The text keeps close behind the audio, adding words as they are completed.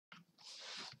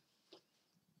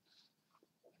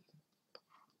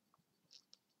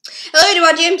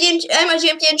var GMT, I'm a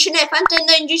GMT and Cherniaiev, and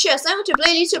then you just now to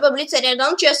play this SuperBlitz and I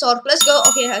don't just or let's go.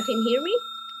 Okay, I can hear me.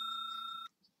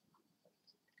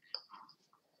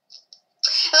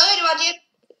 Hello, det var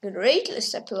GMT. Great,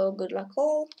 let's upload. Good luck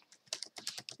all.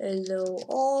 Hello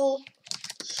all.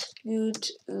 Good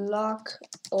luck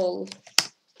all.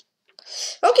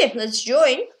 Okay, let's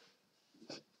join.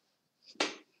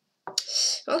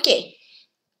 Okay.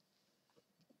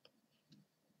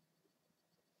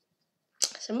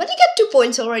 Somebody got 2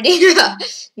 points already.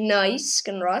 Nice,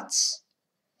 congrats.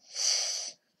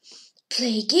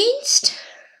 Play against.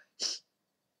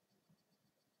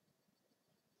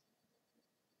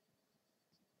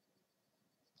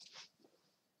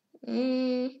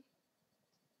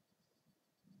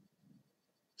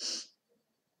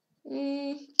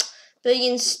 Play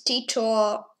against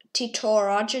Tykhon.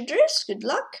 Good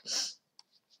luck.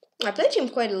 I played him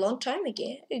quite a long time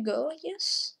ago, I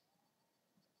guess.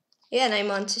 Yeah, 9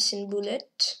 months in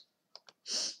bullet.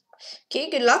 Okay,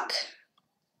 good luck.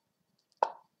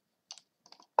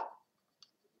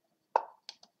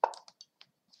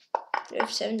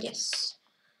 F7, yes.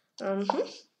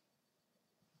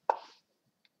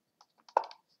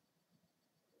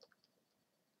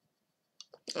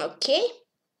 Okay.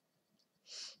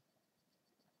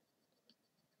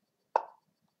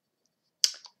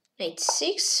 Knight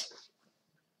 6.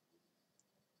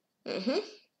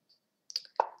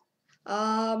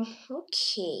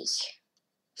 Okay.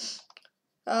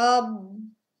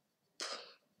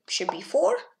 Should be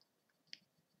 4.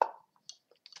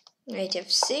 Knight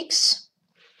F6.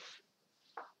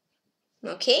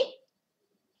 Okay.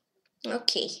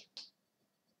 Okay.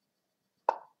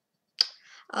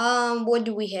 What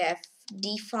do we have?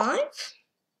 D5.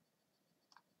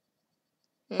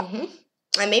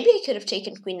 Maybe I could have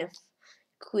taken Queen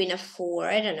F4.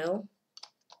 I don't know.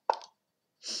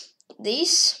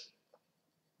 This.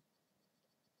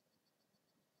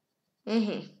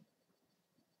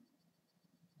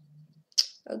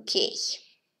 Okay.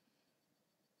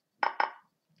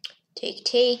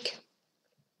 Take.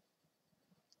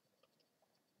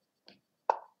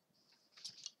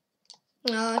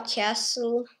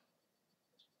 Castle.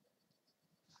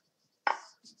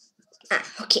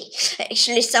 Okay. I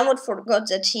actually somewhat forgot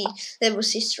that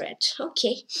was his threat.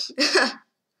 Okay.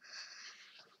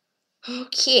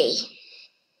 Okay.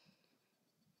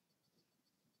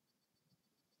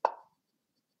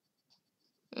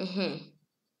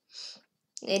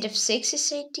 Knight F6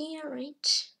 is idea,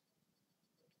 right?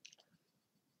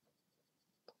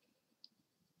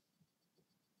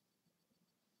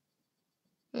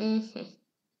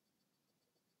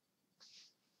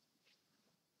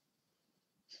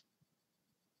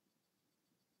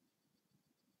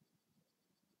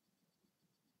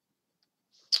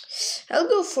 I'll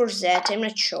go for that. I'm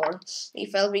not sure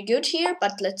if I'll be good here,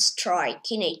 but let's try.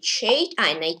 King H8.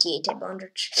 Knight E8. I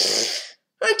blundered.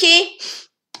 Okay.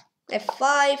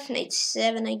 F5. Knight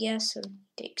 7, I guess. Or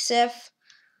takes F.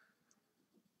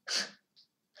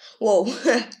 Whoa.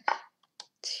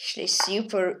 It's actually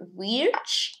super weird.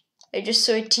 I just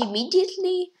saw it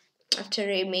immediately after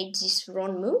I made this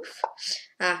wrong move.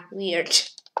 Weird.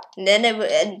 And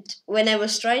then when I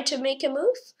was trying to make a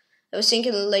move, I was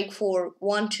thinking like for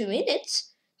 1-2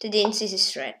 minutes, they didn't see this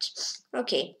threat.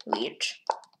 Okay, weird.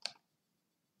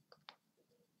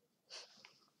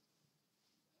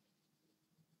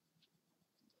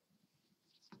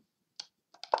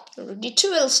 Rook D2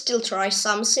 will still try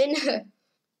something.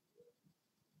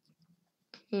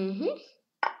 Rook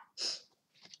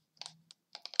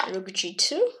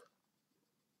G2.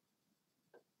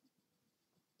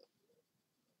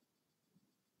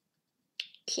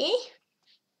 Okay.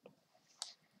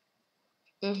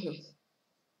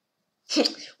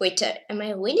 Wait, am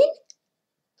I winning?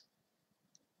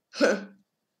 I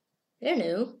don't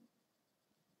know.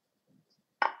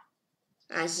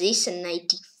 This and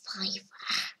 95.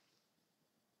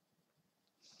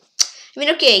 I mean,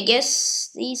 okay, I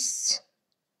guess these.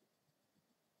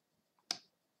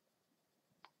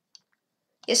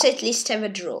 Guess I at least have a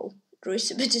draw. Draw is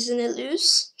a bit isn't a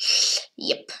lose.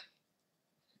 Yep.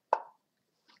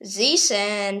 This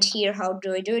and here, how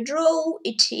do I do a draw?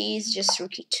 It is just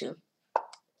Rook E2.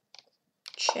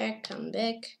 Check, come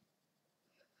back.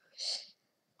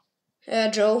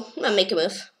 Draw. I'll make a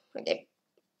move. Okay.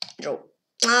 Draw.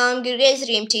 Good guys,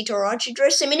 GMT to Roger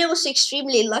dress. I mean, I was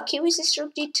extremely lucky with this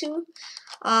Rook D2.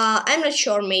 I'm not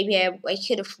sure. Maybe I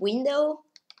could have window.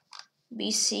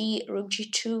 BC, Rook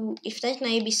G2. If that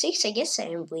Knight B6, I guess I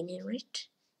am winning, right?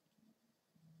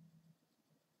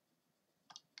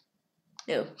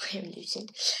 No, I am losing.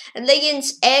 And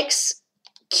against X,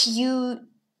 Q,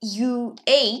 U,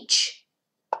 H.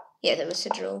 Yeah, that was a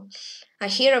draw.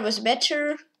 Here I was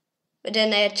better, but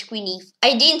then I had queen e.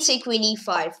 I didn't say queen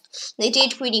e5. They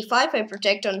take queen e5. I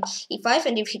protect on e5,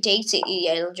 and if he takes it,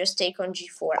 I'll just take on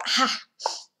g4. Ha.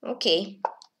 Okay.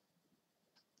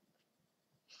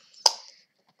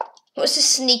 What's a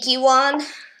sneaky one?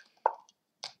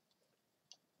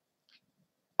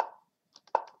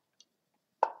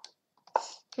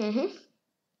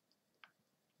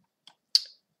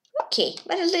 Okay,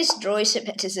 but at least draw is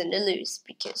better than the lose,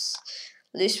 because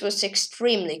lose was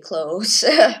extremely close.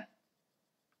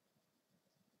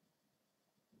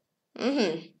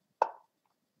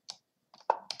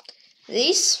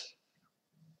 This.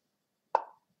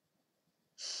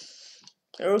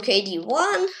 Rook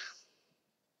d1.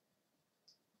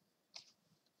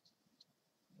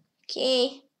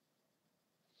 Okay.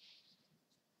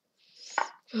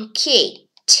 Okay,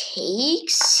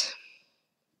 takes.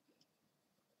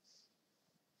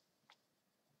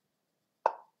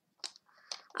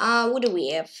 What do we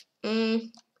have?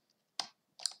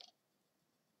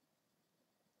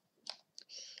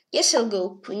 Guess I'll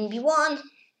go queen b1.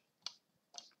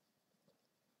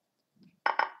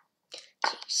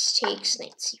 Takes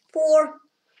knight c4.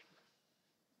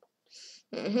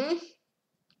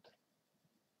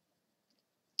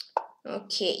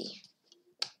 Okay.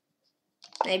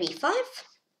 Knight b5.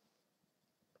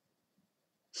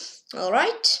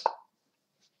 Alright.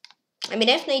 I mean,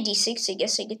 if knight d6, I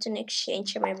guess I get an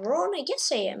exchange. Am I wrong? I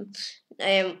guess I am. I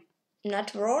am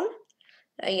not wrong.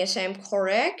 I guess I am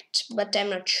correct, but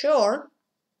I'm not sure.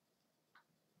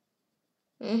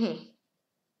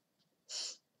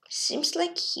 Seems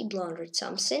like he blundered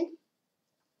something.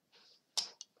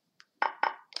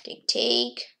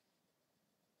 Take.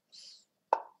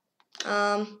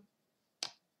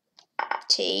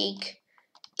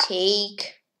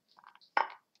 Take.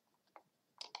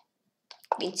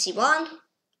 Queen c1.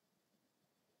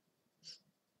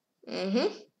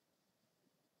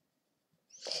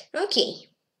 Okay.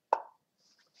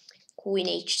 Queen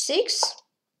h6.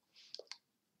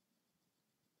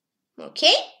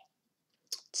 Okay.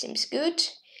 Seems good.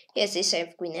 Yes, this I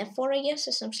have queen f4, I guess,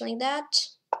 or something like that.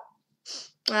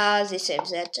 This I have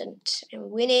that, and I'm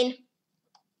winning.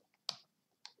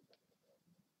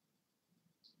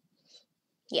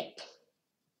 Yep.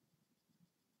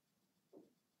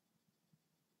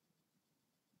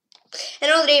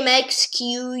 And already makes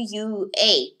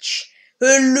QUH.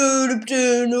 Hello,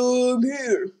 Captain, I'm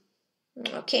here.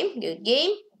 Okay, good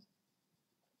game.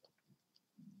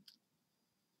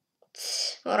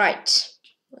 Alright.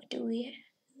 What do we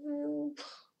have?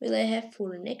 Will I have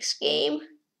for the next game?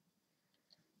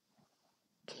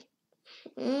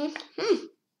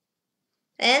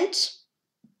 And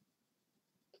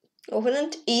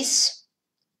opponent is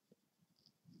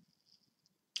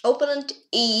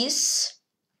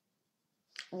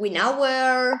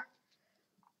winner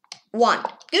 1.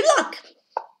 Good luck.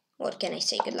 What can I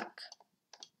say? Good luck.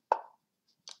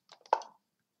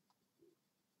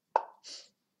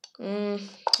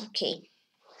 Okay.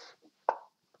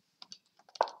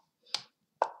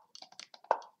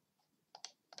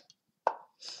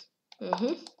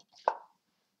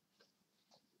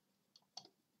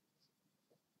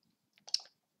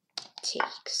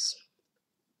 Takes.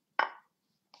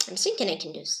 I'm thinking I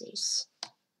can do this.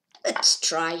 Let's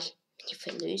try. If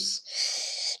I lose,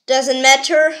 doesn't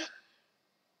matter.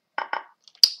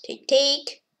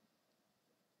 Take.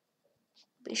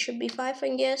 Bishop b5,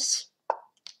 I guess.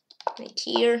 Right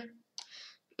here.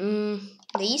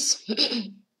 These.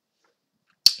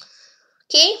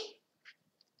 Okay.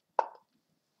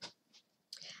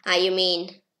 You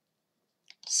mean?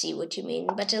 See what you mean.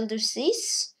 But I'll do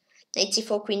this. Knight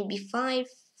c4, queen b5,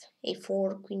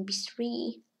 a4, queen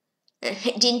b3.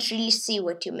 I didn't really see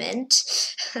what you meant.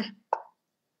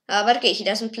 But okay, he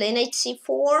doesn't play knight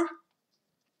c4.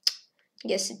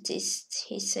 Guess it is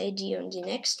his idea on the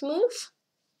next move.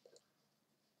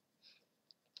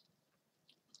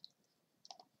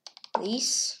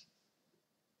 This.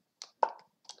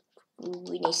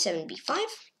 Queen a7, b5.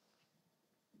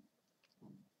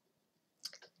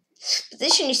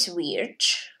 Position is weird.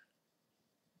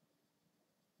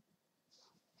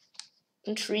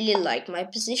 Don't really like my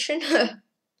position. Let's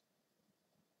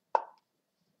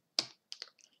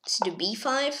do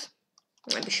b5.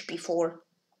 Bishop b4.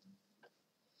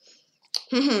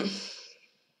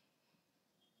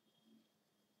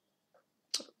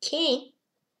 Okay.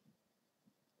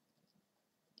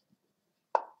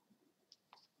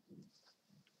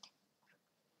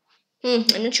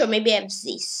 I'm not sure. Maybe I have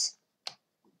this.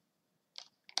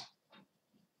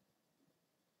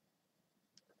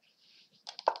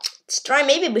 Let's try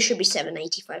maybe bishop b7,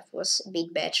 95 was a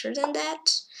bit better than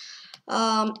that.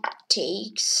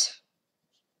 Takes.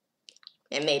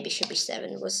 And maybe should be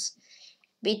 7 was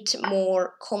a bit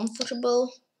more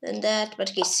comfortable than that.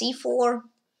 But okay, c4.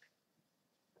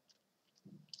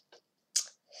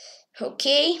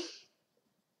 Okay.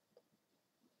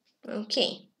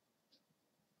 Okay.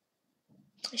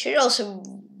 I should also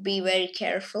be very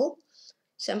careful. At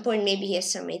some point maybe he has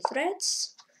some A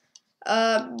threats.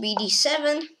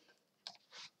 bd7.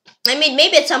 I mean,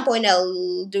 maybe at some point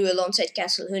I'll do a long-side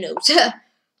castle, who knows.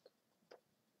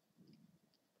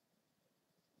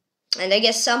 And I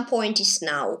guess some point is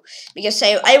now, because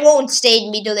I won't stay in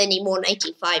middle anymore.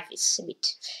 95 is a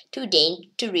bit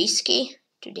too risky,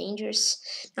 too dangerous.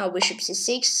 Now bishop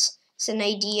c6 is an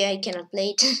idea. I cannot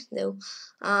play it though.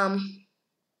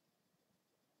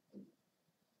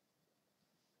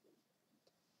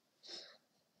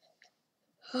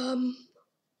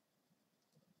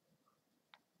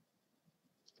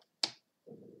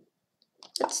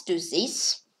 Let's do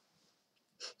this.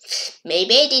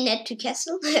 Maybe I didn't have to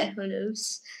castle. Who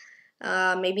knows?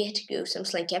 Maybe I had to go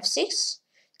something like f6.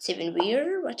 It's even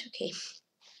weirder, but okay.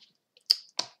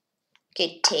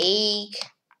 Okay, take.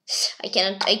 I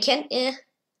cannot.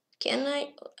 Can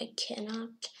I? I cannot.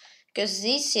 Because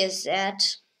this is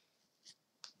that.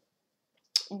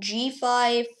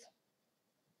 G5.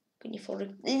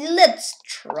 Let's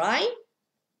try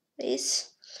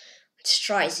this. Let's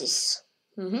try this.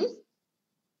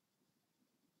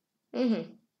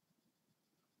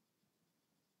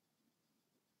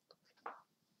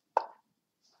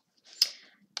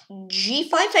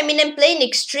 G5. I mean, I'm playing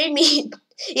extremely.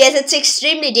 Yes, it's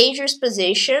extremely dangerous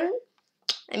position.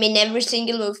 I mean, every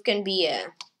single move can be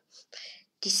a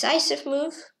decisive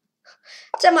move.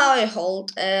 Somehow I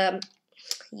hold.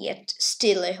 Yet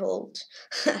still I hold.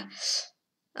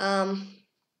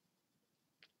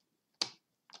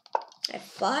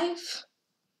 F5.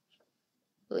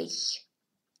 Oi.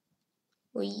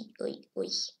 I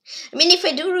mean, if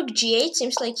I do rook g8,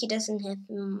 seems like he doesn't have.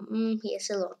 He has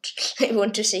a lot. I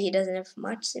want to say he doesn't have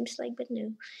much, seems like, but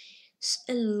no. It's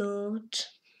a lot.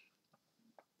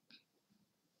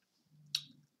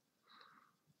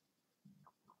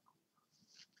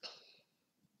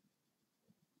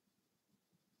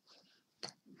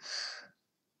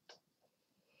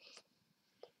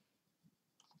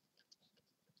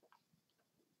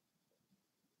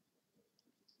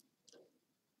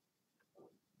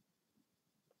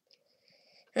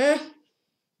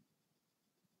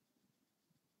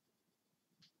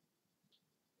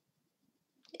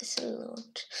 It's a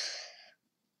lot.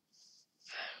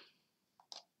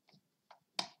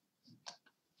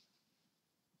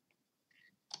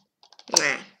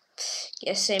 Nah.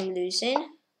 Guess I'm losing.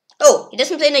 Oh, he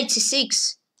doesn't play knight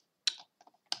c6.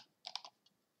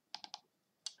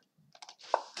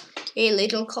 Hey,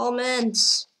 little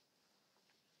comments.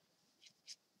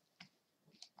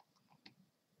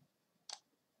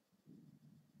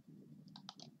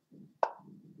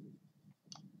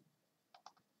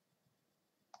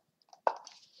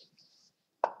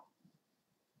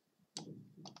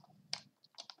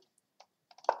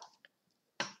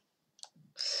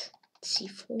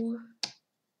 C4.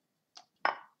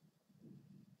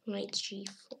 Knight g4.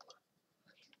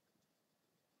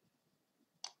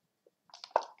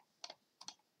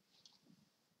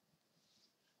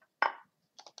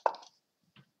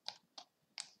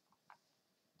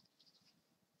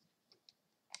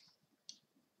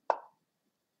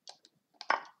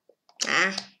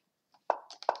 Ah.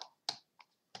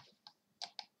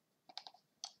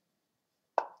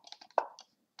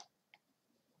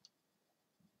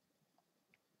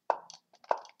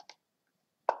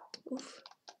 Oof.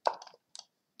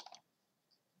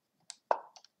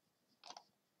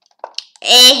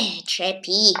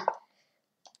 Trappy.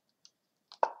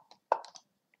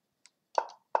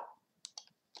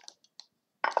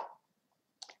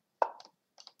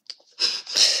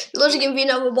 Losing in V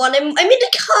number 1. I'm in the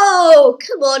cow.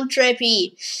 Come on,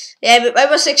 Trappy. Yeah, I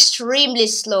was extremely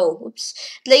slow. Oops.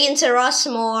 Playing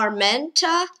Terrasmo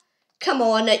Manta. Come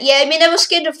on. Yeah, I mean, I was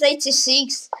scared of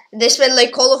 96. They spent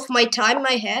like all of my time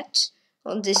I had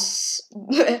on this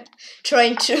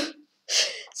trying to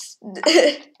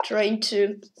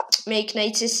make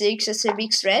 96 as a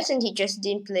big threat, and he just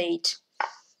didn't play it.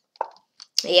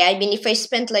 Yeah, I mean, if I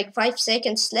spent like 5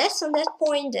 seconds less on that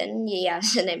point, then yeah,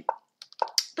 then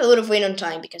I would have win on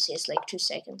time, because he has like 2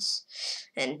 seconds.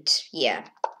 And yeah.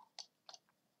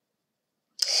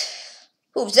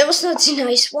 Oops, that was not the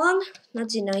nice one. Not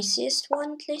the nicest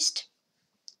one, at least.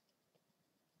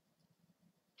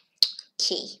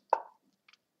 Okay.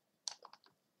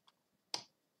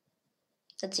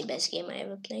 That's the best game I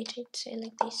ever played, I'd say,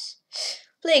 like this.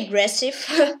 Play aggressive.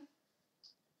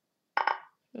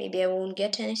 Maybe I won't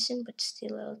get anything, but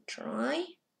still I'll try.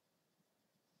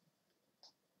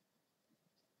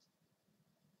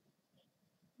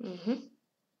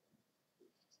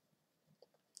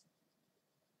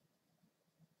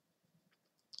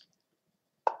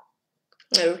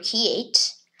 Rook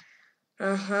e8.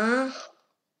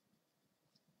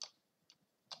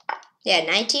 Yeah,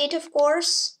 knight e8, of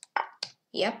course.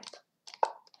 Yep.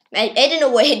 I don't know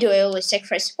why do I always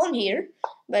sacrifice pawn here,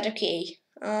 but okay.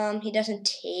 He doesn't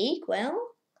take,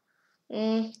 well.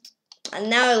 And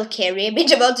now I'll carry a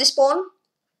bit about this pawn.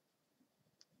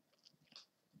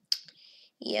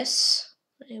 Yes,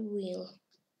 I will.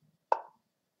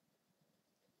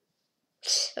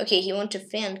 Okay, he wants to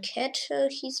fan cat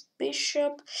his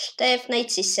bishop. I have knight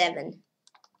c7.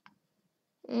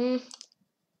 I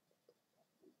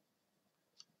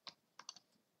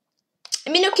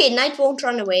mean, okay, knight won't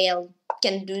run away. I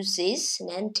can do this and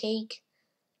then take.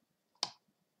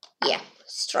 Yeah,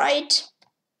 let's try it.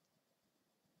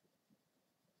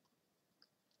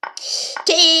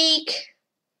 Take.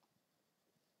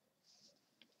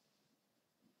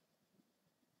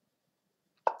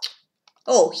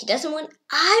 Oh, he doesn't want.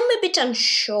 I'm a bit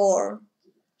unsure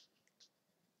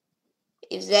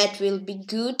if that will be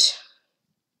good.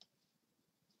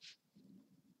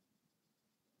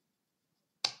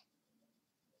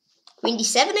 Queen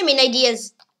d7. I mean,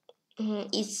 ideas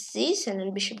is this, and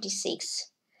then bishop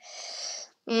d6.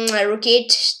 Rook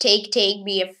 8, take,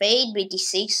 bf8,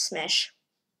 b6, smash.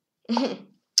 Okay.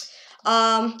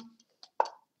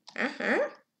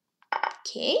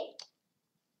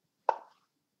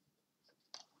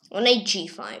 On knight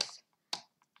g5.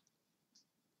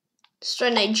 Let's try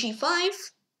knight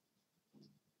g5.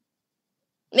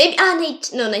 Maybe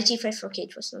knight e5 rook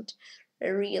 8 was not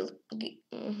a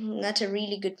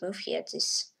really good move here.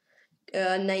 This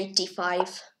knight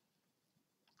d5.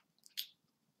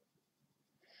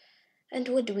 And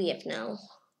what do we have now?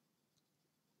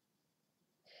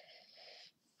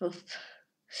 Oof.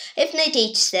 If knight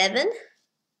h7,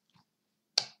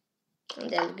 and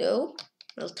then go.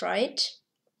 I'll try it.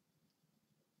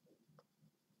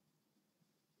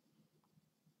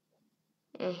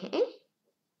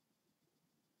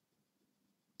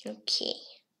 Okay.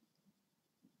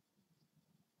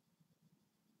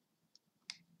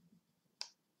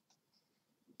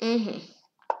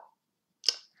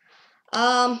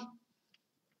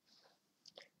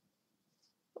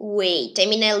 Wait, I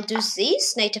mean, I'll do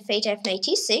this, knight f8, I have knight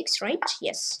e6, right?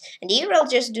 Yes. And here I'll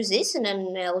just do this, and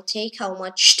then I'll take how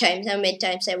many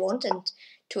times I want, and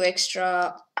 2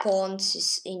 extra pawns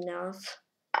is enough.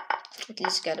 At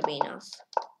least gotta be enough.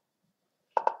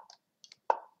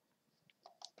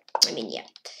 I mean, yeah.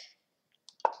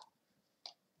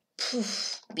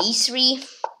 b3.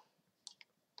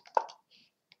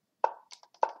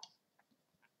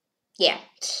 Yeah.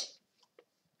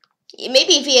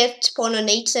 Maybe if he had pawn on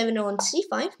h7 or on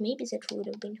c5, maybe that would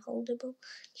have been holdable.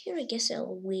 Here I guess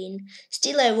I'll win.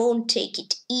 Still, I won't take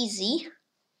it easy.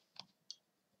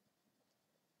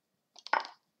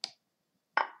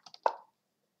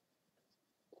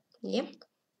 Yep.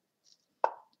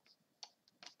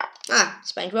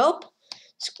 Spine rope.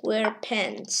 Square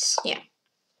pence. Yeah.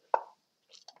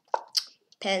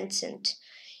 Pence, and it's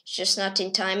just not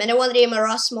in time. And I want the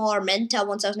Erasmus or Menta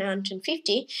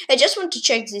 1950. I just want to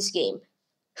check this game.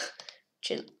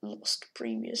 Which I lost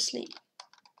previously.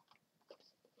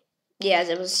 Yeah,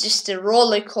 that was just a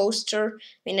roller coaster. I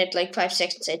mean, at like 5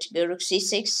 seconds I had to go rook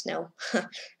c6. No,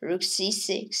 rook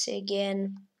c6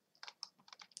 again.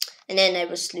 And then I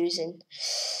was losing.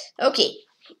 Okay.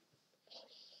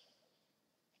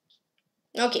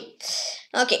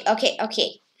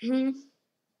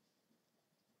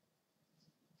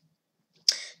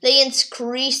 Against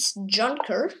Chris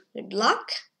Junker. Good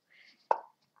luck.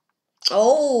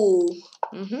 Oh,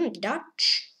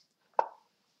 Dutch.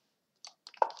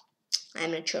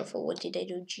 I'm not sure for what did I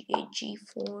do g8,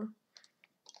 g4.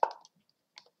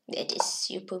 That is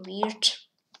super weird.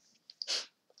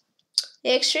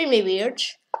 Yeah, extremely weird.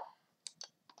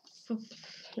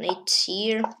 Knight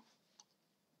here.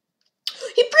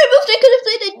 He pre-moved, I could have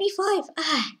played at b5.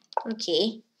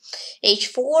 Okay.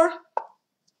 h4.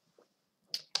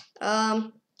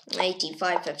 Knight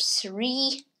d5,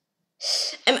 f3.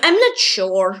 I'm not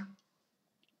sure.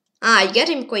 I got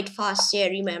him quite fast, yeah, I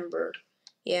remember.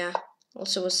 Yeah.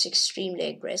 Also was extremely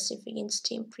aggressive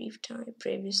against him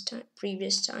previous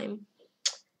time.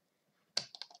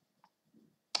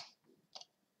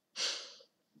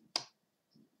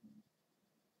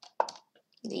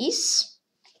 This.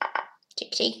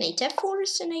 Take knight f4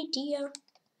 is an idea.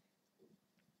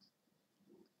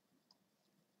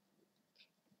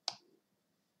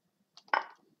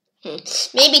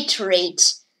 Maybe trade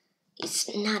is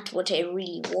not what I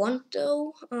really want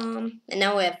though. And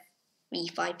now I have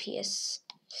e5 PS.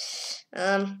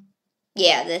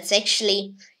 Yeah, that's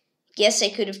actually. Guess I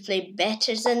could have played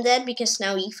better than that because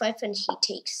now e5 and he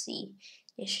takes the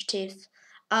initiative.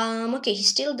 Okay, he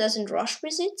still doesn't rush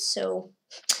with it, so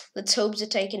let's hope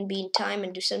that I can be in time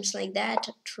and do something like that.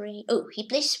 Oh, he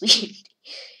plays weirdly.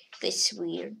 Plays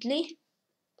weirdly.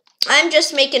 I'm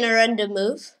just making a random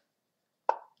move.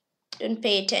 Don't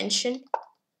pay attention.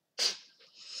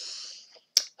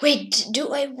 Wait,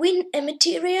 do I win a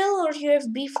material or you have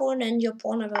b4 and your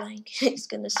pawn avalanche? It's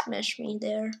gonna smash me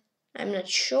there. I'm not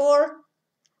sure.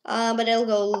 But I'll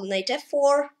go knight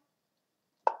f4.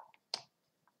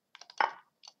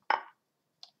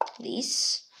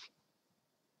 This.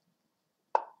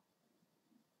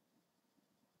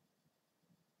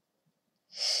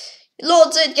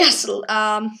 Lord Z Castle.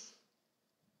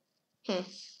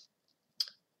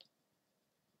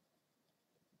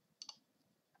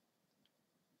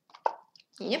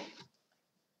 Yep.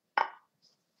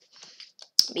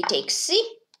 B takes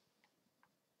C.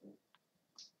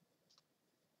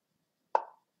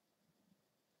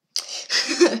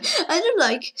 I don't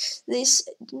like this.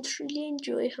 I didn't really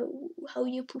enjoy how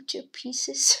you put your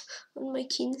pieces on my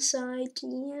king side.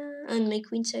 Yeah, on my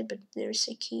queen side, but there's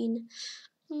a king.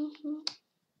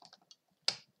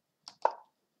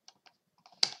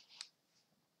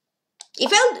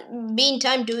 If I'll be in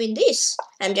time doing this,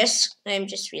 I'm just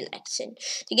relaxing.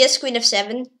 I guess queen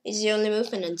f7 is the only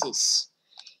movement on this.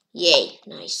 Yay,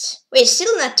 nice. Wait,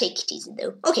 still not take it easy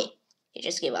though. Okay. He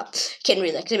just gave up. Can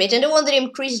relax a bit. And the one that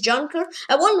increased Junker.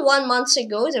 I won 1 month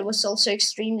ago. That was also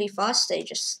extremely fast. I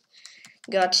just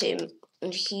got him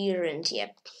here and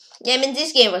yep. Yeah, I mean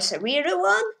this game was a weirder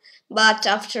one. But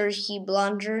after he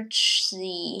blundered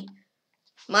the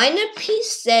minor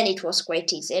piece, then it was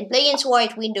quite easy. And play against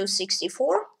white Windows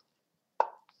 64.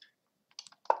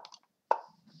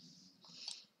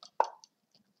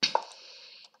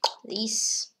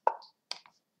 These.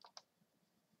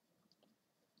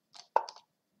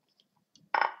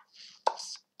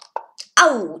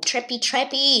 Ow!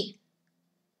 Trappy!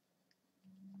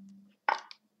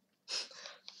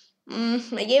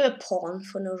 I gave a pawn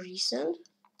for no reason.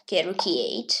 Okay, rook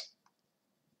e8.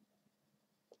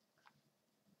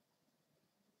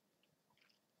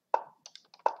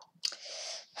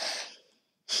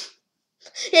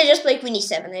 Yeah, just play queen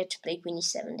e7. I have to play queen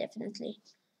e7 definitely.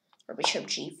 Or bishop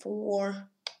g4.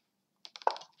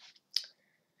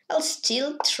 I'll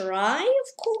still try,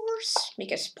 of course,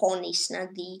 because pawn is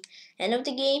not the end of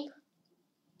the game.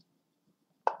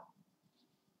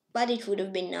 But it would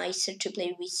have been nicer to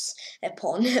play with a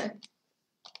pawn.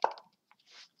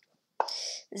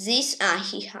 This,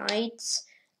 he hides.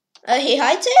 He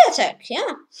hides the attack,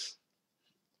 yeah.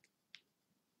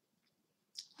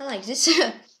 I like this.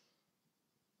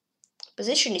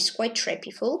 Position is quite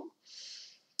trappyful.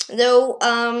 Though,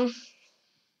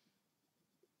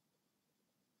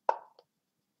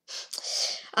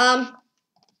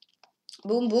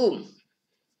 boom, boom.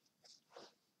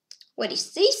 What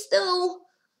is this, though?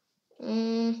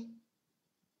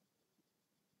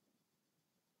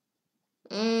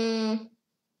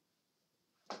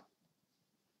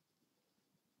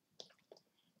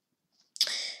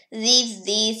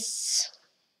 These.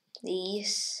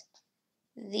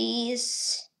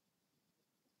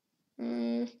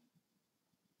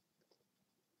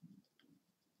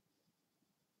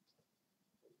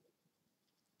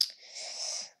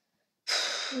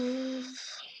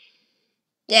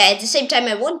 Yeah, at the same time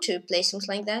I want to play something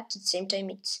like that. At the same time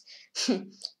it's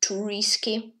too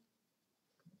risky.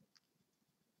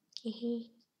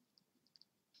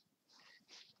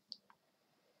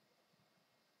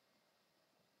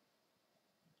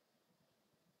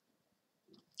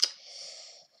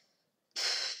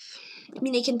 I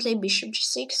mean, I can play bishop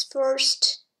g6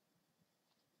 first.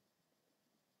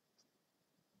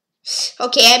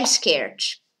 Okay, I'm scared.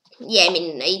 Yeah, I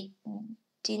mean, I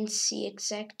didn't see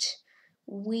exact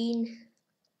win.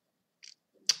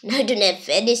 No, I don't have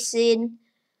anything.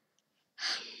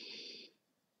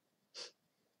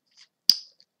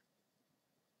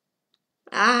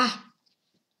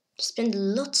 Spend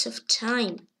lots of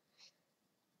time.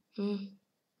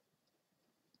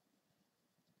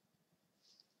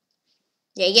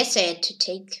 Yeah, I guess I had to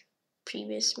take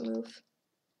previous move.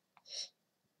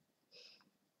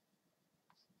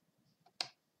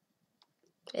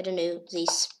 I don't know,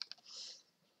 this.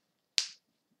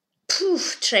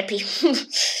 Poof, trappy.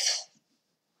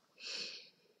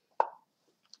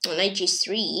 On knight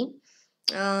g3.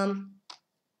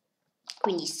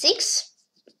 Queen e6.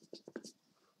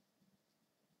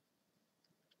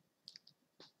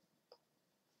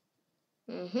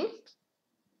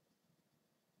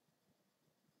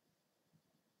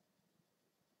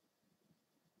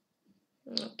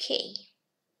 Okay.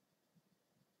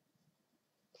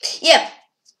 Yeah,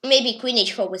 maybe Queen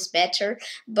H4 was better,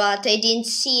 but I didn't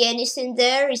see anything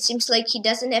there. It seems like he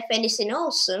doesn't have anything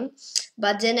awesome.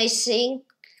 But then I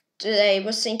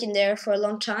was thinking there for a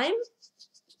long time,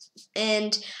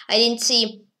 and I didn't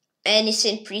see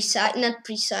anything precise, not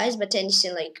precise, but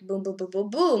anything like boom, boom, boom, boom,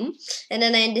 boom. And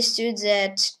then I understood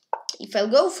that if I'll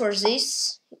go for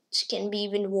this, it can be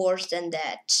even worse than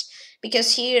that.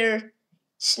 Because here,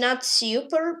 it's not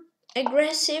super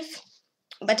aggressive,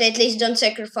 but at least don't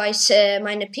sacrifice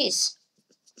minor piece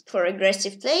for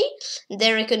aggressive play.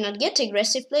 There I could not get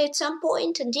aggressive play at some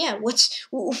point, and yeah,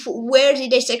 where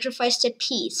did I sacrifice the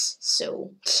piece?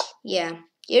 So, yeah,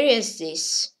 here is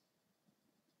this.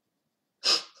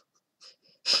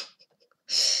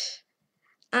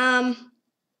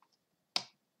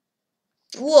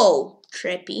 Whoa,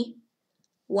 trappy.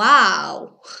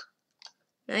 Wow.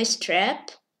 Nice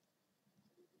trap.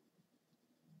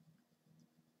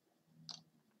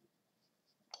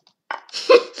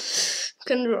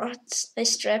 Congrats,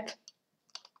 nice trap.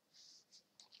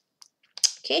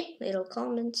 Okay, little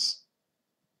comments.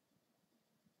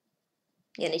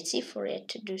 Yeah, let's see for it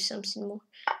to do something more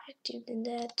active than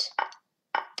that.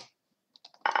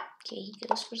 Okay, he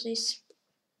goes for this.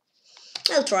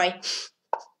 I'll try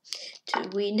to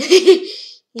win.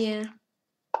 Yeah.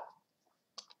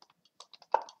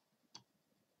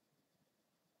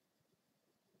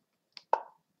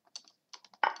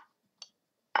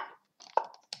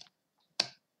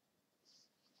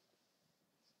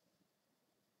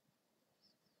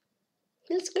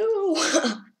 Let's go.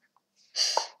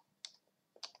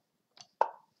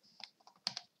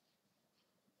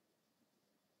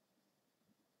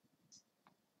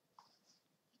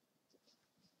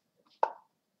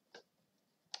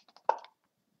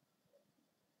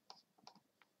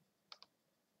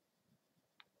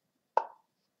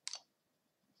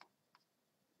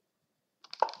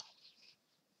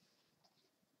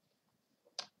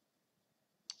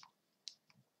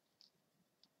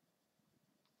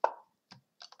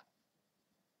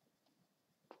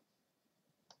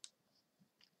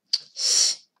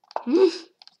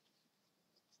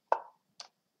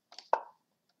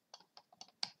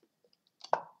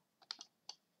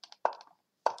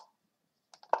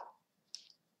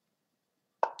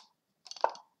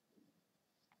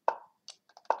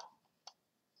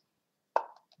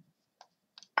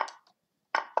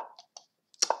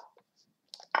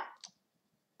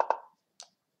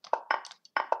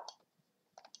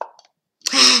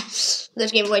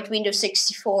 That game White Window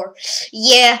 64.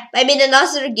 Yeah, I mean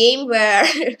another game where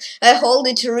I hold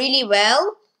it really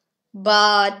well,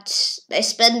 but I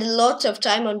spend a lot of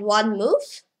time on one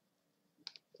move.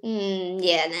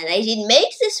 Yeah, and I didn't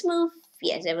make this move.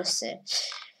 Yeah, that was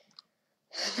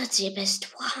not the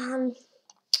best one.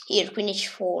 Here, Queen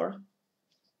H4.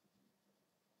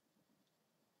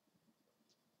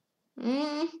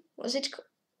 Was it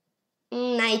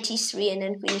 93 and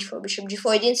then Queen H4, Bishop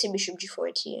G4? I didn't see Bishop G4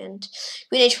 at the end.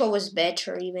 Queen H4 was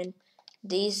better even.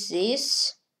 This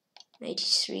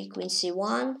 93, Queen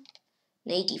C1,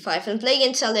 85. And play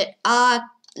against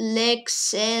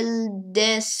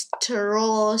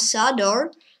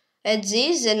Alexeldestrozador at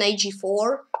this, and knight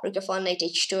G4, rook F1, knight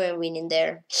H2, and winning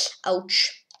there.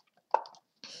 Ouch.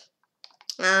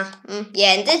 Yeah,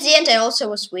 and at the end I also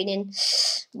was winning,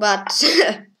 but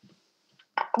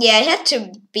yeah, I had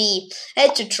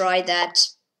to try that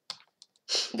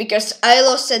because I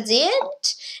lost at the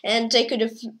end, and I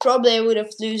would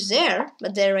have lose there,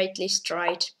 but there I at least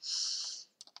tried.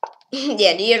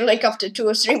 Yeah, near like after 2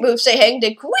 or 3 moves I hang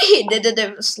the queen, and then I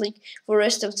was like for the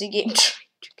rest of the game trying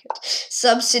to get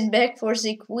something back for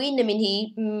the queen. I mean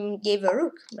he gave a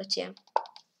rook, but yeah.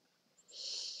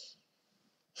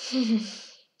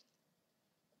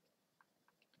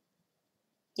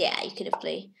 Yeah, you could have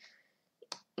played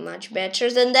much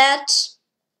better than that.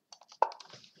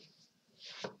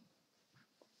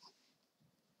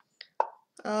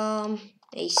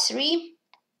 A3.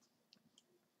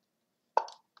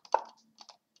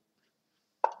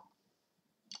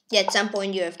 Yeah, at some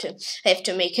point you have to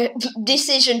make a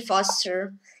decision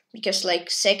faster, because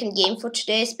like second game for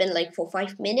today spent like for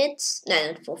 5 minutes. No,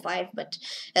 not for 5, but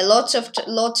lots of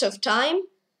time.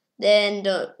 Then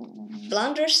the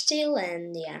blunder still,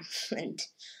 and yeah, and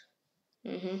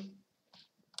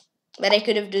but I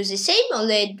could have do the same,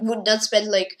 only I would not spend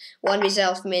like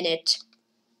 1.5 minute.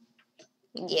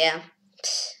 Yeah.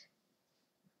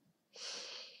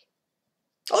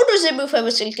 Or was the move I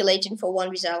was calculating for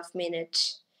 1.5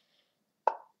 minute?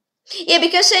 Yeah,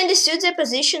 because I understood the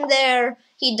position there.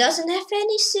 He doesn't have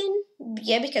anything.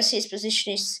 Yeah, because his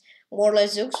position is more or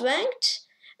less zugzwanged.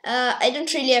 I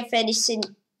don't really have anything.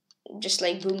 Just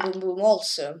like boom, boom, boom.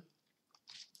 Also,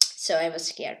 so I was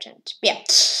scared. And yeah,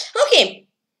 okay.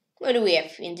 What do we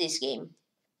have in this game?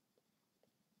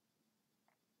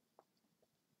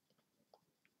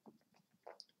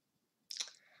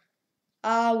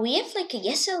 We have like a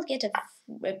yes. I'll get a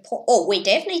pawn. Oh wait,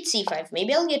 I have knight c5.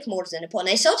 Maybe I'll get more than a pawn.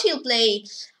 I thought he'll play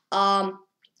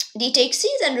d takes c,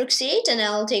 then rook c8, and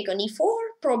I'll take on e4.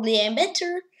 Probably I'm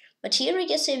better. But here I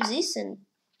guess I have this and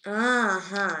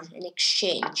an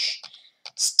exchange.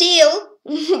 Still,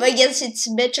 I guess it's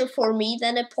better for me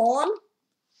than a pawn.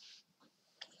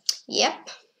 Yep,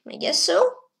 I guess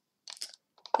so.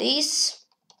 This.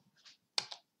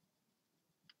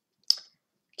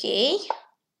 Okay.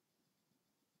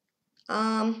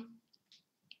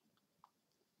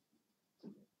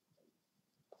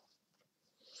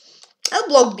 I'll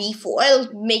block b4.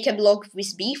 I'll make a block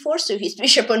with b4, so his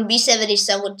bishop on b7 is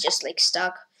somewhat just like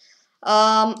stuck.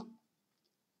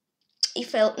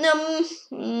 If I'll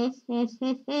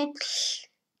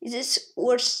is this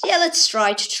worse? Yeah, let's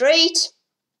try to trade.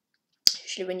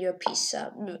 Usually when you're a piece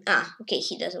up, okay,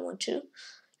 he doesn't want to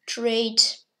trade.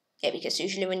 Yeah, because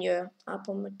usually when you're up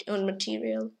on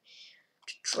material,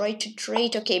 to try to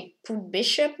trade. Okay, put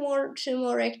bishop to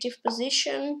more active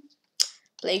position.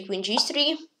 Play queen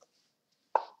g3.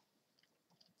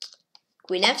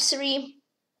 Queen f3.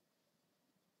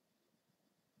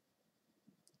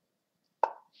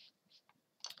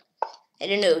 I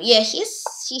don't know. Yeah, he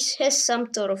has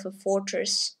some sort of a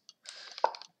fortress.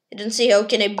 I don't see how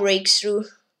can I break through.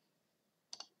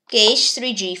 Okay,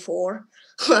 h3, g4.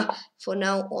 For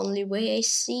now, only way I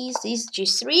see is this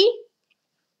g3.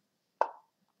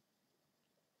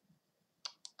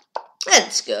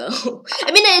 Let's go.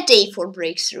 I mean, I had a4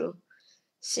 breakthrough.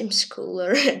 Seems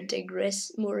cooler and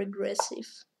more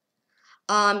aggressive.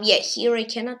 Yeah, here I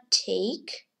cannot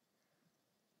take.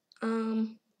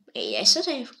 I thought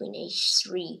I have queen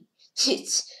h3.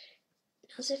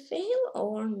 Does it fail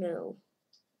or no?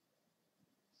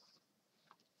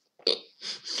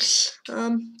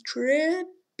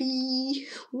 Trappy.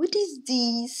 What is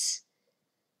this?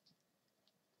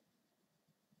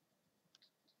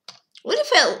 What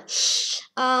if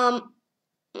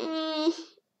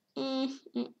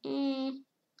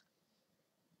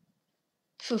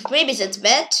maybe that's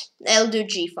bad. I'll do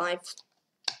g5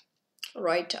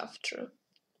 right after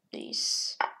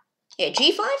this. Yeah,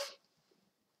 g5.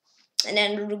 And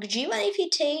then rook g1 if he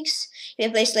takes. If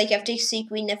he plays like after c,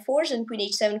 queen f4, and queen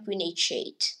h7, queen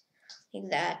h8. Like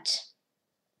that.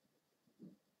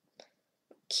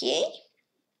 Okay.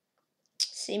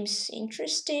 Seems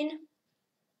interesting.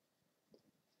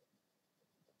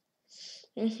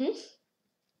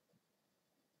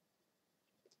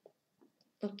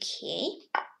 Okay.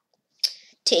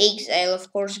 Takes, I'll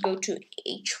of course go to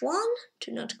h1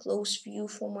 to not close view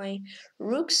for my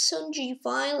rooks on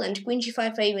g5, and queen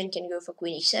g5 I even can go for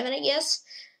queen h7 I guess.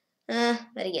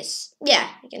 But I guess, yeah,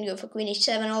 I can go for queen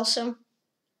h7 also.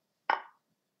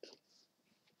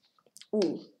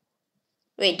 Ooh.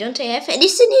 Wait, don't I have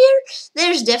anything here?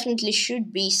 There's definitely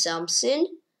should be something.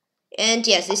 And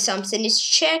yes, this something is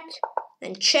check,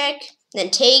 then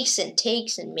takes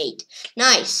and mate.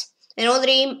 Nice. Another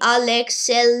name,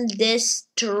 Alexel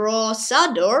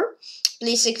Destrosador.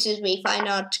 Please excuse me if I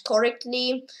not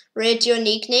correctly read your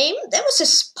nickname. That was a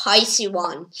spicy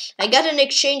one. I got an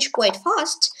exchange quite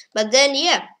fast, but then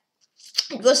yeah,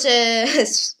 it was a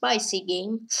spicy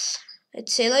game.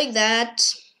 Let's say like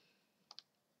that.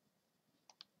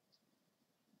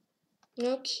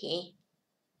 Okay.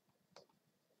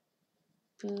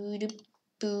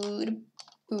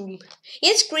 Boom.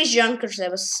 Yes, Chris Junkers, that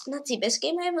was not the best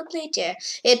game I ever played, yeah.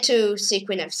 He had to see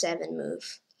Queen f7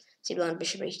 move. See blind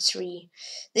bishop h3.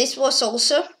 This was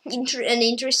also an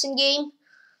interesting game.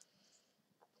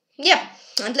 Yeah,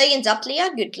 I'm playing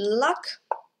Zaplia, good luck.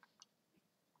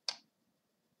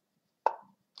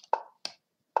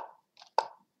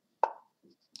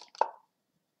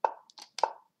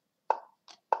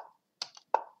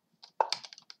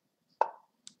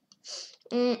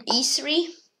 E3.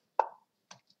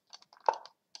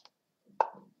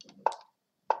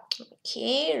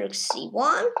 Okay, rook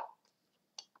c1.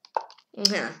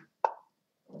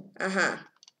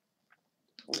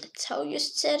 That's how you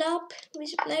set up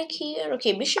with black here.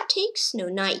 Okay, bishop takes, no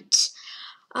knight.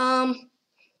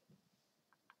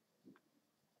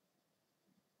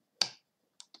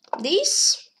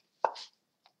 This.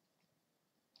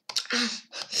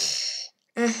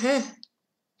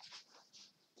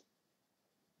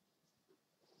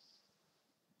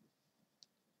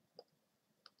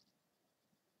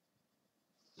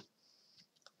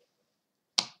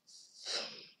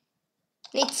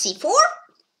 It's c4.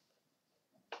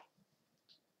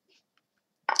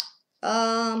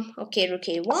 Okay, rook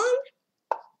a1.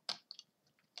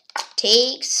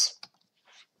 Takes.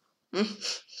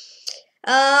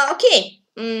 Okay.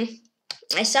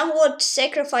 I somewhat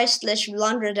sacrificed /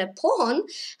 blundered a pawn.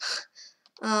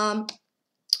 I'll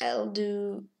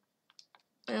do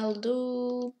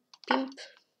pimp.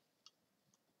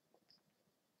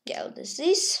 Yeah, I'll do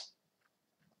this.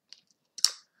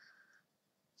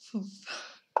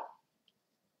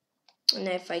 And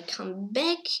if I come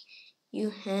back, you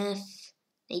have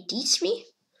a d3.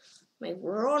 My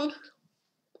pawn.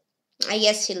 I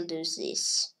guess he'll do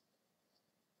this.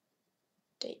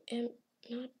 I am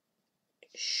not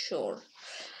sure.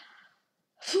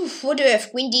 What do I have?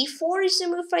 Queen d4 is the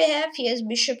move I have. He has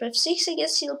bishop f6. I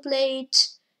guess he'll play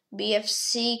it.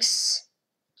 bf6,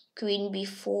 queen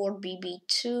b4,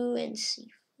 bb2, and c4.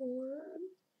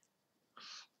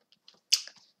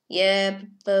 Yeah.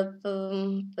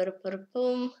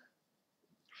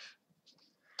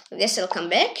 I guess I'll come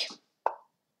back.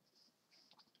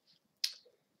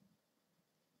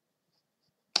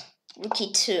 Rook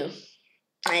e2.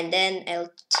 And then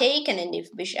I'll take, and then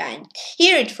if bishop, and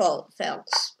here it falls.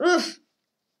 Oof.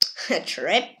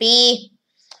 Trappy.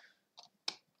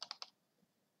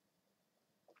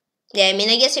 Yeah, I mean,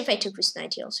 I guess if I took this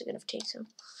knight, he also could have taken some.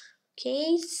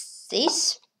 Okay,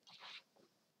 this.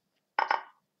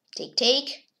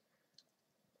 Take.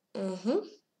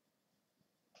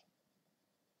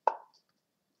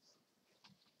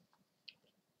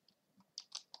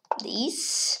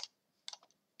 These.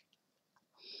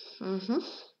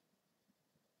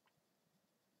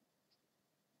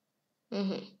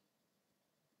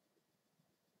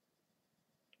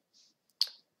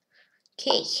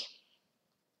 Okay.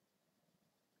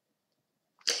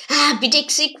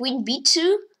 bd6, queen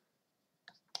b2.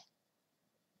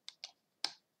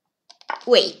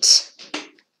 Wait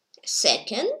a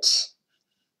second.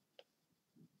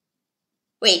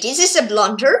 Wait, is this a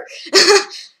blunder?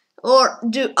 Or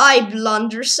do I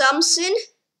blunder something?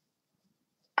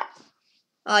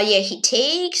 Yeah, he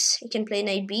takes. He can play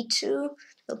knight b2.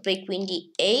 He'll play queen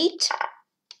d8.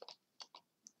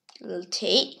 He'll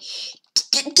take.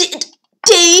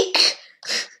 Take!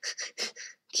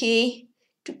 Okay.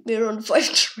 Took me around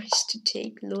 5 tries to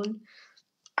take, lol.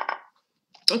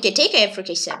 Okay, take. I have rook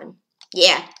a7.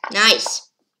 Yeah, nice.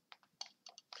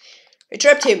 I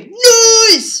trapped him.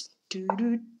 Nice! Do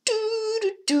do do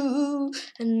do do.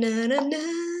 Na na na na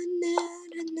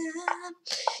na na.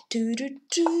 Do do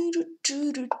do do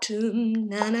do do do.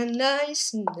 Na na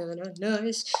nice. Na na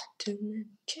nice.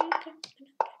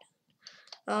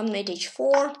 Knight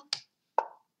h4.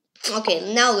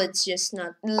 Okay, now let's just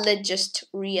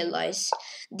realize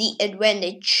the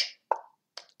advantage.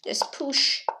 Just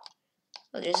push.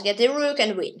 I'll just get the rook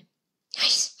and win.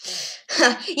 Nice.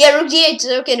 Yeah, rook d8.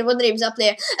 Okay, the one name's up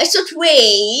there. I thought,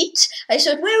 wait.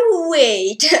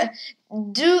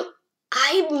 Do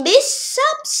I miss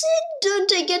something?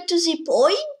 Don't I get to the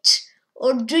point?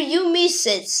 Or do you miss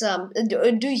it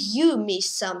do you miss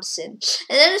something?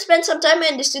 And then I spent some time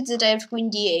and understood that I have queen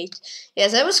d8.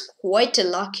 Yes, I was quite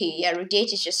lucky. Yeah, rook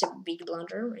d8 is just a big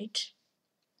blunder, right?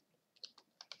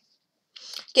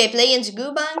 Okay, play against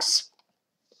Gubanks.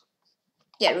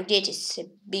 Yeah, rook d8 is a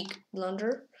big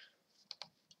blunder.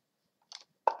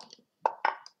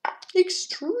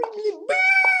 Extremely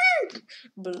big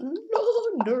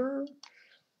blunder.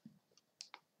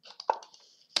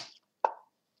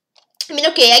 I mean,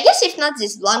 okay, I guess if not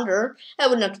this blunder, I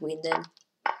would not win then.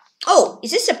 Oh,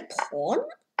 is this a pawn?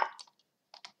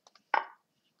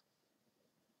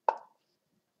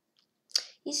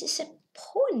 Is this a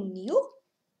pawn, yo?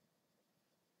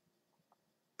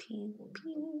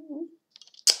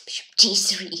 Bishop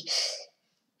d3.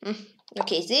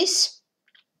 Okay, this.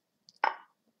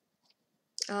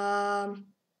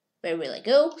 Where will I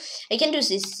go? I can do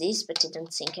this, but I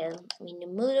don't think I'm in the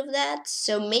mood of that.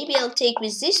 So maybe I'll take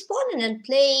with this pawn and then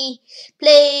play.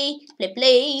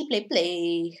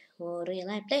 What will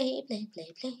I play? Knight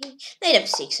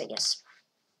f6, I guess.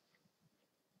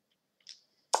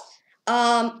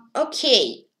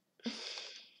 Okay.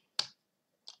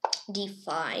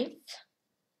 d5.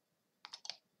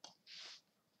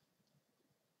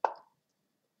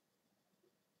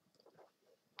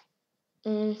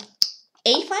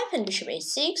 a5 and bishop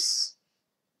a6.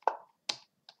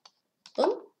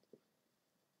 Boom.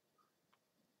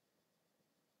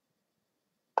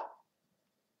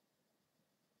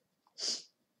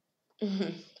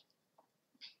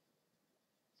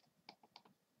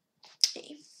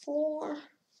 a4.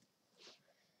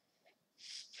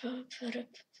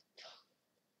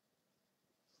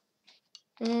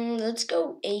 Let's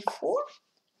go a4.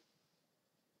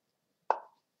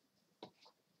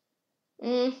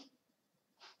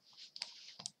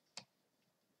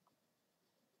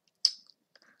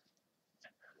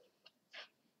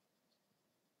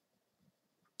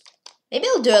 Maybe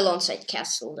I'll do a alongside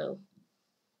castle though.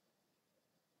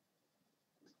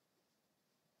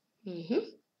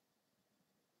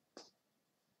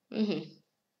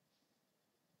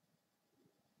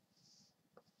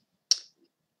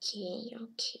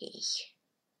 Okay.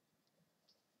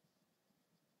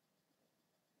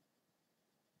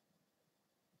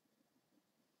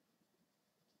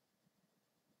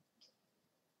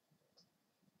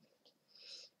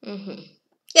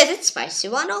 Yeah, that's spicy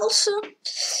one also.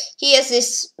 He has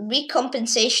this big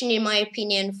compensation, in my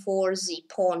opinion, for the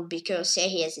pawn, because yeah,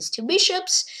 he has his 2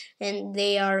 bishops, and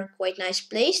they are quite nice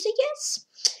placed, I guess.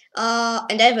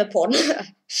 And I have a pawn.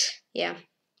 Yeah.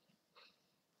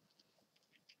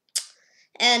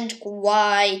 And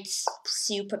quite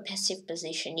super passive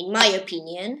position, in my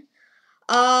opinion.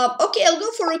 Okay, I'll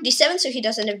go for rook d7, so he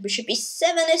doesn't have bishop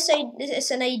e7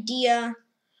 as an idea.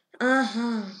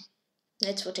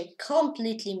 That's what I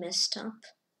completely messed up.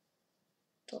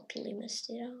 Totally messed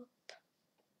it up.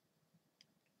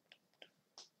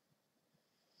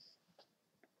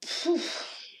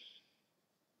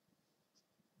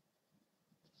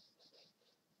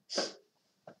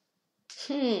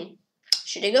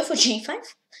 Should I go for g5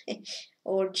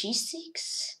 or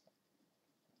g6?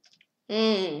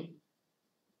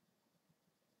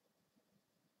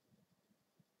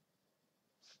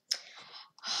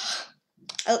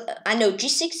 I know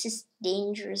g6 is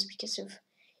dangerous because of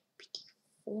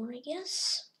bd4, I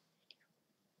guess.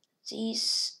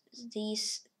 These,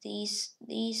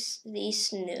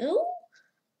 no.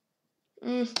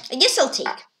 I guess I'll take.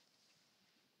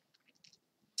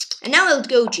 And now I'll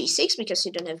go g6 because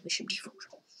you don't have bishop d4.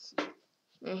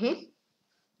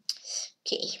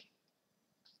 Okay.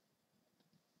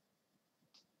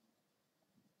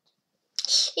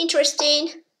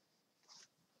 Interesting.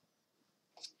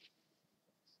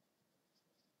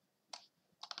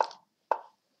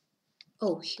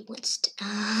 Oh, he wants to.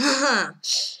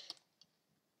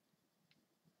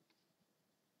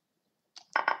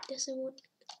 Doesn't want.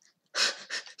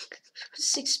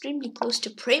 It's extremely close to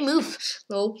prey move.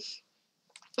 No.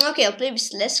 Okay, I'll play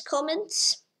with less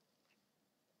comments.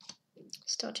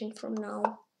 Starting from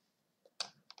now.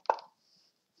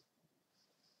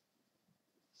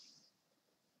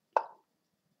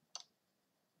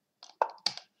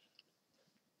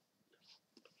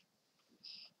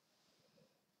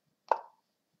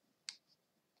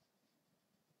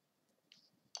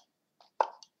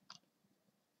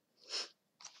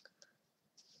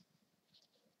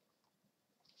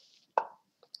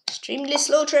 Extremely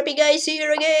slow trappy guys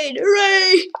here again.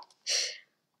 Hooray!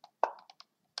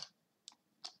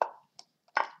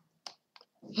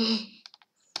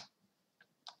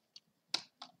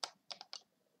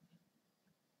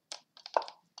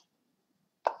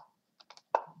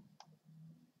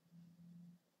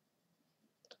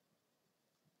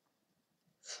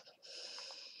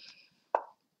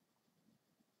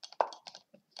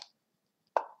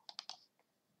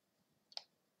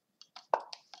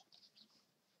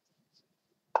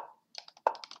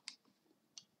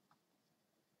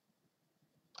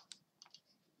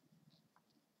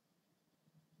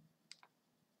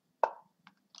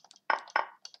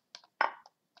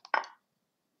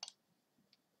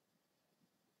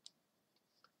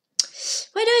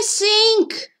 Why do I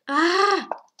sink?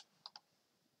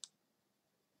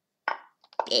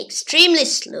 Extremely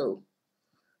slow.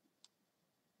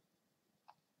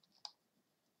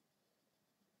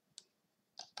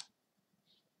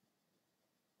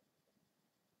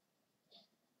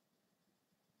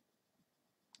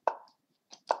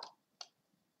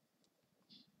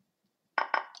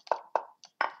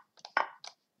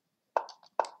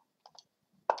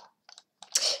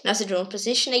 Now's the drawn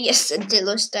position, I guess, until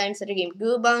those times that the game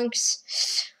go bunks.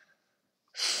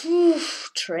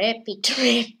 Trappy.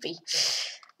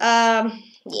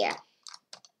 Yeah.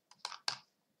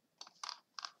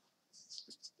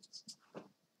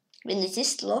 When is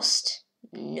this lost?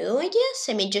 No, I guess.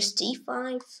 I mean, just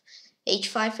d5.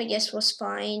 h5, I guess, was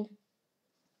fine.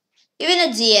 Even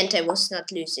at the end, I was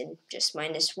not losing. Just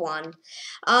 -1.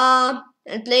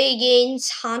 And play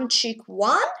against Hanchik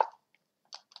 1.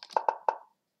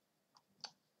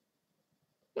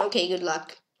 Okay, good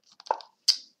luck.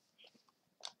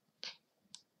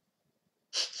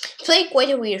 Play quite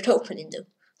a weird opening though.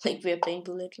 Like we're playing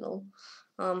bullet low.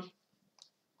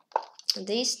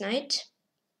 This knight.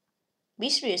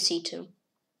 b3 or c2.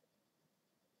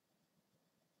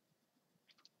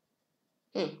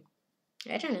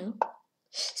 I don't know.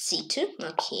 C2,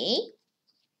 okay.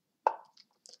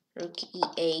 Rook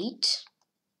E8.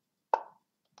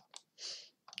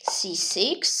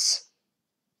 C6.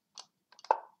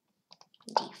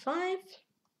 D5.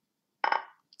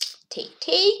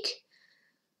 Take.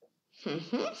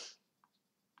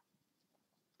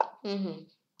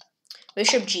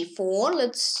 Bishop G4.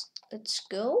 Let's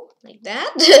go like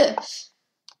that.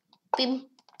 Bim,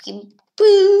 bim,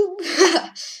 boom.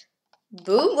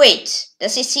 Boom. Wait,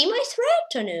 does he see my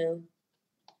threat or no?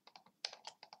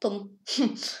 Boom.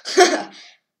 I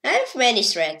have many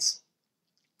threats.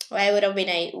 Why would I be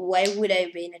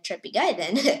a trappy guy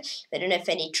then? I don't have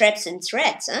any traps and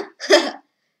threats, huh?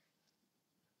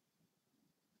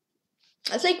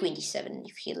 I'd like queen d7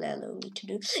 if he'll allow me to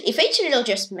do. If h3, I'll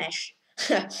just smash.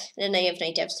 Then I have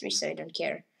knight f3, so I don't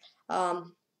care.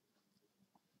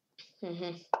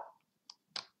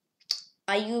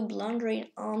 Are you blundering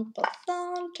on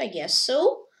Pathant? I guess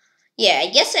so. Yeah, I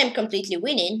guess I'm completely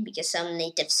winning because I'm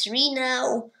knight f3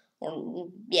 now.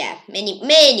 Yeah,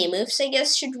 many moves I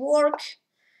guess should work.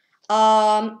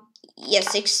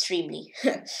 Yes, extremely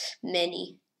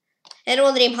many. And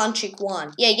Rodrim Hunchik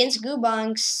won. Yeah, against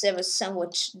Gubanks, there was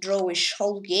somewhat drawish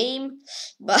whole game,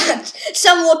 but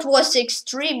somewhat was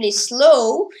extremely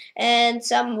slow, and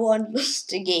someone lost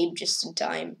the game just in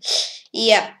time.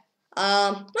 Yeah.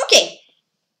 Okay.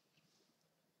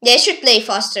 Yeah, I should play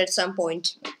faster at some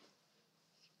point.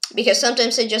 Because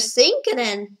sometimes I just think and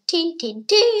then tin tin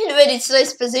tin when it's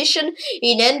nice position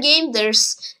in endgame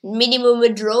there's minimum a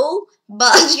draw,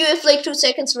 but you have like 2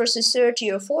 seconds versus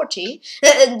 30 or 40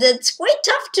 and that's quite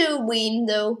tough to win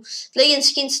though. Playing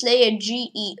Skin Slayer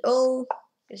GEO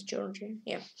is Georgia,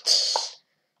 yeah.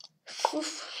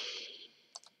 Oof.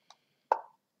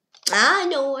 I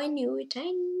knew it.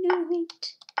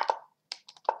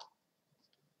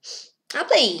 I'll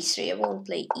play e3, I won't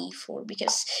play e4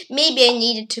 because maybe I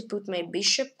needed to put my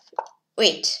bishop.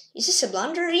 Wait, is this a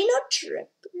blunder? Is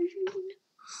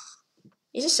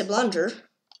this a blunder?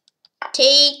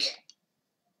 Take.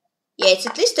 Yeah, it's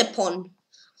at least a pawn.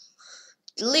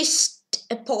 At least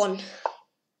a pawn.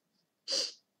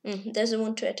 Doesn't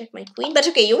want to attack my queen, but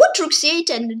okay, you want rook c8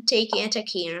 and take attack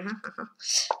here.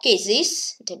 Okay,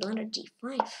 this. They blunder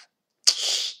d5.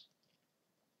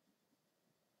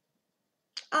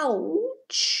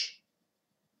 Ouch.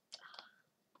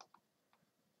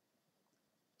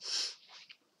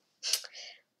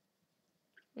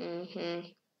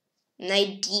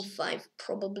 Knight d5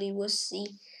 probably was the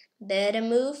better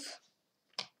move.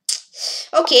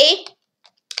 Okay,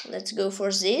 let's go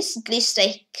for this. At least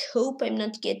I hope I'm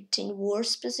not getting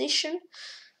worse position.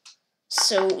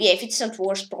 So yeah, if it's not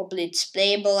worse, probably it's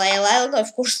playable. I'll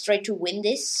of course try to win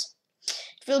this.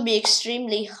 It will be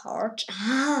extremely hard.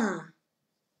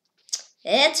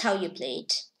 That's how you play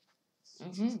it.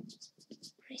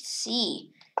 I see.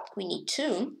 Queen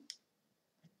e2.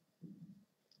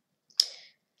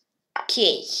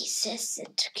 Okay, he says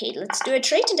it. Okay, let's do a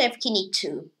trade and have king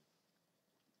e2.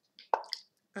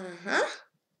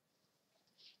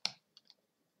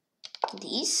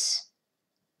 This.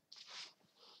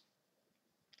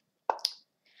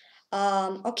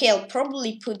 Okay, I'll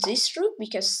probably put this rook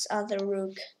because other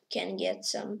rook can get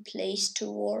some place to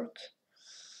work.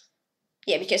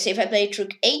 Yeah, because if I play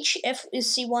rook h, f is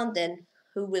c1, then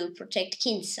who will protect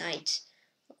king side?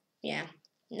 Yeah,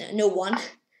 no one.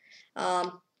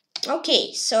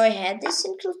 Okay, so I had this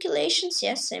in calculations.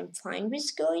 Yes, I'm fine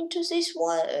with going to this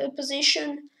one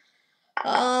position.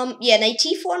 Yeah, knight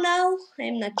e4 now.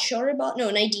 I'm not sure about. No,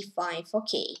 knight d5.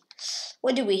 Okay,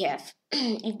 what do we have?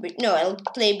 No, I'll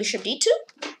play bishop d2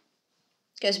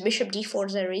 because bishop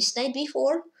d4 there is knight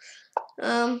b4.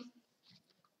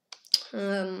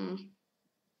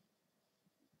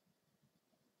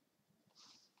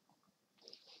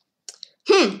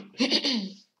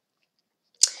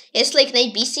 It's like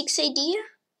knight b6 idea.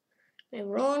 Am I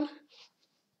wrong?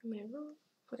 I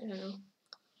don't know.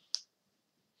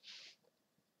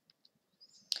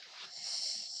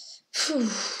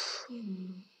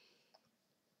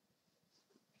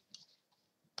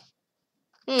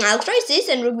 I'll try this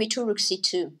and rook b2, rook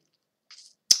c2.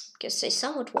 Because I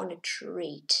somewhat want to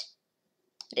trade.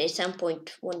 At some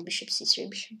point, one bishop c3,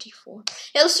 bishop d4.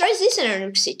 Yeah, let's try this and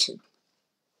rook c2.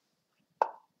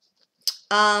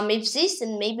 If this,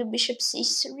 then maybe bishop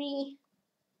c3.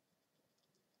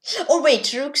 Oh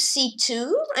wait, rook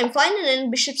c2. I'm fine, and then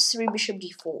bishop c3, bishop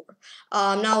d4.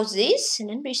 Now this, and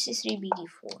then bishop c3,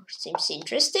 bd4. Seems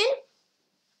interesting.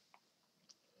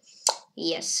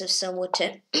 Yes, so somewhat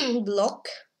a block.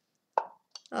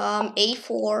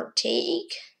 A4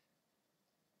 take.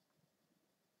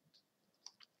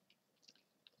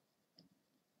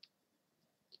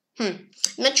 I'm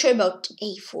not sure about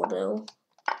a4 though.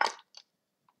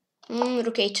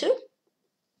 Rook a2.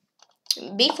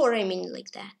 b4, I mean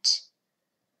like that.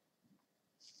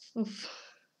 Oof.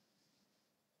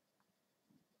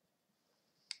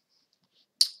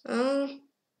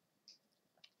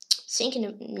 Thinking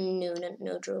of,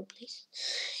 no draw, please.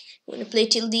 I'm gonna play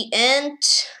till the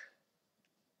end.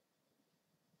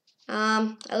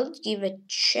 I'll give a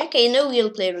check. I know we'll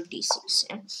play rook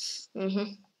d6. Yeah.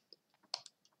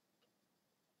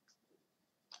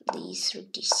 These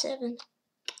rook d7.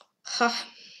 Ha.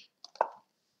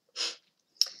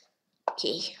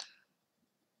 Okay.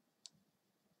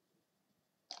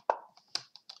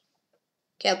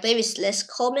 Okay, I'll play with less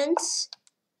comments.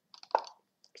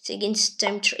 It's against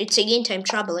time. It's again time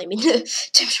trouble. I mean,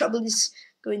 time trouble is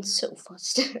going so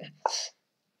fast.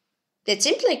 That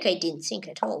seemed like I didn't think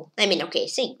at all. I mean, okay,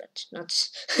 think, but not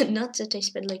not that I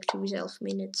spent like 12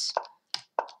 minutes.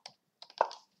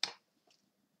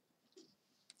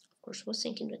 Of course, was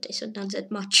thinking, but I said not that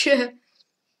much.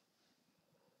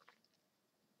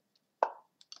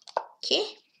 Okay.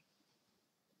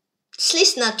 It's at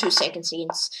least not 2 seconds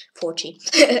against 40.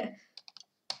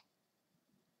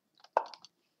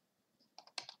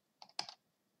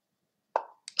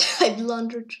 I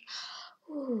blundered.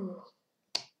 Ooh.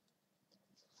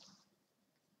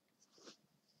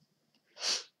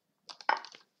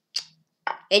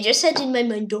 I just had in my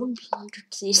mind, don't blunder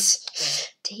this.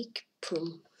 Take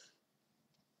boom.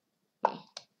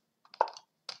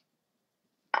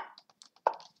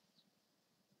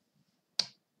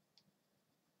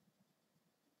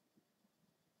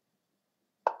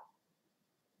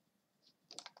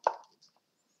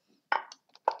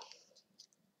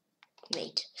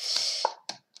 Wait.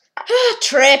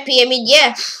 Trappy, I mean,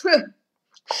 yeah.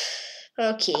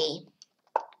 Okay.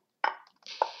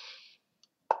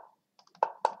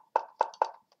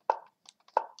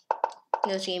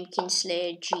 No game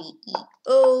Kinslayer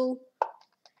GEO.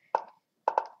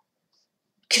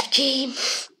 Good game.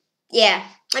 Yeah,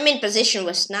 I mean, position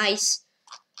was nice.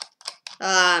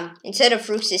 Instead of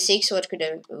rook c6, what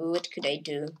could I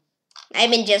do? I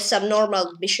mean, just some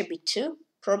normal bishop e2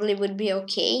 probably would be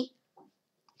okay.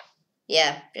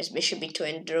 Yeah, just bishop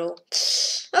e2 and draw.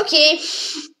 Okay.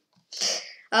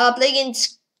 Play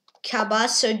against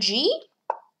Kabaso G.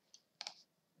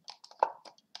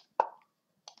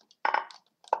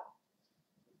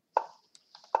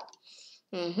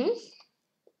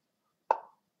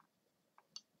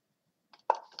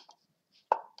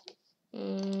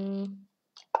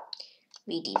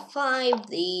 VD5,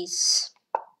 these.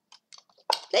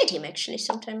 Played him actually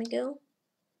some time ago.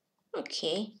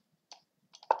 Okay.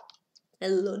 A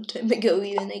long time ago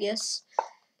even, I guess.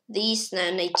 These,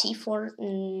 now knight t4,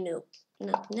 no,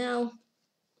 not now.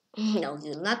 No,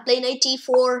 you'll not play knight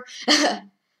t4.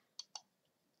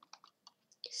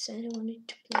 So I don't want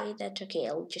to play that. Okay,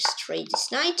 I'll just trade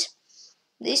this knight.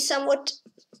 This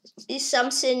is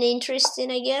something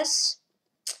interesting, I guess.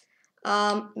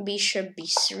 Bishop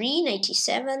b3, knight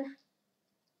e7.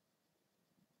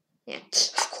 Yeah,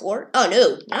 of course. Oh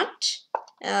no, not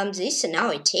this. And now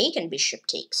I take and bishop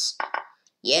takes.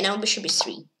 Yeah, now bishop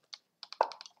b3.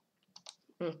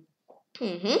 Rook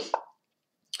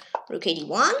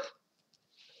e1.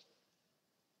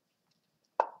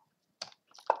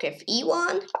 Rook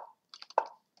fe1.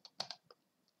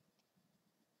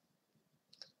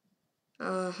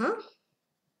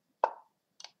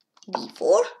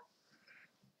 b4.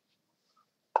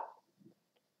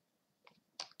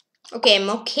 Okay, I'm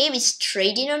okay with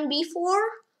trading on b4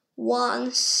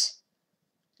 once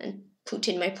and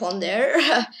putting my pawn there.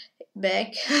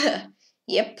 Back.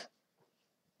 Yep.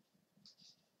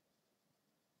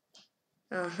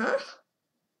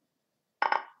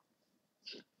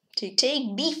 To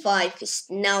take b5 is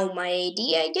now my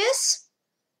idea, I guess.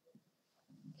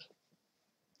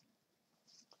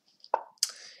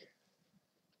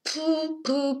 Poo.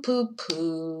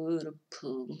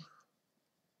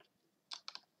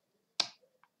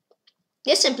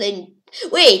 Yes, I'm playing.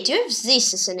 Wait, you have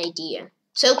this as an idea.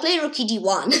 So I'll play rook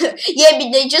d1. Yeah,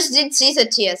 but I just didn't see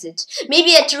that he has it.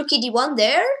 Maybe at rook d1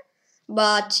 there,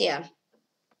 but yeah,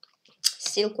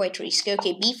 still quite risky.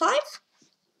 Okay, b5.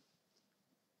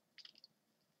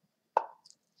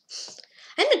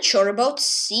 I'm not sure about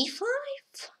c5.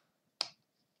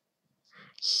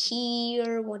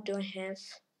 Here, what do I have?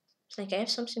 It's like I have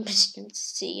something, but I don't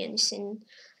see anything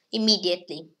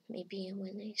immediately. Maybe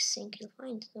when I think I'll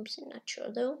find something. Not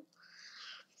sure though.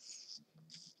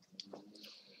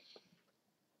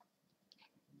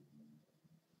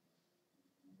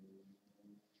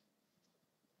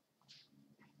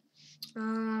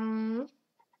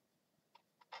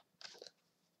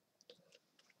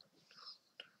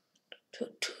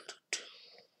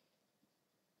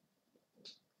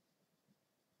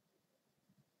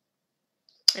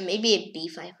 And maybe a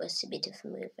b5 was a bit of a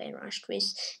move I rushed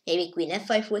with. Maybe queen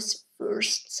f5 was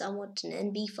first somewhat, and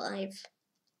then b5.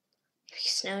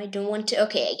 Because now I don't want to.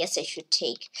 Okay, I guess I should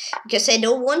take. Because I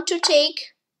don't want to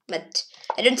take. But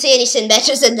I don't see anything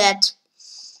better than that.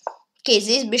 Okay,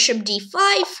 this bishop d5.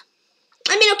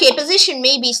 I mean, okay, position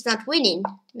maybe is not winning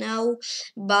now.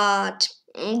 But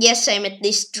yes, I'm at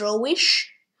least drawish.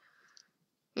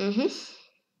 I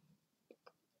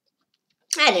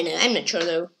don't know. I'm not sure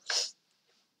though.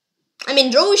 I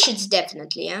mean, drawish it's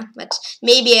definitely, yeah. But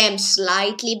maybe I'm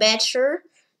slightly better.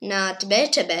 Not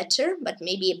better, but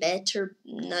maybe better,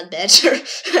 not better.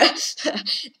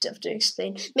 Tough to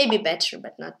explain. Maybe better,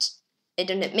 but not. I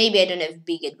don't have. Maybe I don't have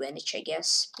big advantage. I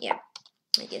guess. Yeah.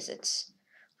 I guess that's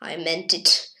how I meant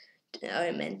it. How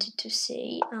I meant it to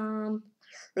say.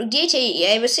 Rook d8.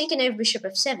 Yeah, I was thinking I have bishop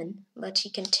f7, but he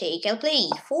can take. I'll play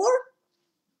e4.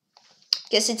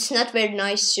 Guess it's not very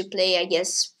nice to play, I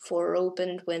guess, for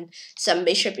open when some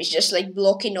bishop is just like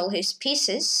blocking all his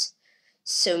pieces.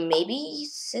 So maybe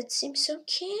that seems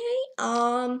okay.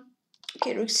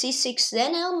 Okay, rook c6,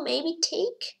 then I'll maybe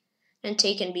take. And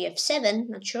take and bf7,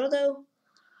 not sure though.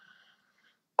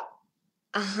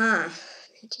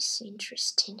 That is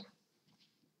interesting.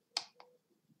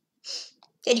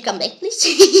 Can you come back,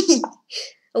 please?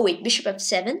 Oh wait, bishop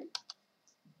f7.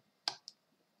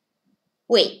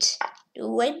 Wait, do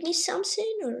white miss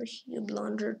something, or you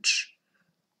blundered?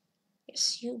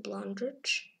 Yes, you blundered.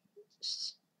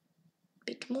 It's a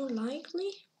bit more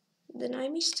likely than I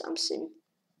missed something.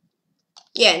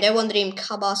 Yeah, and I wondering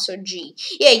Kabas or G.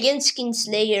 Yeah, against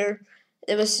Kinslayer,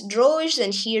 there was drawish,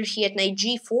 and here he had knight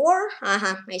g4.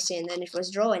 I see, and then it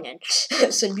was drawing, and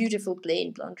some beautiful play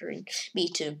in blundering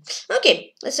b2.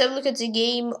 Okay, let's have a look at the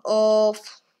game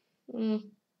of.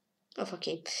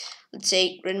 Okay, let's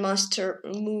say Grandmaster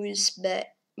moves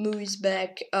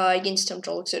back against Tom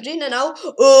Trolloc 13, and now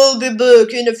I'll be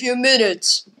back in a few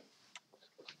minutes.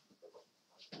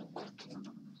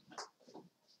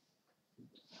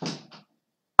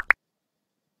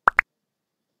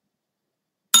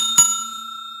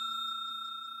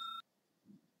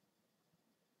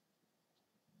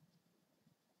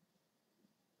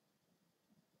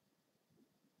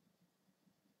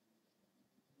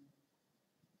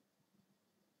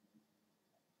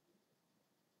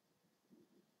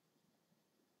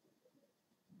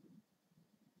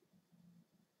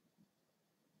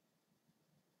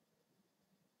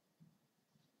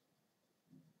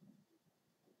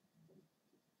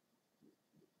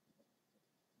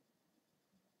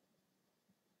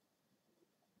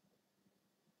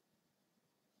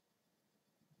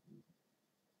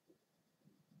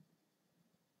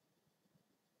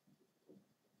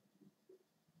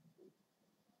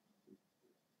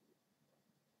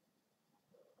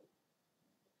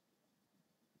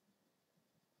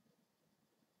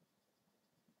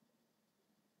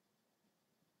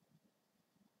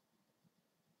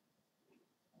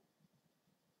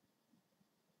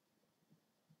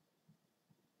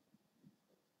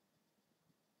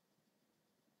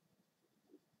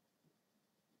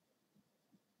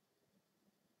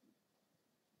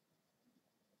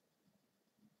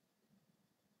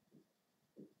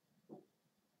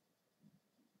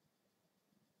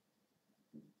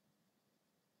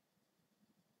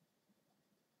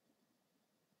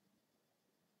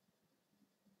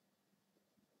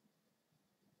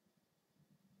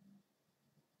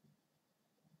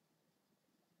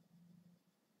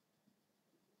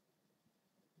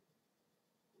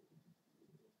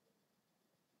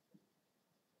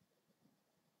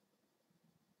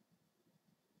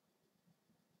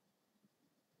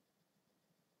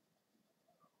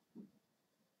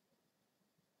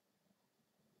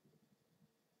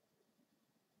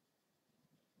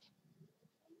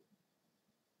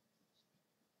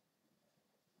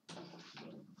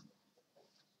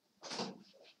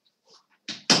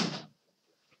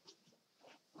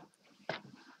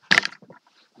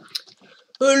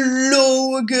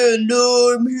 Hello again,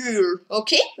 I'm here.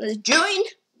 Okay, let's join.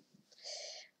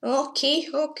 Okay.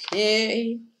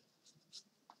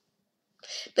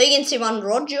 Play against Ivan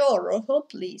Roger or Rojo,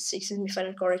 please. Excuse me if I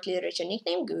don't correctly read your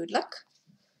nickname. Good luck.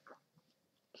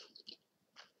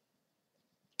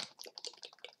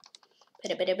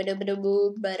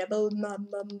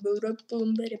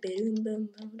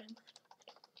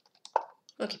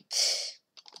 Okay.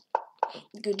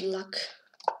 Good luck.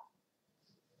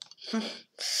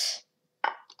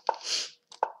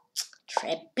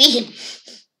 Trappy.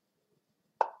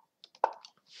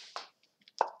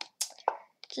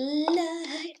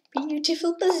 Light,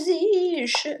 beautiful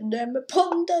position. I'm a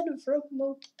pawn down from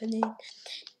opening.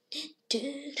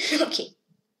 Okay.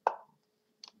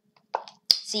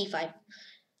 C5.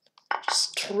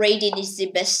 trading is the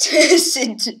best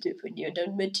thing to do when you're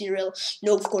done material.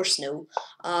 No, of course no.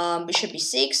 Bishop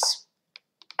b6.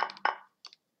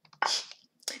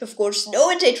 Of course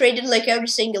no, and I traded like every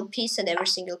single piece and every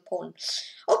single pawn.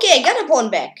 Okay, I got a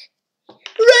pawn back.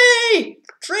 Hooray!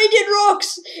 Trading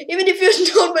rocks! Even if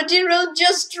you're not material,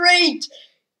 just trade!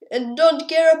 And don't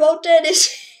care about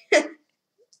tennis.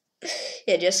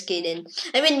 Yeah, just kidding.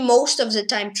 I mean, most of the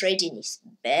time trading is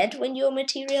bad when you're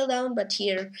material down, but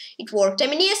here it worked. I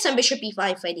mean, yes, I'm bishop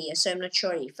e5 idea, so I'm not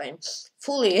sure if I'm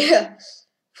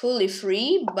fully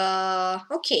free, but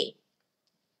okay.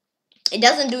 It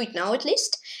doesn't do it now, at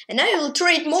least. And I will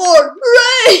trade more!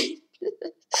 Hooray!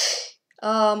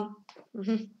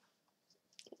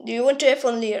 Do you want to have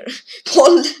only a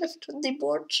pawn left on the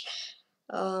board?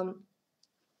 I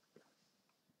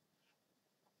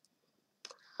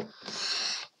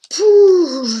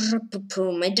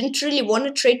don't really want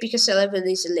to trade because I'll have an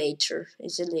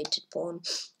isolated pawn.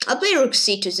 I'll play rook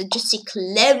c2, it's just the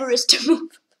cleverest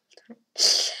move.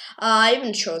 I'm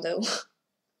not sure though.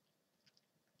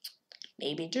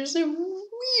 Maybe there's the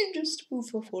weirdest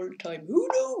move of all time. Who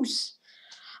knows?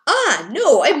 Ah,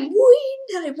 no, I'm winning.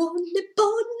 I won the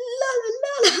pawn, la la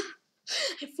la la.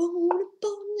 I won the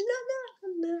pawn, la la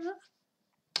la.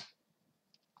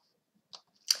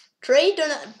 Trade or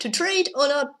not to trade or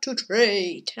not to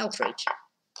trade? I'll trade.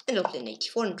 And I'll play knight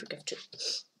e4 and rook f2.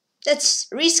 That's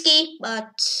risky,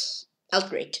 but I'll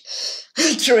trade.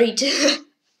 I'll trade.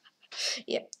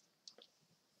 Yeah.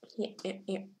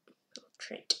 I'll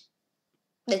trade.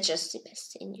 That's just the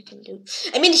best thing you can do.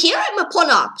 I mean, here I'm a pawn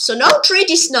up, so now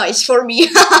trade is nice for me.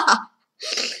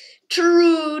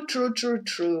 True.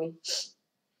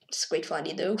 It's quite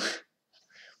funny though.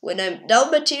 When I'm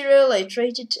down material, I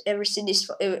traded, everything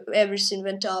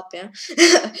went up, yeah.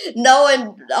 Now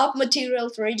I'm up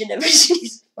material, traded, everything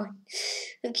is fine.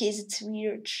 Okay, it's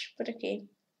weird, but okay.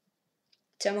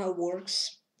 Somehow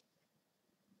works.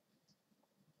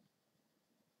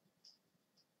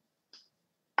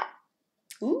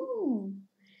 Ooh,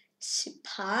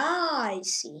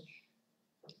 spicy.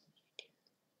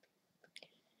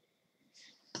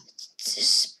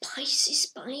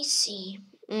 Spicy.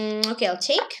 Okay, I'll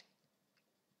take.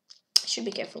 Should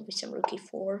be careful with some rook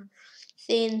e4.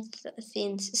 Since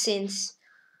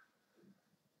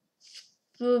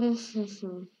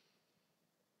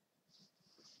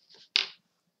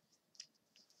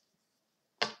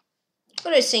what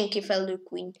do I think if I do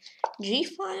queen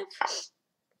g5?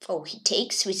 Oh, he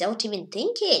takes without even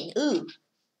thinking. Ooh,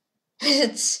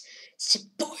 it's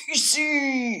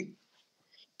spicy.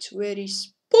 It's very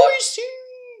spicy.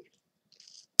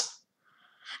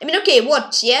 I mean, okay,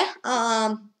 what? Yeah.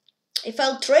 If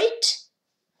I'll trade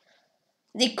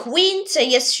the queens, I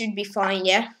guess should be fine.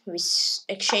 Yeah, with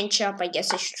exchange up, I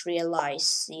guess I should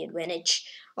realize the advantage.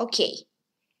 Okay.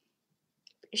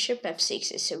 Bishop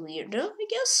f6 is a weirdo, I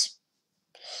guess.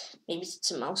 Maybe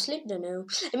it's a mouse slip, don't know.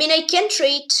 I mean, I can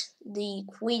trade the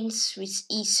queens with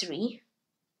e3. I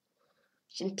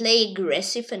can play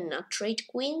aggressive and not trade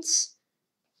queens.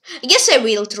 I guess I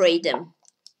will trade them.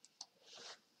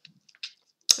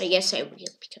 I guess I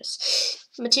will, because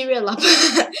material up.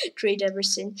 Trade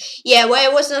everything. Yeah,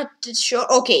 well, I was not sure.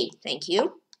 Okay, thank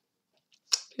you.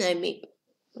 I'm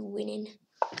winning.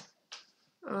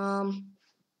 Maybe I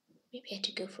had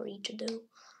to go for e2 though.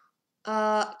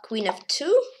 Queen f2.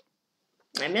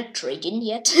 I'm not trading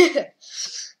yet.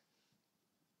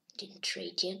 Didn't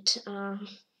trade yet.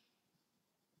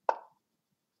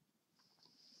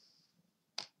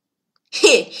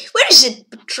 Where is it?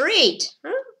 Trade?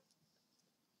 Huh?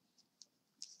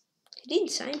 I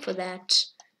didn't sign for that.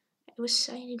 I was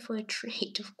signing for a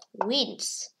trade of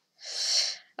queens.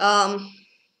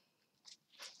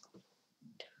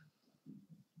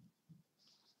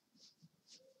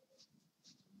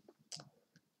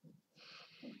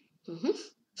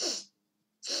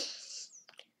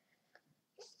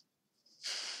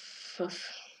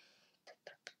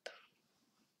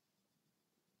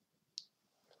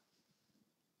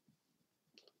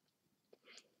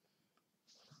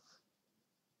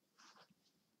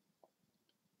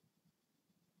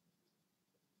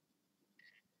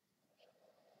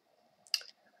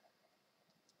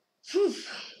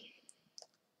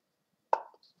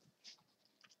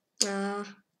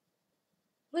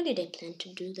 What did I plan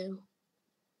to do though?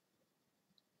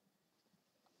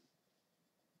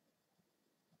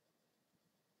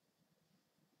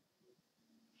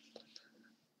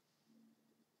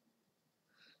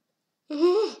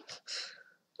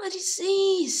 What is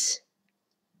this?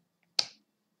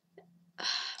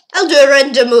 I'll do a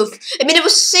random move. I mean, I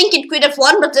was thinking Queen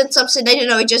F1, but then something, I don't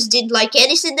know, I just didn't like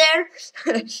anything there.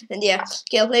 And yeah,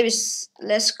 okay, I'll play with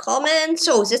less comments.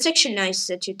 Oh, that's actually nice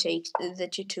that you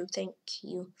two, thank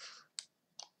you.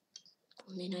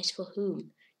 Only nice for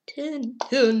whom? Dun,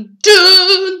 dun,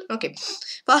 dun. Okay,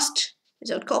 fast,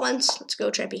 without comments. Let's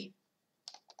go, Trappy.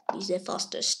 He's the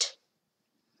fastest.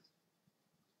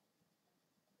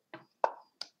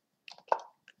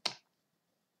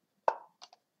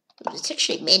 There's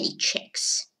actually many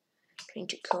checks. Trying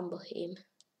to combo him.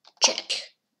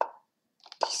 Check.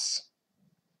 This.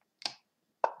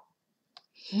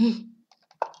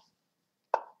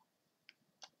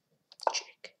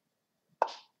 Check.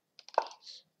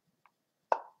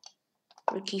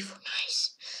 Rookie for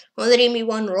nice. Only me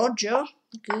one Roger.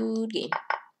 Good game.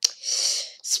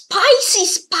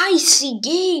 Spicy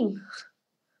game.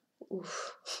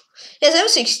 Oof. Yes, that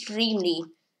was extremely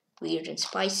weird and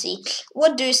spicy.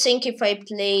 What do you think if I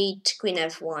played Queen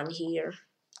F1 here?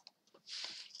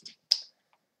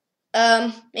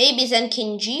 Maybe then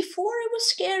King G4 I was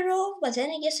scared of, but then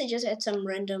I guess I just had some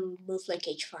random move like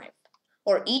H5.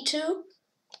 Or E2.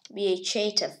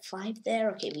 BH8 F5 there.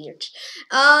 Okay, weird.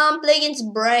 Play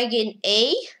against Bragg in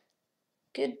A.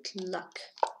 Good luck.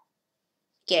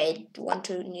 Okay,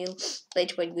 1-2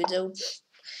 played quite good though.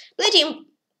 Played him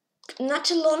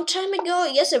not a long time ago.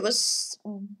 I guess it was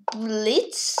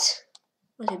Blitz.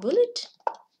 Was it Bullet?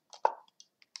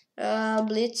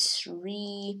 Blitz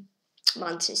 3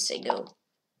 months ago.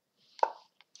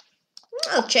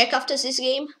 I'll check after this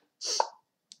game.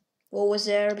 What was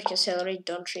there? Because I already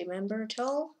don't remember at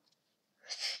all.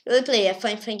 Will he play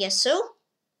F5? I guess so.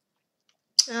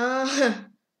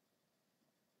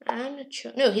 I'm not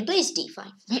sure. No, he plays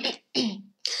D5.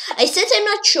 I said I'm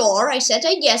not sure. I said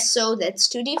I guess so. That's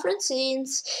two different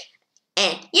things.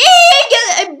 And yay!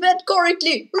 I bet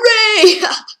correctly. Hooray!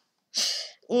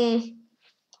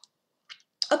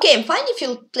 Okay, I'm fine if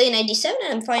you play 97,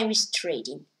 and I'm fine with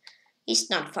trading. He's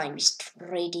not fine with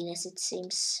trading as it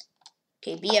seems.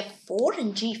 Okay, BF4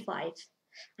 and G5.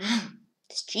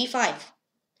 It's G5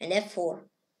 and F4.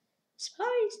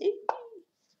 Spicy.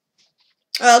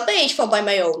 I'll play H4 by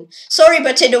my own. Sorry,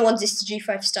 but I don't want this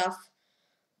G5 stuff.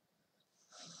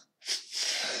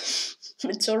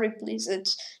 But sorry, please.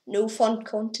 It's no fun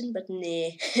content, but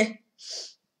nah.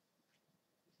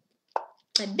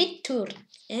 A bit too.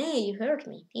 Hey, you heard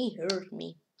me. He heard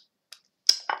me.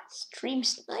 Stream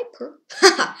sniper.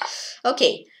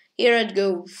 Okay, here I'd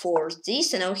go for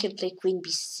this, and now he'll play Queen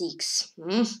B6.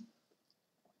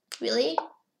 Really?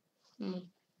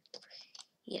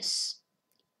 Yes.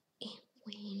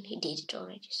 He did it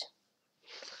already. So.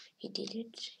 He did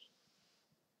it.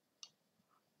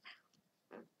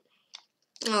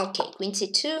 Okay, Queen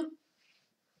C2.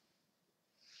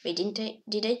 Wait,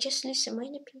 did I just lose a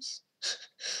minor piece?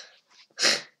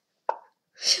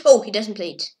 Oh, he doesn't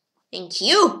play it. Thank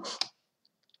you.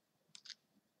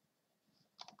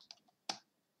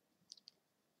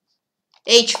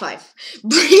 H5.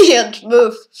 Brilliant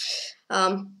move.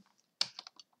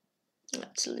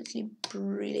 Absolutely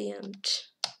brilliant.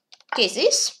 Okay, is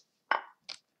this?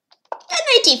 And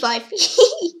 95.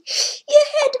 You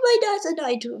had my other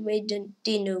knight. I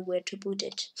didn't know where to put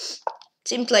it.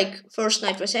 Seemed like first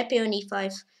knight was happy on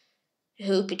E5. I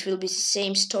hope it will be the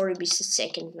same story with the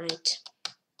second knight.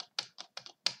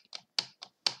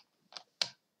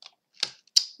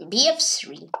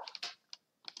 BF3.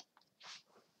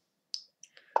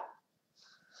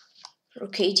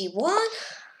 Rook D1.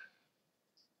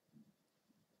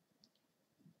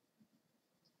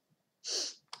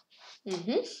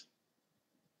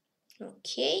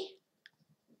 Okay.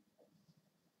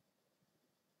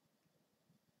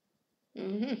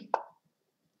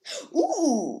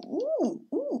 Ooh.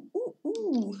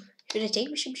 Should I take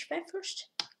bishop g5 first?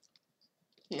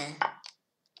 Nah.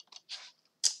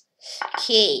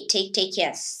 Okay, take,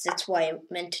 yes. That's why I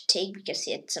meant to take, because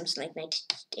he had something like knight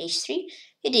h3.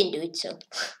 He didn't do it, so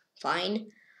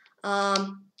fine.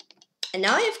 And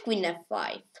now I have queen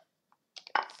f5.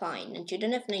 Fine, and you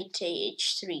don't have knight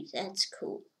h3. That's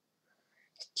cool.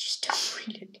 It's just a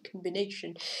brilliant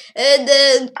combination. And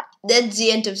then that's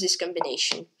the end of this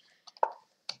combination.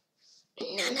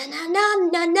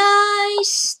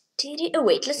 Nice. Oh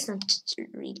wait, let's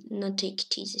not take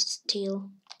teases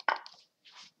still.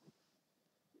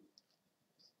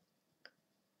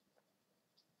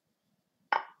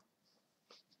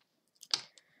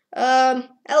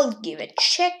 I'll give a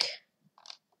check.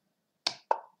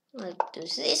 I'll do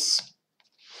this.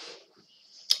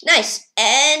 Nice,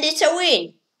 and it's a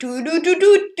win.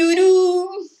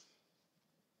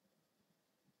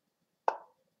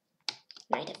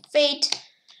 Knight of fate.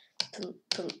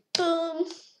 Boom.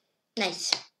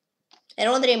 Nice.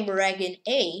 Another name Dragon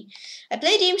A. I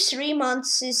played him 3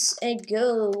 months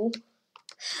ago.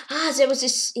 Ah, there was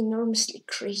this enormously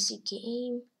crazy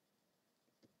game.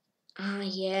 Ah,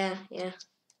 yeah.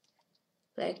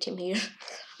 Liked him here.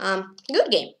 Good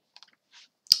game.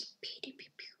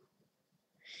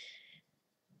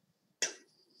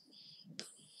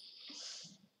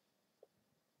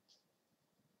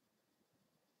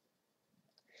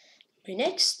 My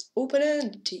next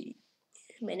opponent is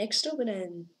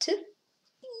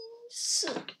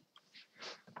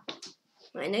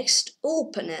my next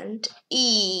opponent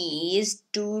is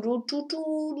one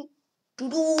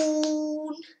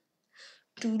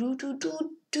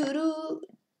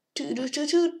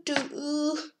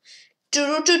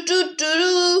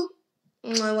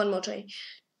more try.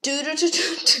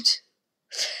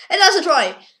 Another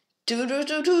try.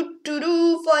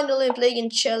 Finally playing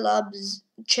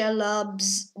Cherniaiev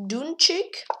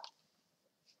Dunchik.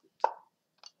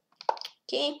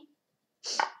 Okay.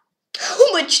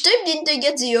 How much time didn't I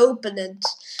get the opponent?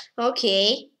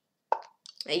 Okay.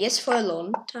 I guess for a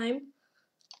long time.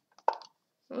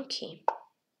 Okay.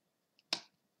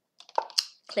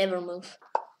 Clever move.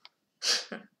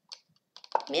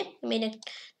 Yeah, I made a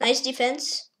nice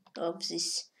defense of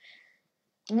this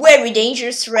very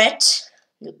dangerous threat.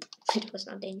 Nope, it was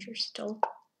not dangerous at all.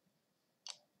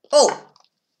 Oh!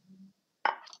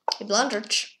 He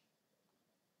blundered.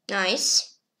 Nice.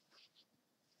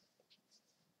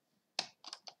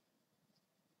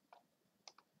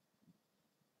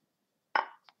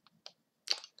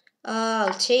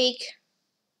 I'll take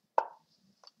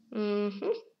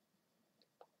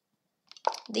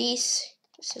this.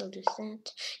 Still do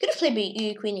that. Could have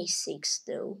played Queen E6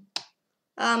 though.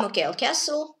 Okay, I'll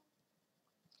castle.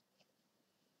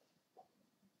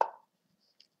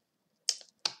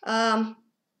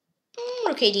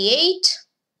 Okay, D8.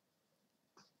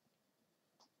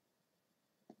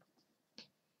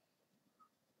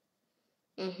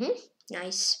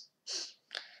 Nice.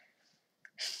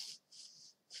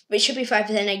 Bishop E5,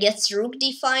 then I get Rook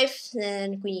D5,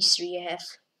 then Queen E3 I have.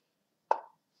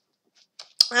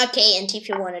 Okay, and if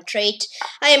you want to trade,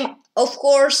 I am of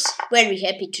course very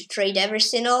happy to trade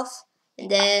everything off and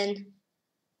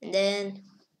then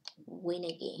win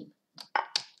a game.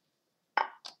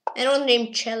 I don't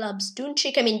name Cherniaiev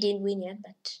Dunchik. I mean, didn't win yet,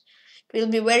 but it will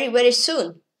be very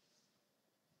soon.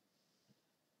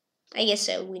 I guess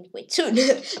I'll win quite soon.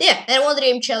 Yeah, I want to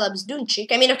name Cherniaiev Dunchik.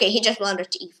 I mean, okay, he just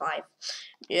blundered E5.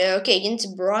 Yeah, okay,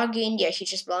 against Brogin, yeah, he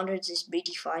just blundered this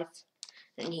BD5,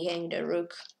 and he hanged a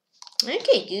rook.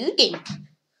 Okay, good game.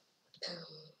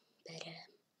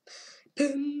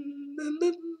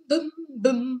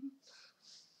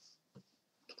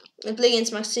 I play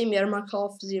against Maxim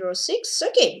Yermakov 06.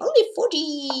 Okay, only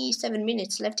 47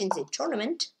 minutes left in the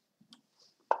tournament.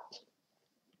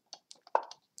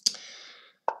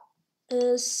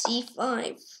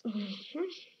 C5.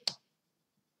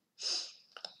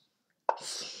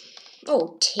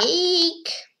 Oh, take.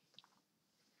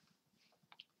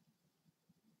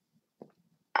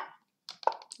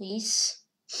 This.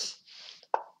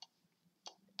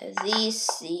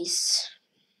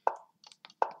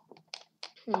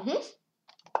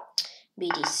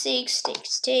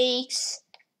 BD6, takes.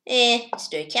 Let's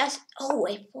do a cast. Oh,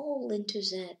 I fall into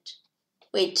that.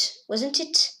 Wait, wasn't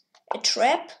it a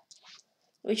trap?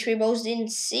 Which we both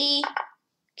didn't see.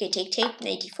 Okay, take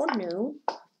 94, no.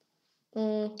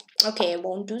 Okay, I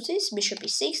won't do this. Bishop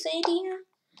E6 idea.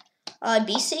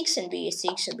 B6 and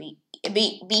B6 or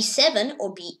B7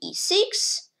 or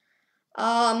BE6.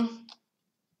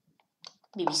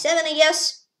 BB7 I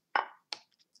guess.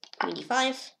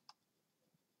 BD5.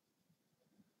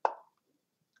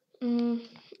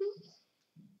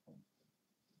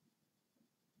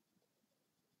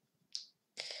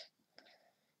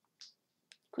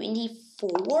 Queen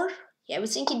D4. Yeah, I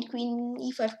was thinking Queen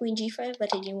E5, Queen G5,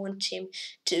 but I didn't want him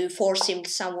to force him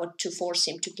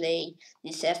to play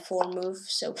this F4 move.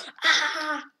 So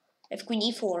I have Queen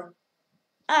E4.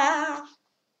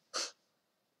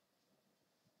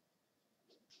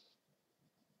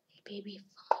 Baby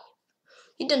 5.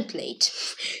 You don't play it.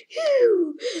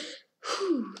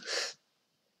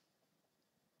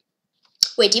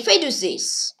 Wait, if I do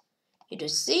this, he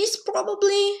does this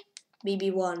probably.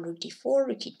 BB1, Rook D4,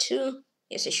 Rook E2.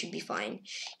 Yes, I should be fine.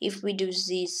 If we do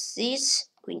this,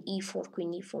 Queen E4,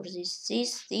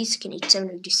 this, King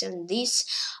E7, Rook D7, this,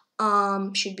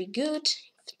 should be good.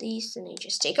 If this, then I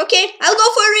just take. Okay, I'll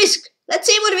go for a risk. Let's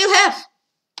see what we'll have.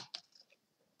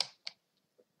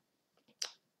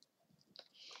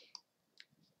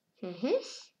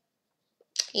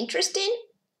 Interesting.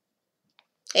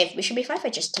 If Bishop B5, I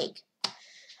just take.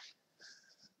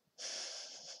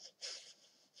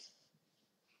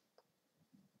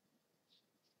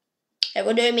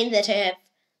 What do I mean that I have?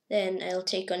 Then I'll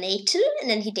take on a2, and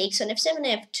then he takes on f7. I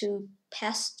have to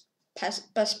pass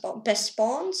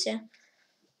pawns. Yeah.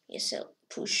 Yes, I'll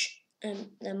push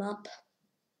them up.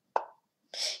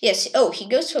 Yes. Oh, he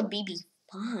goes for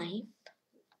bb5.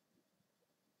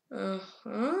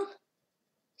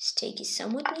 His take is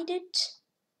somewhat needed.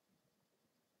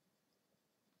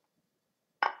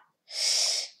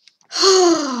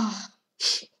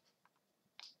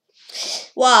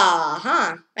 Wow,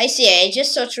 huh? I see. I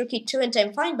just saw rook e2 and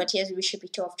I'm fine, but he has bishop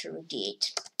e2 after rook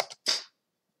d8.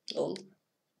 Lol.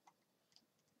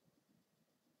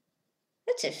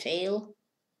 That's a fail.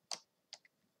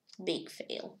 Big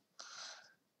fail.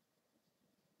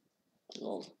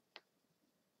 Lol.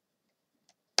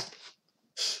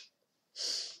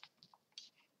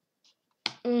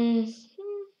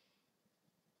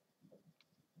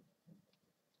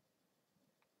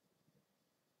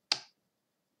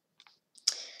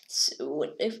 So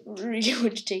I really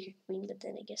want to take a queen, but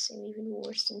then I guess I'm even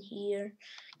worse than here.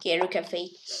 Okay, rook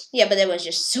f8. Yeah, but that was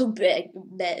just so big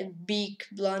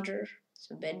blunder.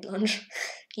 So bad blunder.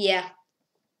 Yeah.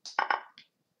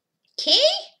 Okay.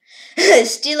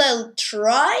 Still, I'll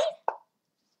try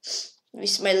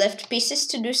with my left pieces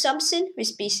to do something.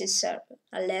 With pieces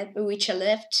which are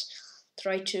left,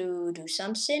 try to do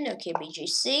something. Okay,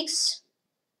 bg6.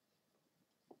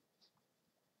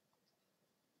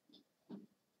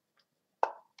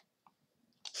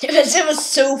 It was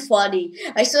so funny.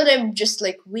 I thought I'm just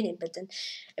like winning, but then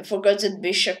I forgot that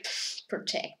bishop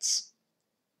protects.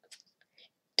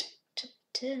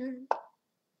 Okay,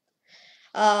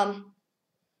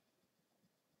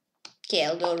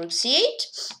 I'll go rook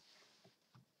c8.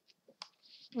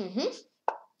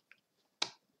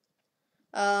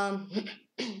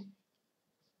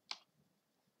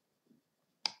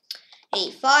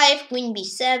 a5, queen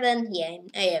b7. Yeah,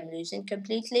 I am losing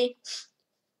completely.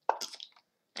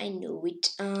 I know it.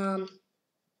 Okay,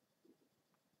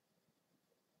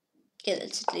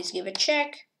 let's at least give a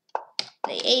check.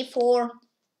 Play a4.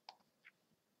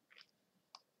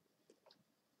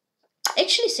 I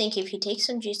actually think if he takes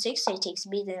on g6, I takes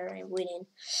b there, I'm winning.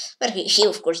 But he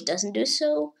of course doesn't do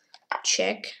so.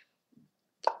 Check.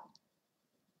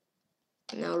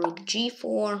 Now rook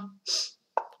g4.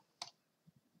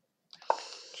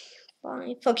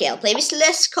 5. Okay, I'll play with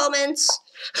less comments.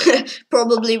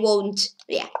 Probably won't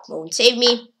save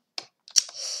me.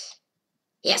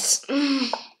 Yes.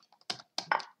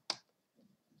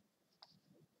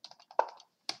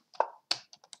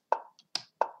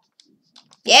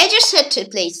 Yeah, I just had to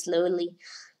play slowly.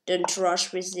 Don't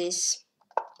rush with this.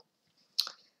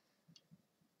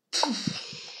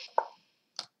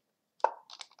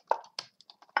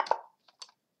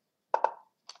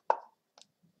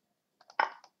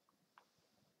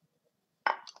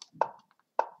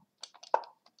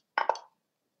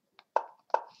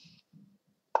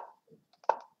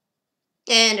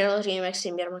 And early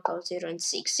Maxim Yermakov 0 and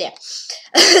 6. Yeah.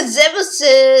 That was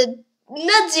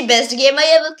not the best game I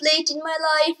ever played in my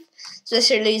life.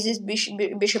 Especially this bishop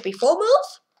e4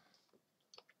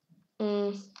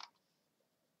 move.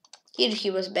 Here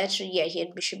he was better. Yeah, he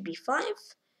had bishop b5.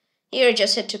 Here I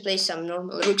just had to play some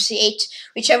normal rook c8,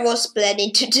 which I was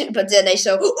planning to do, but then I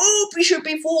saw, oh, bishop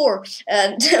e4.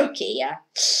 And okay, yeah.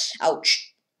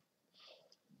 Ouch.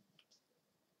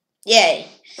 Yeah.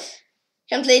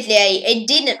 Completely,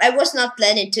 I was not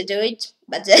planning to do it,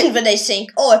 but then when I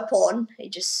think, oh, a pawn, I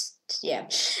just, yeah.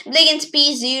 Bliggins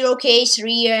P0,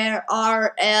 K3,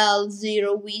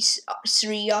 RL0,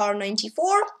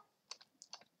 V3R94.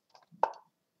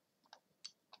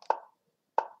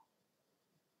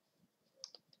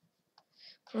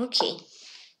 Okay.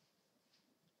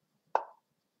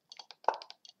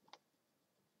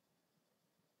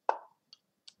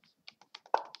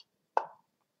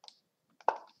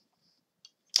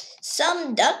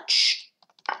 Some Dutch.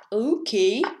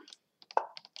 Okay.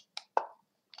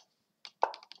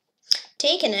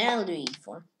 Take an L to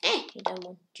e4. You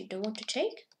don't want to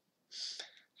take?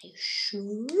 Are you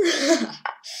sure?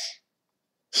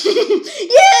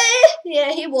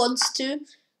 yeah, he wants to.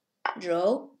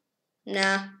 Draw.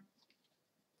 Nah.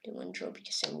 Don't want to draw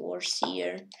because I'm worse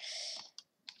here.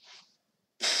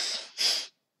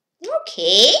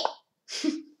 Okay.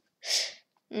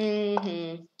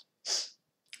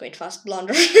 Quite fast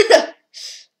blunder. I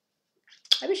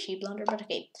wish he blundered, but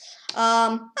okay.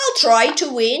 I'll try to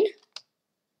win.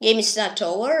 Game is not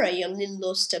over. I only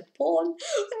lost a pawn.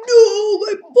 No,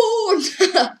 my pawn.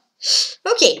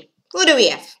 Okay, what do we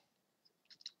have?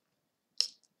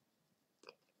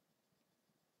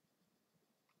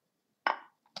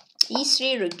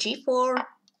 E3, rook g4.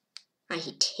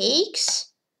 He takes.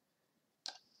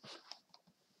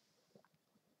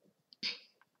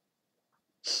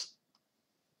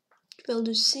 I'll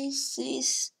do this,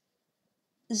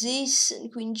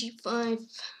 and queen g5.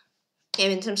 Yeah,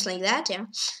 in terms like that, yeah.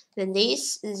 Then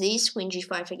this queen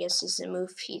g5, I guess, is a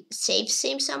move he saves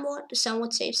him somewhat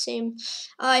saves him.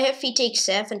 I have he takes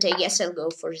f, and I guess I'll go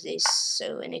for this.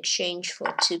 So in exchange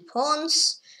for 2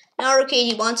 pawns. Now rook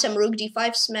d1, some rook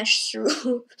d5 smash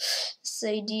through. This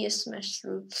idea smash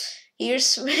through.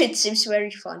 Here's it seems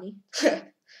very funny.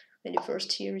 When you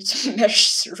first hear it,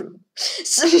 smash through.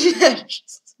 Smash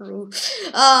through.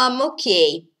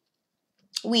 Okay.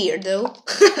 Weird though.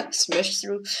 Smash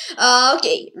through.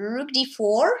 Okay, rook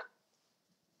d4.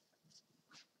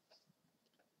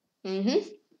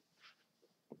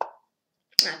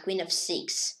 Queen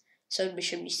f6. So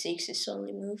bishop d6 is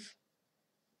only move.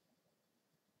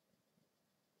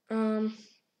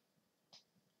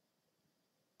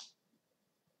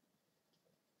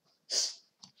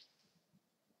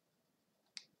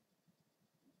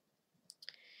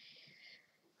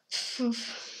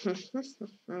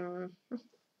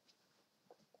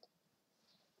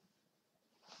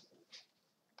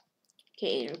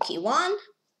 Okay, rook e1.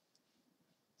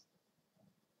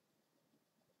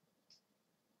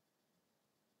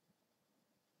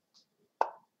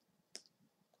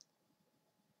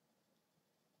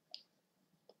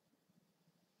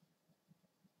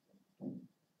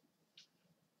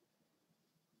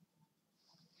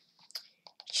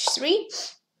 h3.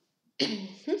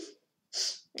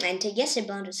 And I guess I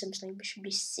blundered something like bishop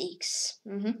b6.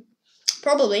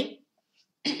 Probably.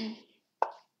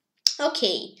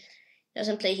 Okay.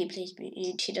 Doesn't play, he plays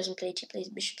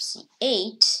bishop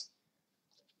c8.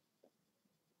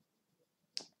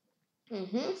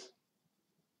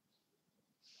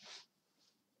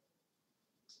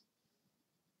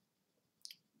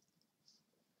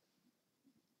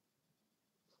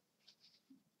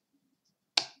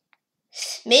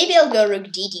 Maybe I'll go rook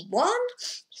dd1.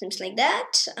 Seems like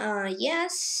that.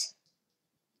 Yes.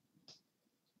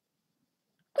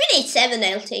 Queen h7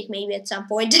 I'll take maybe at some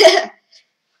point.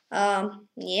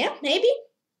 Yeah, maybe.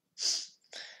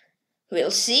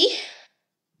 We'll see.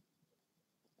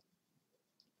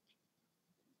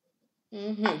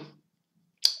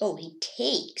 Oh, he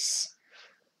takes.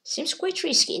 Seems quite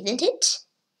risky, isn't it?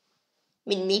 I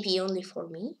mean, maybe only for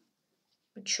me.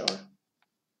 Not sure.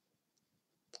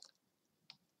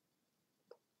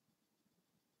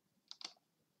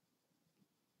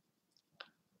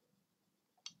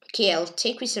 Okay, I'll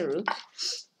take with a rook.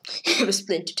 I was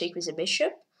planning to take with a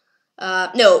bishop.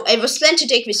 No, I was planning to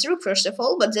take with rook first of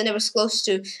all, but then I was close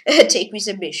to take with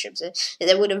a bishop. So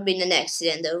that would have been an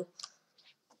accident, though.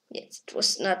 Yes, it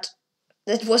was not.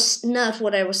 That was not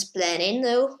what I was planning,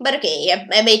 though. But okay, yeah,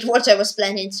 I made what I was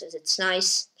planning, so that's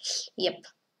nice. Yep.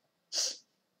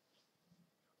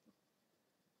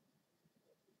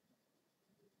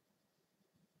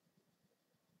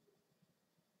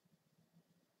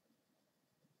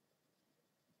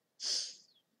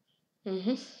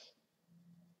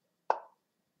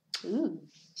 Ooh,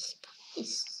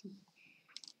 spicy.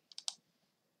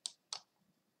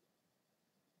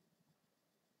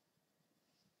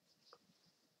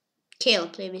 Okay, I'll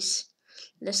play with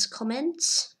less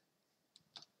comments.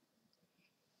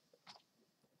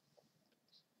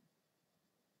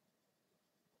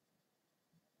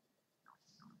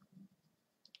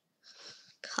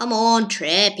 Come on,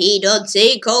 Trappy, don't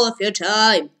take all of your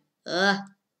time. Yeah,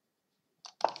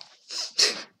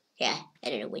 I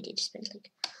don't know why did I spend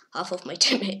like half of my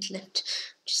time I had left.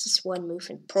 Just this one move,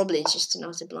 and probably it's just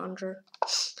another blunder.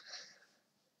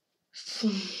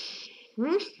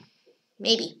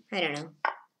 Maybe, I don't know.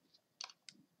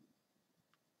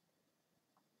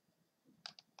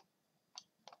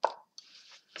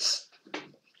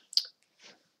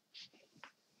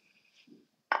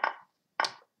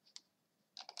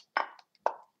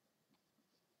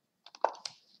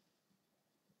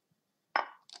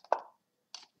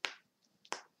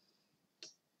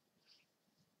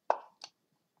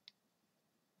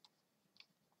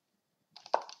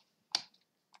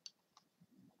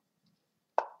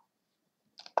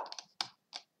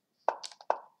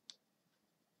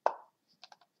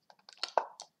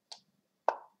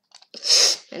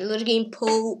 Another game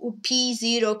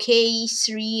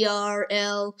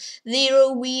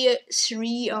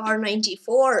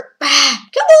P0K3RL0V3R94.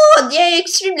 Come on! Yeah,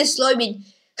 extremely slow. I mean,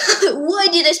 why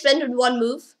did I spend on one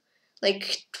move?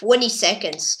 Like 20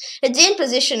 seconds. At the end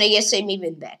position, I guess I'm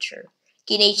even better.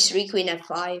 King H3, Queen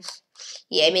F5.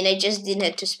 Yeah, I mean, I just didn't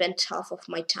have to spend half of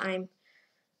my time.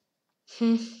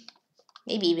 Maybe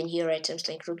even here items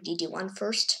like Rook DD1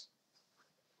 first.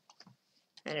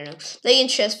 I don't know. Playing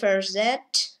chess first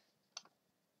that.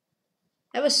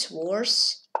 That was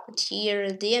worse. But here,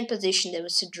 at the end position, there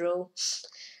was a draw.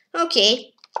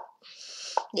 Okay.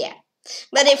 Yeah.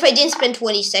 But if I didn't spend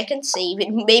 20 seconds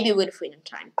saving, maybe would have win in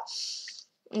time.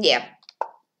 Yeah.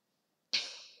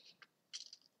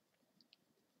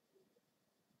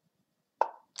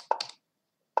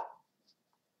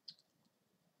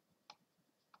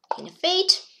 In a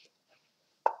fate.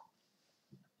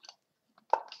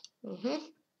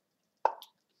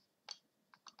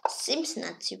 Seems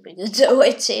not super good though,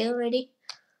 I'd say already.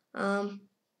 On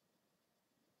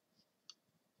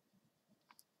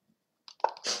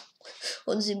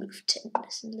the move 10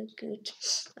 doesn't look good.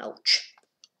 Ouch.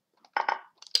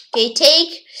 Okay,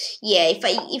 take. Yeah,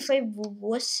 if I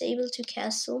was able to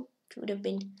castle, it would have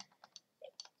been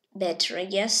better, I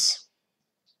guess.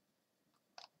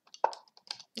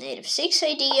 Knight of 6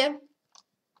 idea.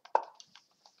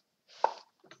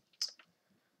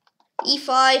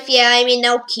 E5, yeah, I mean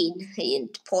now king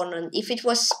and pawn on. If it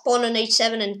was pawn on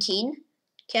h7 and king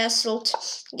castled,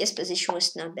 I guess position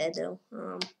was not bad though.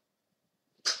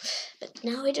 But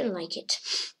now I don't like it.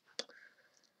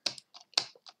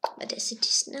 But as it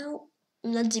is now,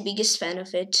 I'm not the biggest fan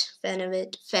of it. Fan of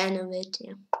it,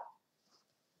 yeah.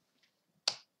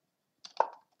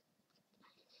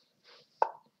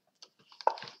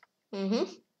 Okay.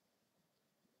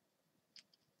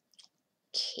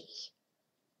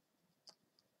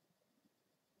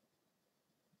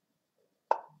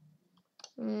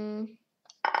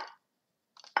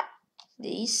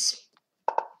 These.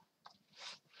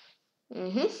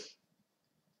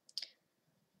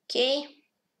 Okay.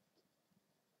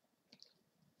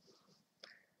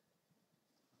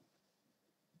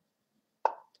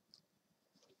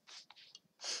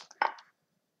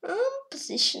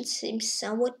 Position seems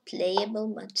somewhat playable,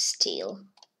 but still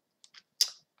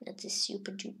not the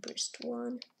super duperest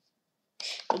one.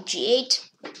 G8.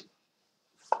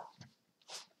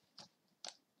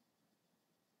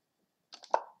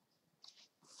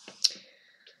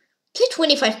 Play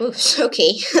 25 moves,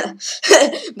 okay.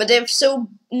 But they're so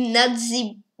not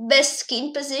the best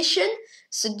skin position,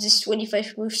 so these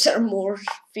 25 moves are more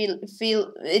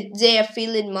they are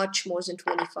feeling much more than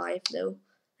 25 though.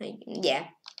 Yeah.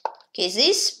 Okay,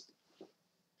 this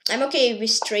I'm okay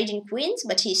with trading queens,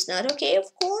 but he's not okay, of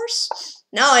course.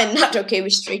 Now I'm not okay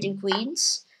with trading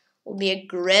queens. Will be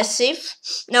aggressive.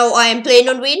 No, I am playing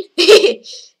on win.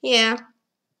 Yeah.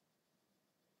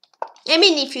 I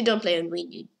mean, if you don't play on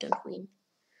win, you don't win.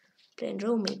 Play and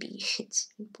draw, maybe it's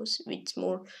impossible. It's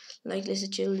more likely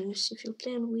that you'll lose if you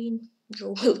play and win.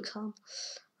 Draw will come.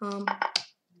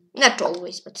 Not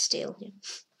always, but still, yeah.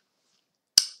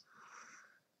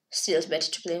 Still, it's better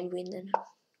to play and win than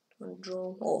on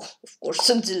draw. Oh, of course,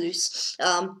 on the lose.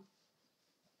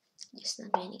 Yes,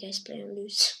 not many guys play and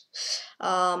lose.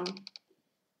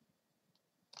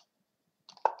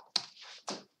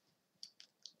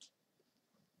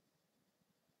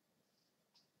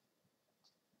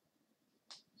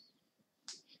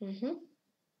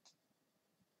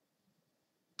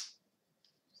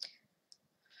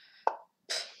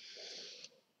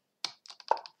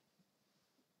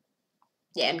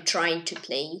 Yeah, I'm trying to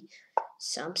play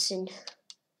something.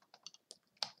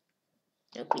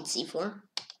 No, queen c4.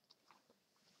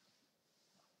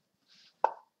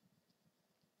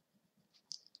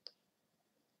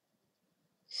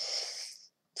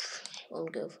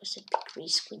 Won't go for the big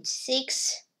risk. Queen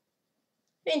 6.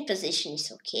 In position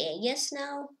is okay, I guess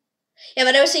now. Yeah,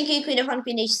 but I was thinking queen f1,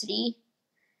 queen h3.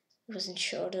 I wasn't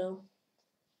sure though.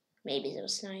 Maybe that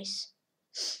was nice.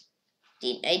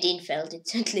 I didn't felt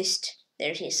it. At least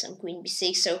there is some queen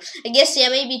b6. So I guess yeah,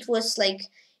 maybe it was like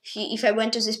if I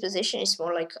went to this position, it's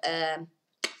more like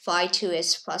fight who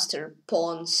has faster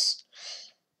pawns.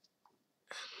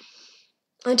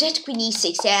 Oh, that queen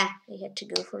e6. Yeah, I had to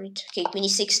go for it. Okay, queen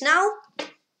e6 now.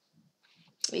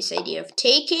 This idea of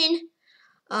taking.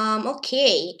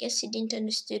 Okay, I guess he didn't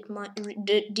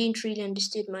really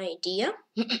understood my idea.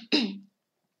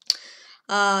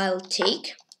 I'll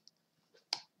take.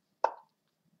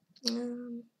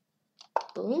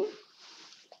 Boom.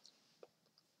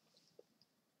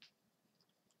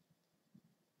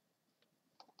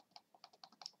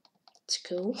 Let's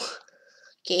go.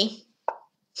 Okay.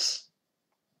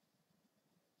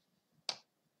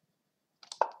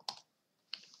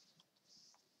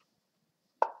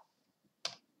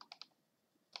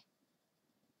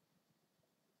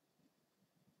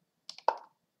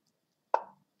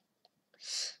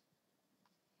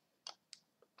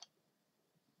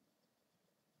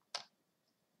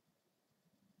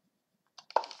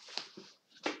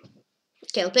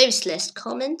 Okay, I'll play with less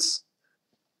comments.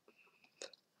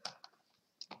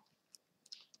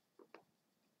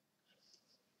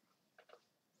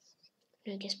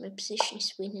 I guess my position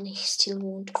is winning. He still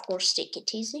won't, of course, take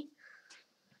it easy.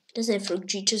 Doesn't have rook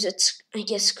g2, that's, I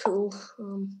guess, cool.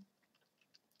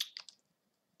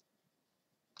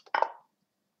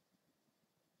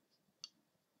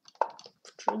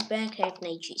 Put rook back, I have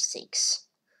knight g6.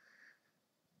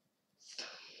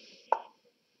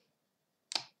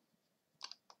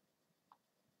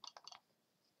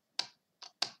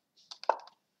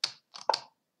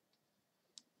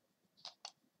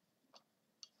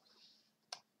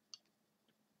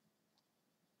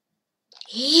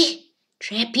 Hey,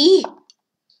 trappy!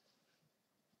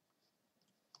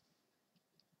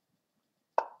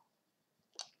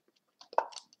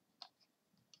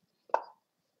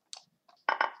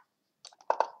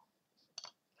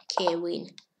 Okay, I win.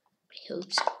 I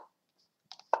hope so.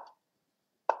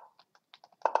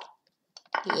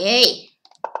 Yay!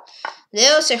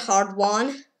 That was a hard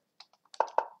one.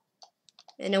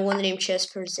 And I won the name chess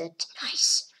for Z.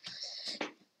 Nice.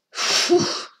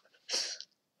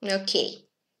 Okay.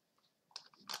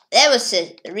 That was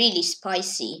a really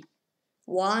spicy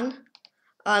one.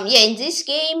 Yeah, in this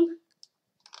game,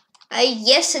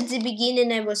 yes, at the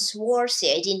beginning I was worse.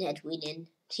 Yeah, I didn't have winning.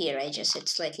 Here I just had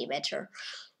slightly better.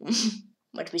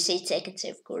 But with 8 seconds, I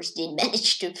of course didn't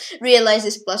manage to realize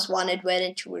this +1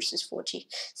 advantage versus 40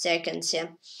 seconds.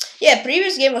 Yeah, yeah.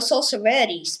 Previous game was also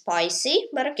very spicy,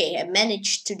 but okay, I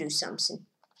managed to do something.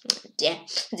 Yeah,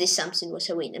 this something was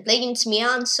a win. I'm playing against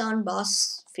Mian San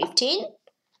Boss 15.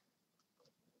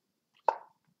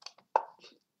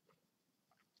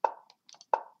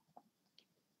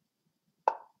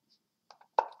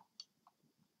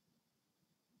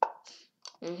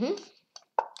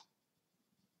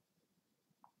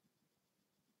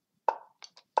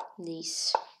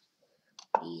 These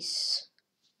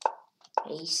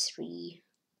A3.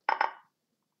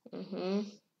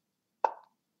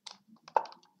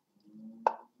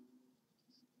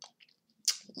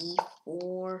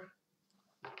 E4.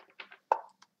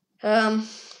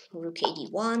 Rook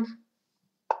AD1.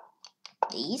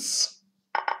 These.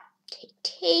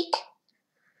 Take.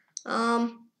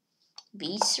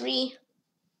 B3.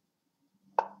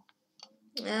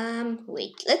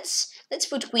 Wait, let's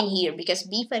put queen here because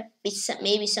b5 is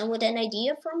maybe somewhat an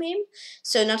idea from him.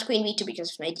 So not queen b2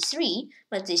 because of knight d3,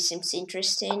 but this seems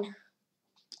interesting.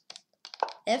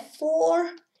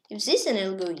 F4. If this, then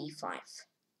I'll go e5.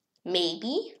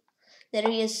 Maybe. There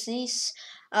is this.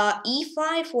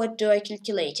 E5. What do I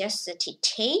calculate? Just that he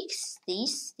takes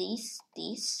these, knight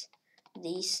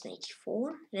e4,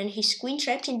 and then his queen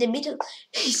trapped in the middle.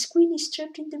 His queen is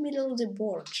trapped in the middle of the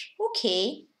board.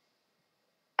 Okay.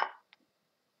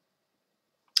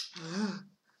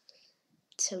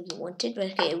 So you wanted,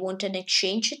 but okay, I want an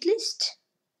exchange at least.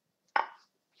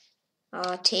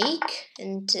 Take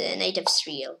and knight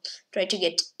f3. I'll try to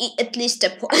get at least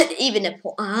a even a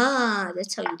point.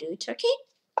 That's how you do it. Okay.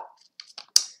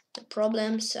 No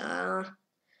problems. So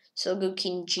I'll go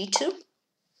king g2.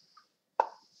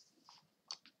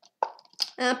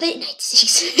 Play knight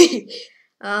 6.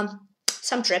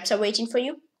 Some traps are waiting for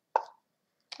you.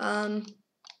 I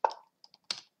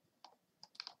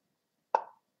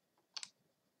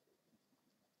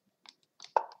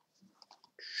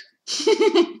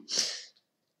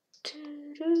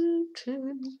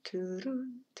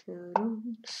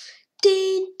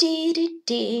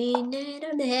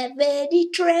don't have any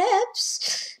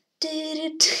traps.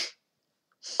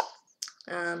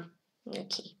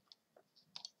 Okay.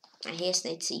 I guess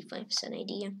knight c5 is an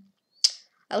idea.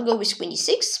 I'll go with queen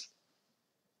e6.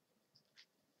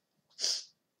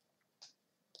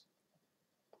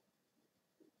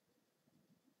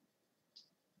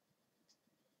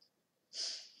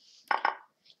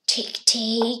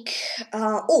 Take.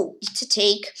 Oh, it's a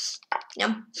take.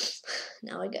 Now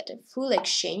I got a full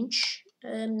exchange.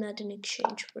 Not an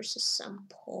exchange versus some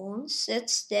pawns.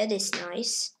 That is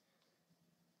nice.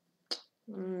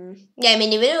 Yeah, I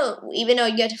mean, even though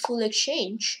I got a full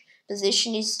exchange,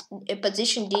 position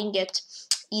didn't get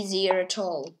easier at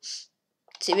all.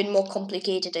 It's even more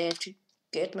complicated. I have to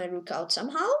get my rook out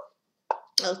somehow.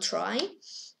 I'll try.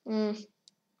 I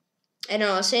don't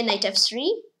know. I'll say knight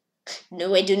f3.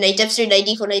 No, I do knight f3, knight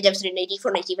d4, knight f3, knight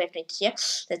d4, knight e5, knight. Yeah,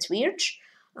 that's weird.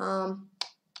 I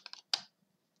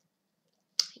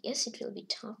guess it will be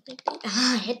tough like that.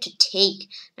 I had to take.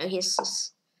 Now here's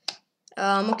this.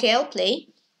 Okay, I'll play.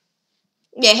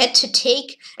 Yeah, I had to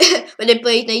take when I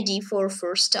played knight d4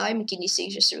 first time. King d6,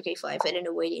 just rook a5. I don't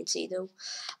know why I didn't say though.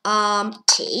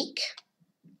 Take.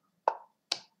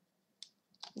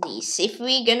 This. If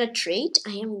we're gonna trade,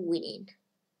 I am winning.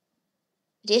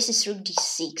 This is rook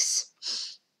d6.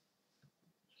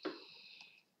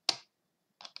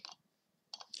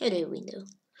 How do I win though?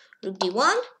 Rook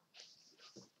d1.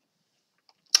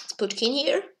 Let's put king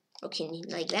here. Okay,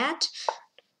 like that.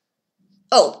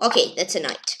 Oh, okay, that's a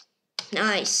knight.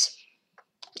 Nice.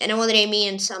 And another me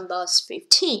and some boss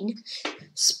 15.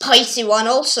 Spicy one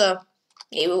also.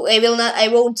 I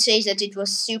won't say that it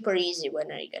was super easy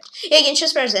when I got. Yeah, against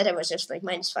just that I was just like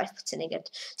 -5%. I got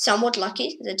somewhat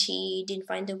lucky that he didn't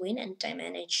find the win, and I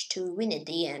managed to win at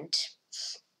the end.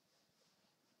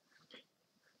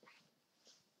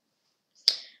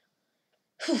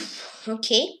 Whew,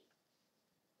 okay.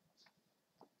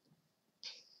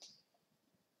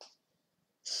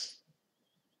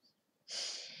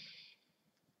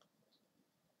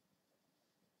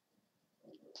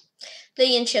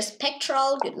 Playing chess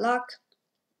Spectral, good luck.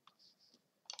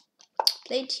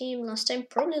 Played him last time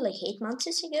probably like 8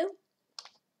 months ago.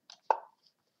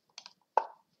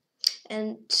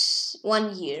 And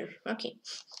 1 year, okay.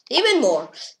 Even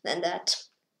more than that.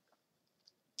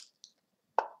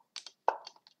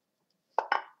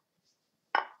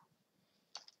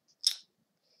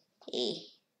 Hey,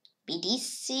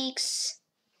 BD6.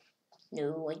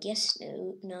 No, I guess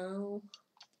no.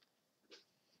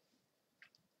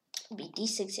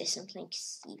 BD6 is something like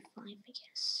C5, I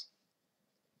guess.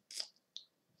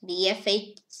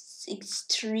 BF8 is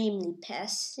extremely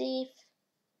passive.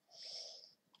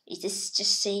 Is this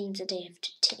just saying that I have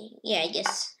to take? Yeah, I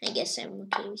guess I'm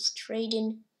okay with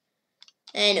trading.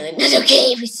 I know I'm not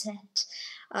okay with that.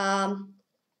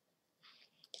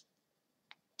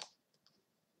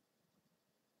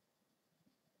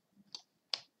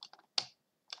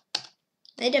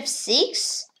 Knight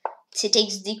f6. He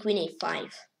takes d queen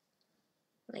a5.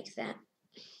 Like that.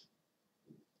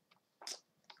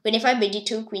 Queen a5,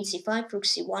 bd2, queen c5, rook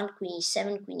c1, queen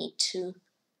e7, queen e2.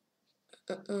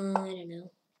 I don't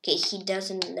know. Okay, he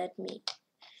doesn't let me.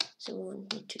 So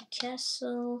want me to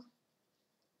castle.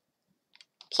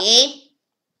 Okay.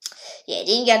 Yeah, it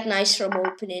didn't get nice from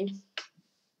opening.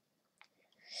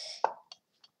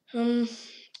 I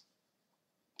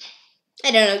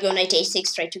don't know, go knight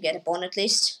a6, try to get a pawn at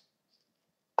least.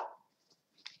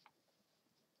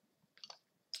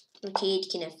 Okay,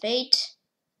 king f8.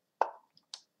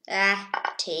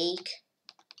 Take.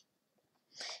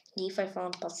 d5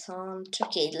 en passant.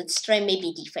 Okay, let's try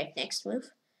maybe d5 next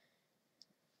move.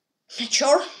 Not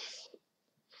sure.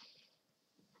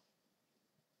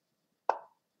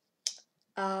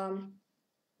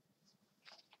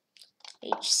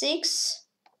 h6,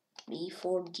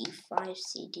 b4, d5,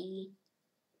 cd.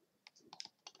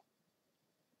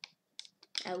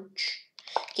 Ouch.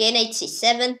 Okay, knight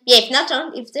c7. Yeah,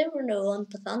 if there were no en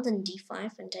passant and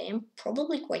d5, and I am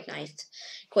probably quite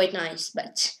nice,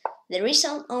 but there is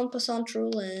some en passant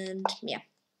rule, and yeah,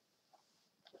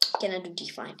 can I do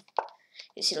d5?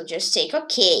 Because he'll just take.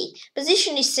 Okay,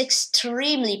 position is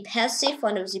extremely passive,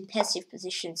 one of the passive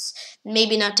positions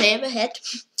maybe not I ever had,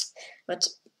 but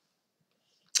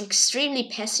extremely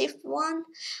passive one.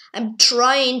 I'm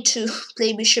trying to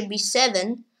play bishop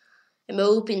b7. I'm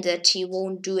hoping that he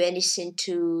won't do anything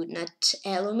to not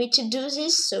allow me to do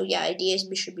this. So yeah, idea is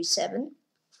bishop b7.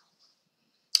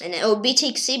 And b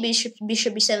takes c, bishop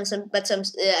b7, but some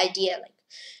idea like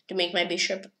to make my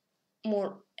bishop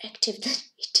more active than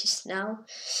it is now.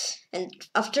 And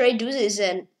after I do this,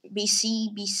 then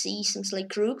bc, seems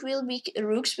like rooks will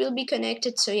be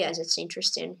connected. So yeah, that's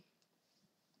interesting.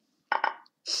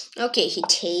 Okay, he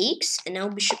takes, and now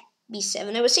bishop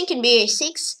b7. I was thinking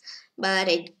ba6, but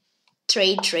I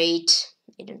trade.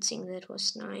 I don't think that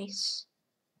was nice.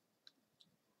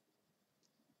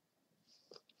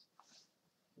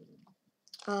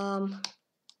 I'll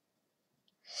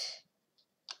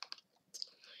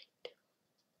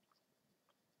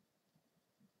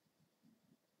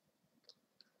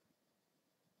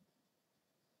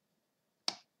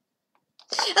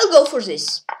go for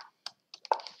this.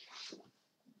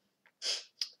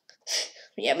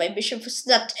 Yeah, my bishop was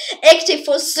not active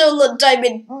for so long time.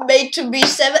 It made to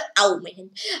b7. Oh man.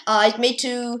 It made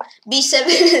to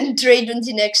b7 and trade on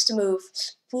the next move.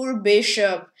 Poor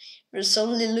bishop. Was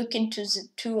only looking to the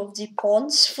two of the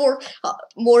pawns for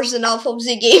more than half of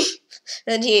the game.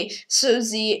 And he saw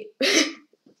the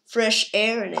fresh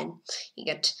air, and then he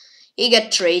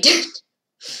got traded.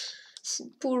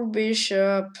 Poor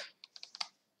bishop.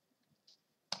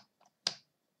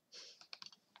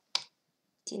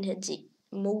 Didn't have the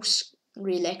most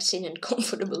relaxing and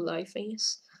comfortable life, I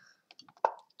guess.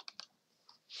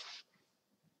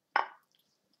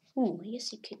 Ooh, I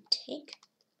guess you could take.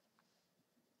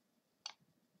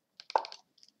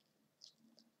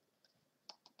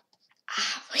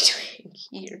 What am I doing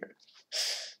here?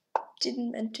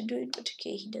 Didn't meant to do it, but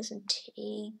okay, he doesn't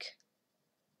take.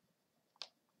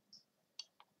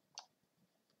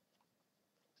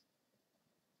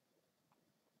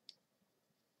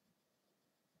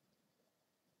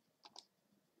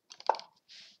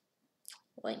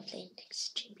 Oh, I'm playing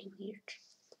extremely weird.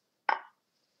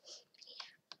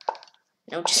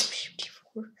 No, just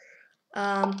 54.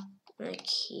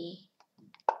 Okay.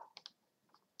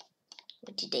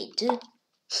 What did I do?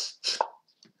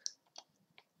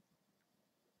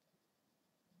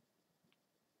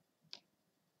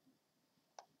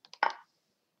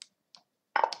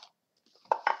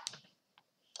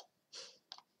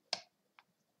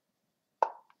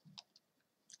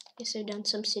 Guess I've done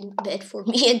something bad for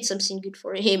me and something good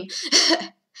for him.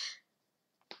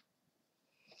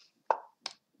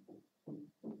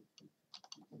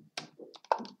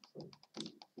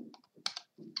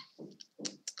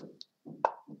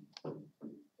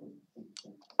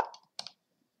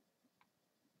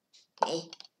 Hey.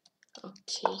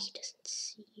 Okay, he doesn't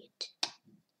see it.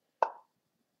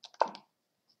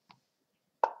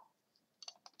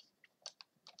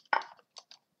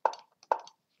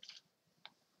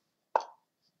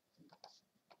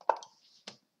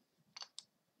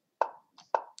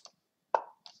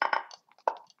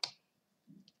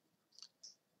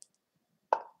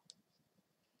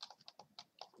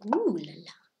 Ooh la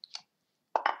la.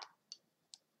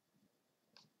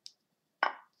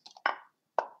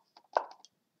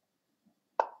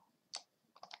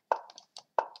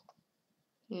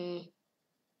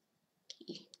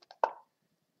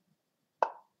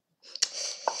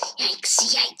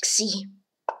 Yikesy.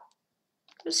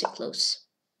 Was it close?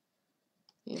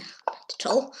 No, not at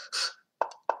all.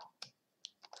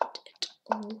 Not at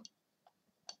all.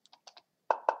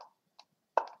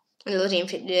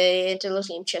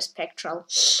 Looking chest pectoral.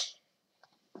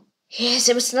 Yes,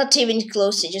 it was not even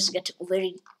close. It just got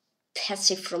very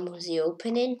passive from the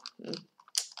opening.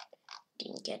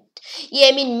 Didn't get. Yeah,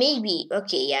 I mean maybe.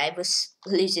 Okay, yeah, I was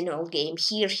losing all game.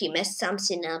 Here he messed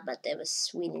something up, but I was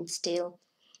winning still.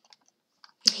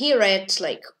 Here at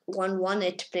like 1-1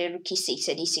 at player rook e6,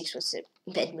 and e6 was a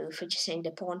bad move for just saying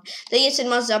the pawn. Then yes, it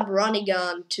must up running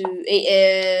on to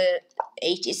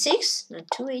 86,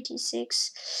 not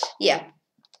 286. Yeah.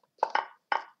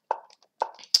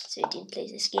 So I didn't play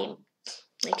this game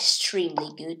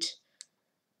extremely good.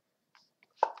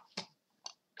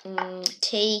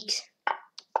 Take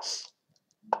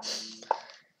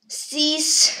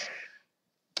these.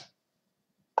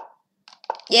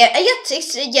 Yeah, I got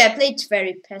 6. Yeah, I played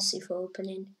very passive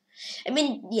opening. I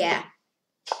mean, yeah.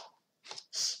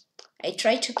 I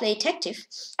tried to play active,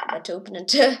 but opponent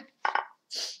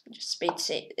just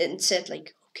made and said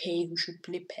like, okay, you should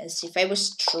play passive. I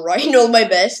was trying all my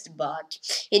best, but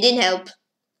it didn't help.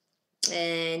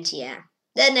 And yeah,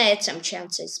 then I had some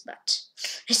chances, but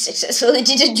I successfully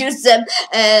didn't use them,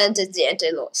 and at the end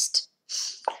I lost.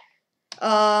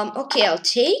 Okay, I'll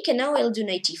take, and now I'll do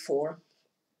 94.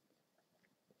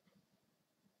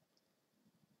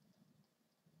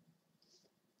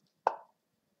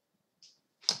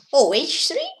 Oh,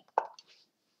 h3?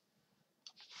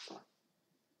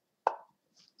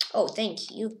 Oh,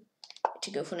 thank you. To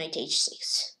go for knight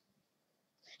h6.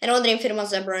 And wondering if it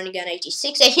was running on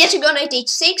 86. I had to go knight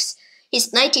h6.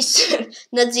 His knight is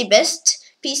not the best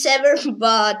piece ever,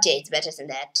 but yeah, it's better than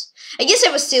that. I guess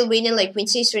I was still winning, like queen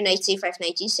c3, knight c5,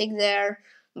 knight e6 there.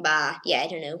 But yeah, I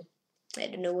don't know. I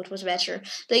don't know what was better.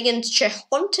 Play against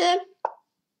Cherniaiev.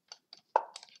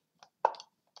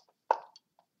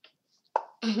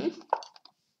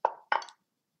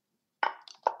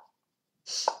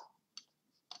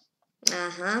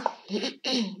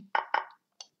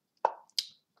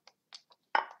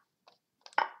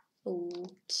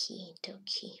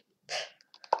 Okay.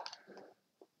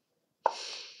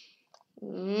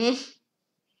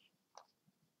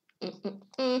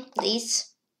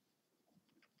 This.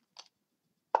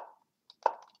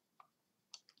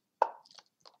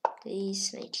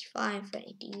 This 95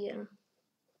 idea.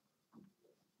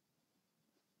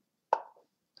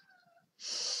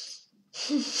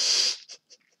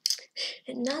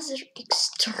 Another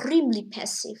extremely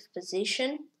passive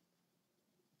position.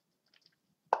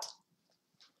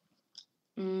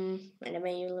 Whenever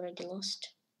you already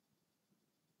lost.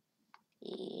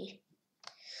 Yeah.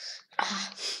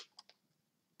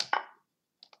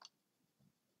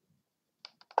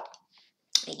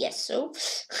 I guess so.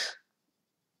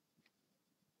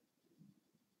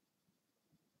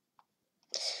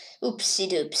 Oopsie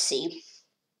doopsie.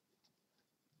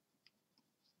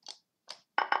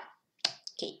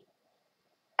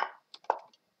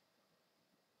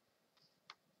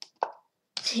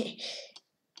 Okay.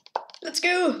 Let's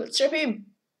go. Let's trap him.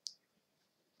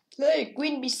 Play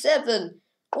queen b7.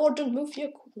 Or don't move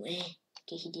your queen.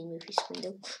 Okay, he didn't move his queen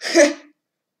though.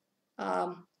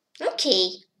 Okay.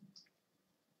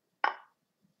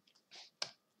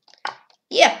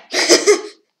 Yeah.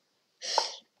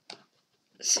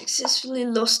 Successfully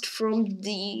lost from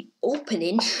the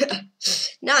opening.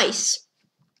 Nice.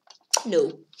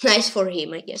 No, nice for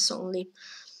him, I guess, only,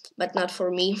 but not for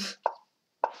me.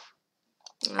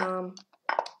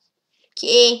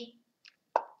 Okay.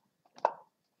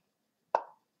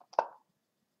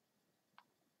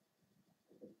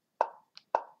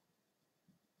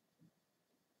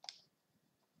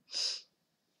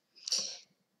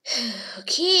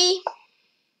 Okay.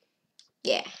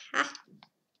 Yeah.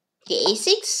 Okay,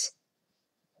 A6.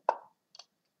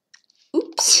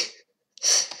 Oops.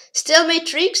 Stalemate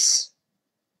tricks.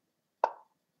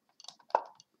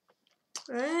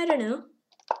 I don't know.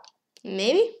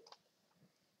 Maybe.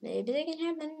 Maybe they can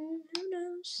happen. Who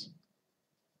knows?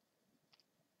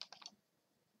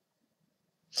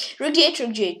 Rook d8,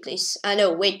 rook g8, please.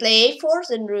 No, wait, play a4,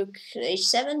 then rook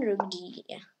h7, rook d.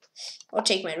 Yeah. Or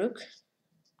take my rook.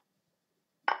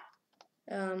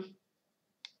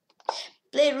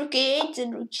 Play rook a8,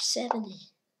 then rook g7.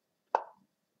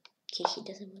 Okay, he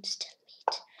doesn't want to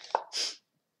stalemate.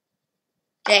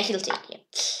 Yeah, he'll take, yeah.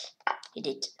 He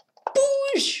did.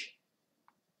 Push!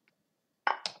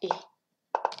 Yeah.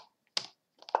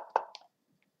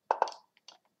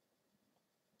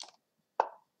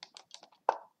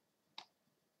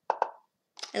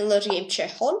 And load game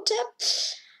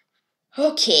Cherniaiev.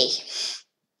 Okay.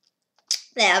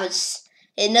 That was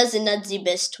another not the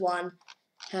best one.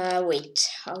 Wait,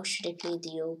 how should I play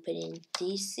the opening?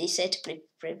 This I had to play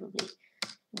probably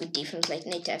good defense, like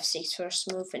knight f6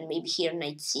 first move, and maybe here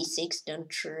knight c6, don't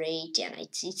trade. Yeah,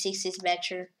 knight c6 is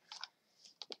better.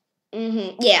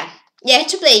 Yeah,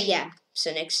 to play, yeah.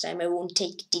 So next time I won't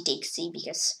take d takes c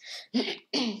because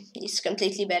it's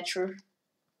completely better.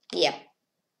 Yeah.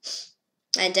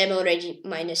 And I'm already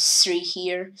 -3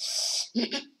 here.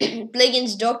 Play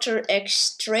against Dr. X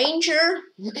Stranger.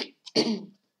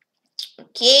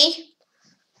 Okay.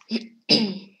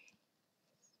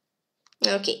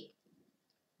 Okay.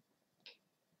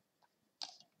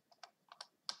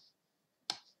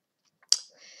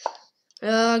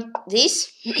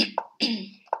 This.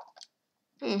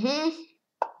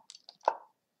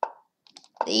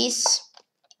 This.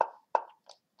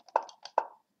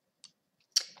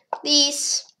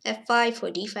 This. F5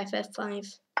 or D5,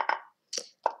 F5.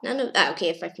 None of.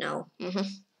 Okay, F5 now.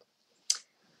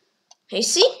 I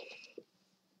see.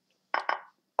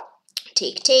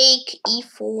 Take,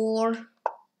 E4.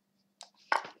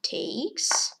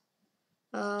 Takes.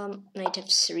 Knight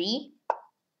F3.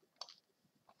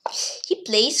 He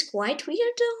plays quite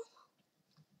weird though.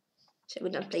 So I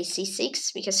would not play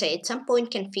C6 because I at some point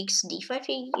can fix D5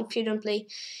 if you don't play.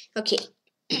 Okay.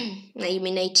 Now you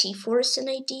mean knight T4 is an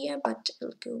idea, but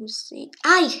I'll go see.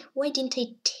 Why didn't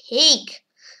I take?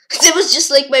 That was just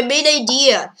like my main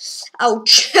idea.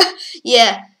 Ouch.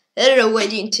 Yeah, I don't know why I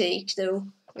didn't take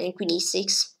though. And queen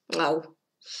E6. Oh,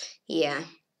 yeah.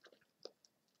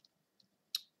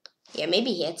 Yeah,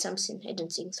 maybe he had something. I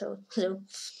don't think so. So.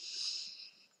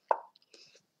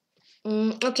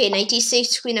 Okay, knight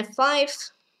E6, queen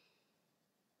F5.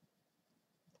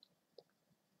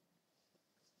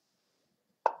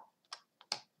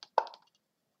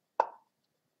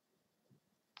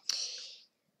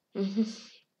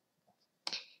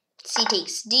 C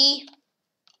takes D.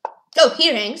 Oh,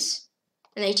 here hangs.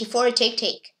 And 84,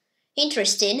 take.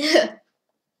 Interesting.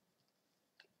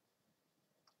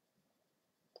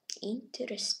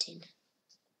 Interesting.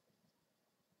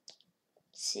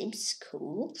 Seems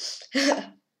cool.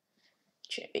 I'm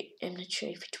not sure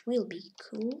if it will be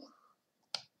cool.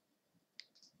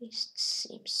 At least it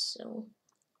seems so.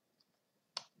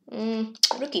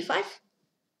 Rook E5.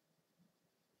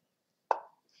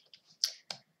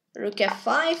 Rook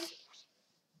F5.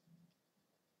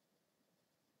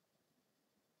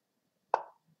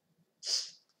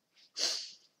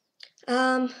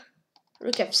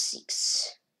 Rook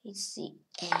F6 is the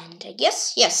end, I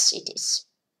guess. Yes, it is.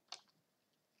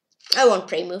 I won't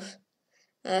play move.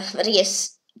 But I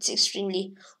guess it's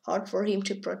extremely hard for him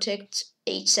to protect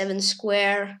h7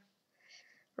 square.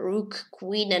 Rook,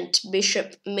 queen, and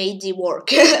bishop made the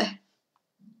work.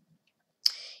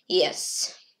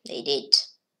 Yes, they did.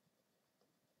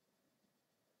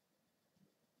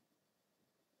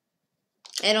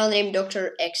 And I'll name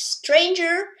Dr. X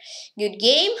Stranger. Good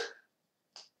game.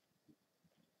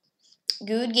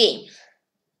 Good game.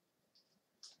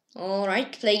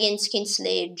 Alright, play against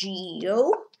Kinslayer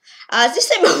Geo. This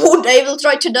time I will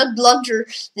try to not blunder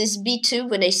this b2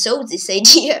 when I saw this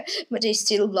idea, but I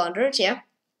still blundered, yeah.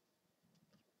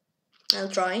 I'll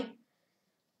try.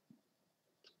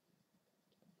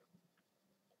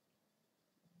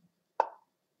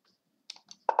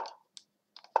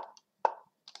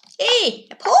 Hey,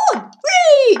 a pawn!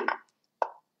 Whee!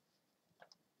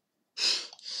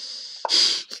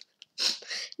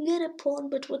 pawn,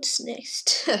 but what's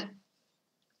next?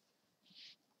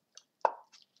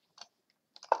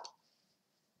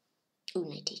 Ooh,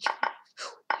 knight h5.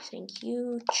 Thank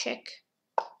you. Check.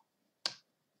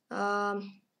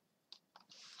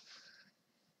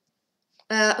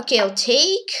 Okay, I'll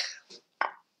take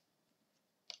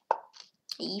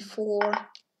e4.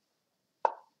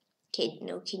 Okay,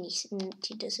 no, king e7.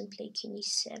 He doesn't play king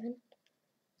e7.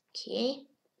 Okay.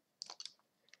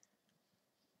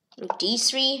 Rook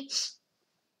d3.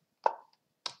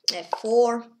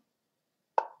 f4.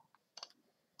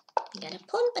 Got a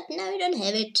pawn, but now I don't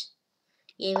have it.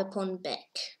 Gave a pawn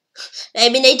back. I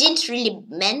mean, I didn't really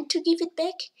meant to give it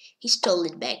back. He stole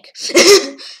it back.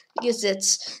 Because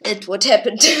that's what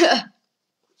happened.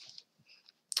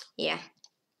 Yeah.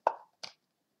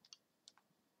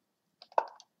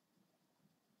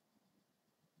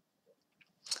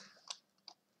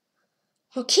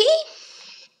 Okay.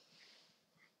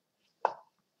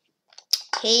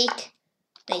 Take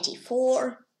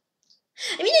 94.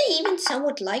 I mean, I even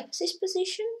somewhat like this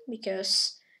position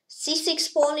because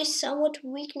c6 pawn is somewhat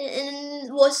weakness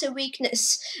and was a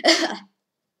weakness.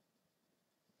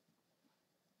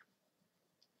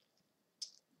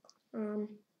 Rook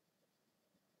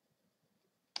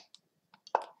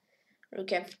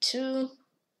f2.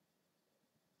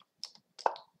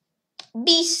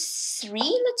 b3,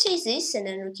 let's say this, and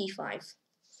then rook e5.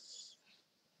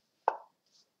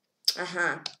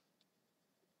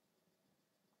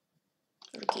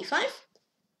 Rook e5.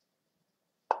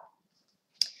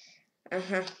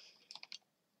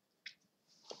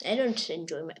 I don't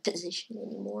enjoy my position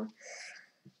anymore.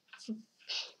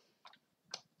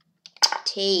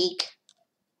 Take.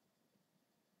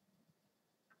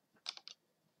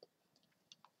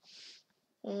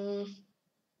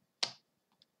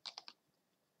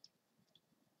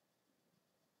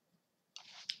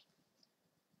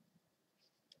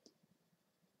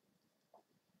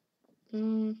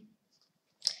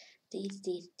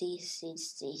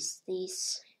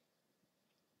 This.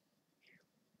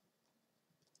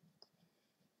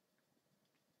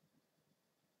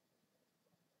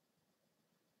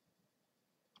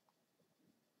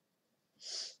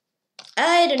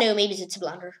 I don't know, maybe it's a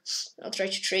blunder. I'll try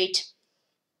to trade.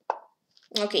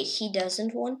 Okay, he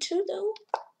doesn't want to though.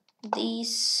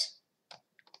 These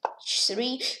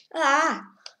h3.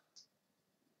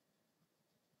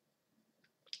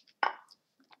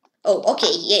 Oh,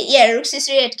 okay, yeah, rook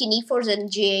c3 at king e4, then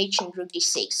gh and rook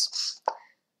d6.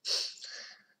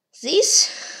 This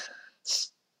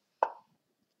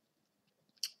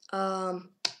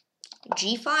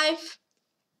g5.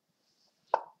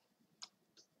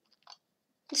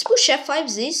 Let's push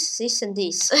f5, this and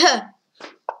this.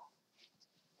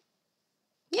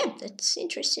 Yeah, that's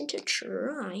interesting to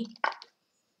try.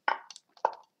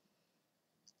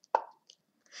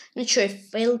 Not sure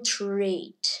if I'll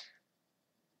trade.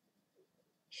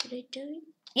 Should I do it?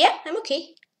 Yeah, I'm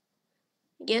okay.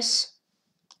 I guess.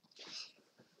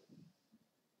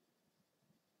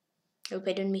 Hope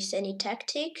I don't miss any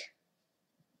tactic.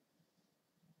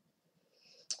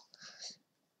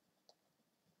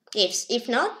 If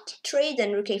not, trade,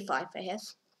 then rook a5 I have.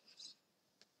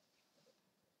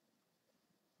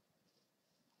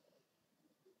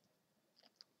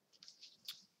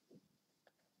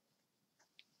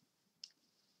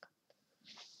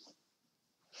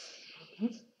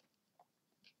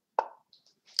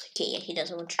 Okay, yeah, he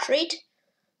doesn't want to trade.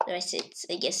 I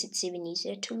guess it's even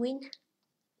easier to win.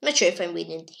 Not sure if I'm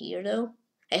winning here though.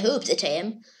 I hope that I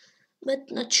am, but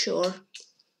not sure.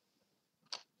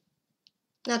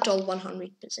 Not all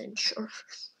 100% sure.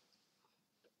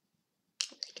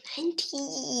 Like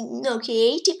 19,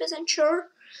 okay, 80% sure.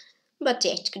 But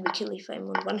yeah, it could be cool if I'm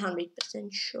on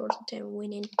 100% sure that I'm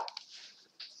winning.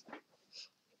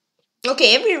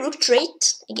 Okay, every rook trade,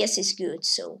 I guess, is good,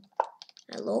 so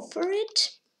I'll offer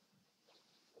it.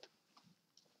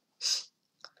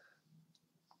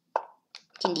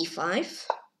 King d5,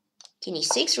 king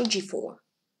e6, rook g4.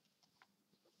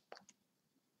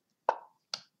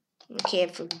 Okay, I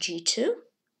have rook g2.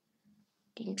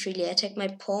 Didn't really attack my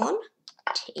pawn.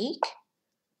 Take.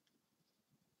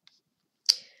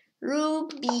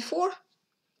 Rook b4.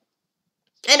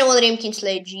 And all them can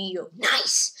slay g. Oh,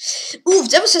 nice. Oof,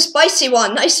 that was a spicy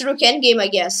one. Nice rook endgame, I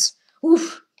guess.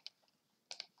 Oof.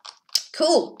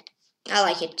 Cool. I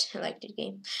like it. I like the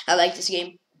game. I like this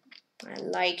game. I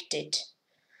liked it.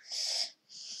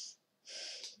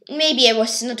 Maybe I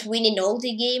was not winning all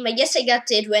the game. I guess I got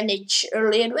the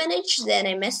early advantage. Then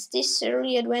I missed this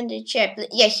early advantage.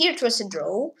 Yeah, here it was a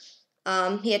draw.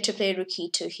 He had to play rook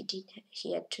e2.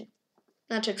 He had to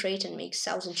not to trade and make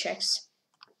 1,000 checks.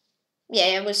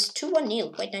 Yeah, it was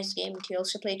 2-1-0. Quite nice game. He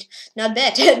also played not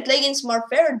bad. Played against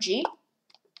prodigy.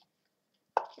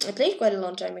 I played quite a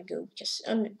long time ago. Because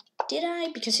did I?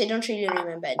 Because I don't really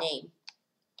remember a name.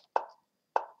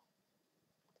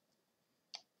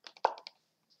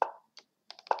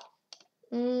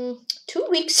 Mm, 2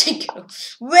 weeks ago.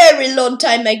 Very long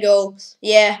time ago.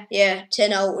 Yeah. 10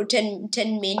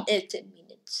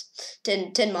 minutes.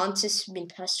 10 months has been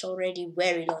passed already.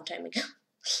 Very long time ago.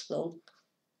 Lol.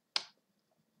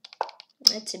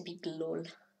 That's a big lol.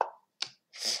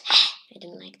 I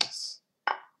don't like this.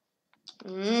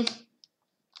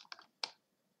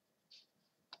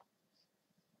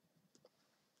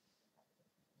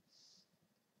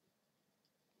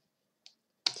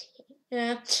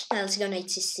 Yeah, now let's go knight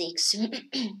c6.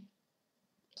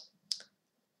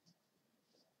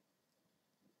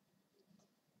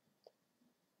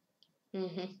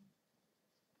 Okay.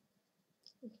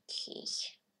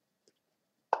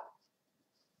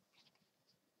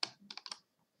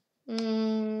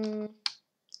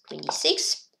 Queen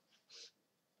e6.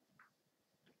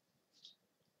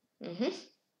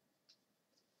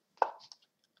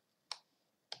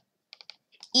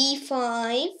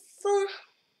 e5.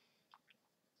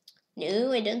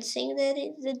 No, I don't think that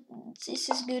this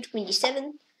is good. Queen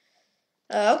d7.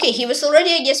 Okay, he was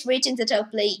already, I guess, waiting that I'll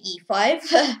play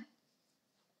e5.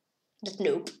 But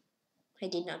nope, I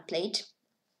did not play it.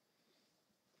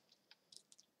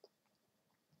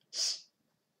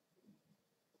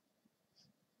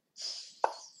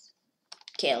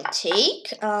 Okay, I'll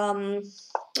take.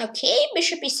 Okay,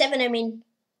 bishop e7. I mean,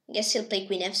 I guess he'll play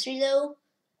queen f3 though.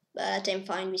 But I'm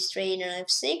fine with straight on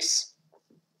f6.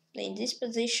 In this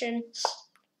position.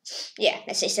 Yeah,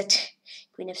 as I said,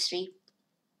 queen f3.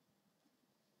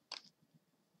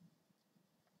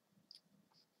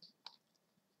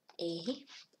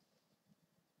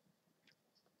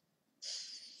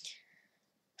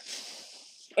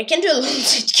 I can do a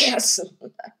long-side castle.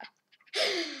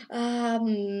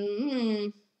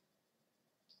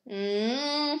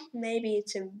 Maybe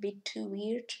it's a bit too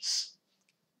weird.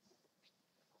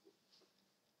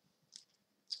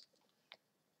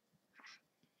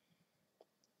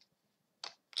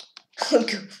 I'll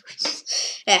go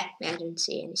first. I don't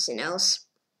see anything else.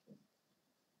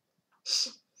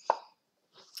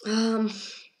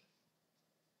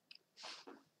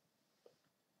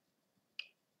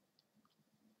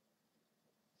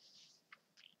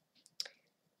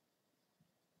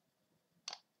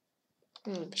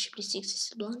 Bishop d6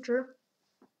 is a blunder.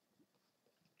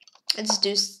 Let's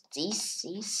do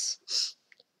these.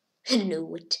 I don't know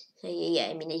what. Yeah,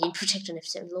 I mean, I didn't protect on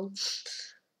f7 long.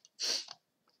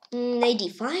 Knight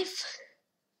d5.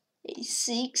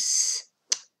 a6.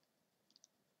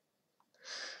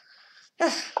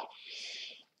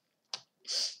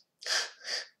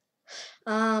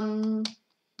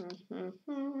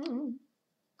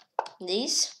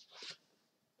 These.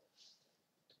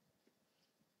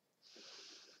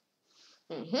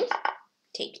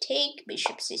 Take.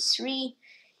 Bishop c3.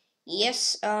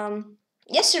 Yes.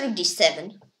 Yes, rook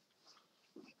d7.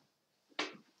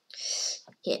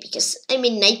 Yeah, because I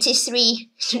mean, knight c3. I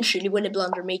don't really want to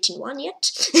blunder mate in 1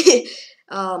 yet.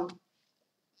 I'll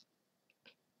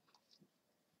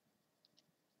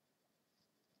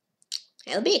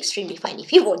be extremely fine if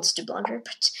he wants to blunder,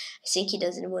 but I think he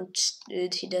doesn't want.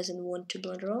 He doesn't want to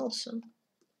blunder also.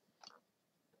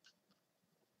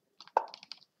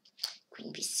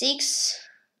 Queen b6.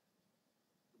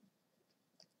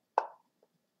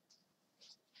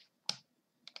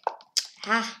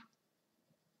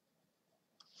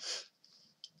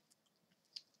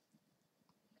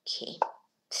 Okay.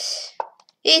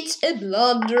 It's a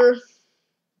blunder.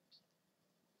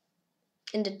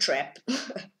 In the trap.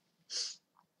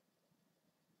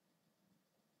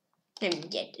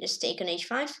 And yeah, just take on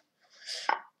h5.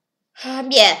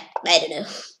 Yeah, I don't know.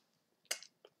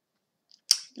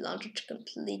 Blundered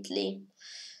completely.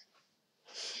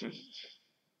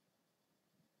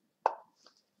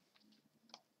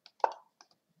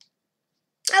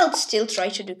 I'll still try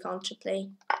to do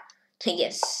counterplay. I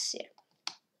guess, yeah.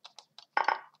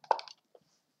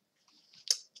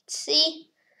 Let's see.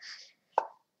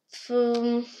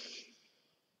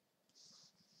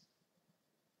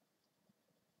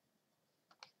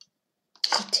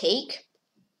 I'll take.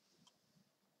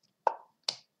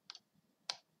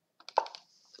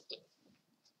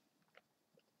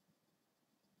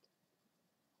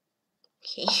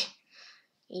 Okay,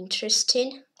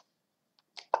 interesting.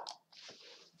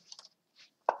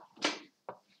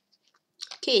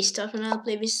 Okay, starting now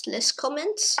play with less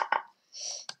comments.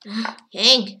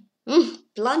 Hang.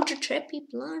 Blunder, trappy,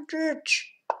 blundered.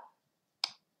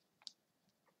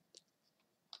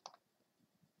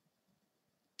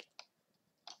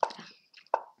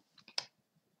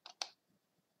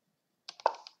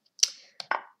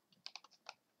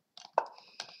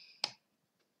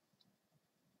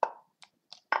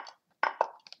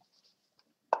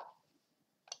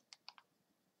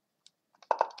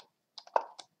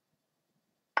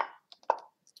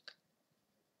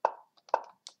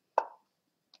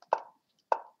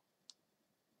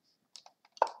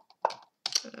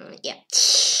 yeah.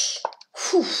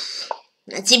 Whew.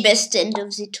 That's the best end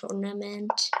of the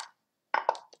tournament.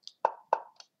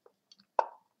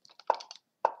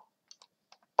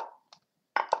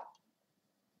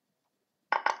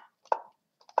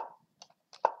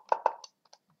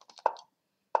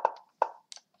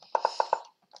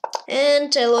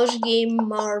 And I lost game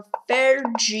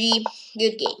Marvergy.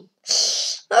 Good game.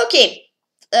 Okay.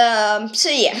 So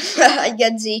yeah, I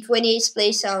got the 28th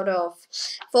place out of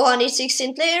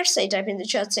 416 players. I type in the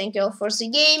chat, thank you all for the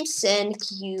games. Thank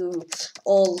you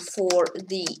all for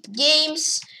the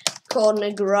games.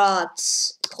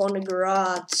 Congrats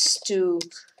to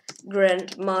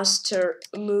Grandmaster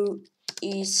Moo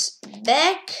is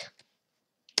back.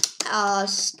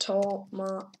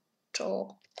 Stomato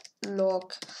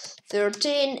Lock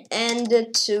 13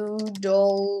 and to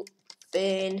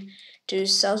Dolphin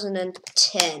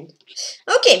 2010.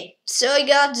 Okay, so I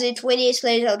got the 28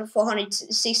 players out of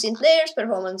 416 players,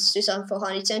 performance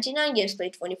 2479, games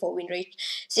played 24, win rate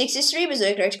 63,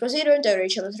 berserk rate considered,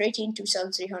 average health rating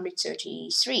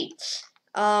 2333.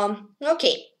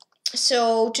 Okay,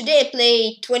 so today I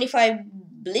played 25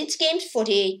 Blitz games,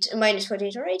 48 minus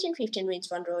 48 rating, 15 wins,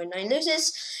 1 draw, and 9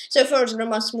 loses. So first,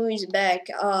 Grandmaster Moo is back.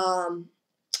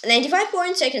 95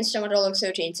 points, second Stomatolog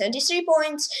 13, 73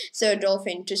 points, third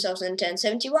Dolphin 2010,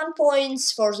 71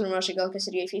 points, fourth Grandmaster Galka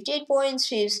 58 points,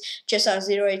 fifth Chesar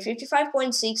 08, 55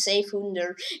 points, sixth Safe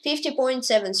Wunder 50 points,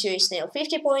 seventh Serious Snail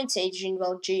 50 points, eighth Jean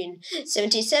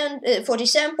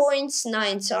 47 points,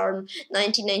 ninth Arm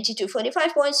 1992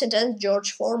 45 points, and 10th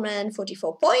George Foreman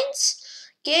 44 points.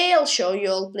 Okay, I'll show you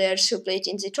all players who played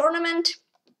in the tournament.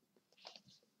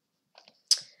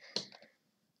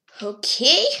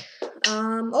 Okay,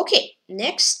 okay,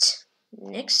 next,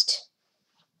 boom,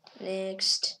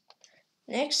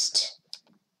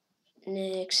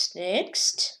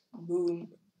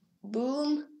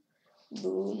 boom,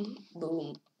 boom,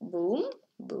 boom, boom,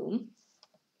 boom.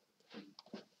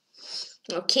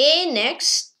 Okay,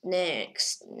 next,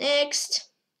 next,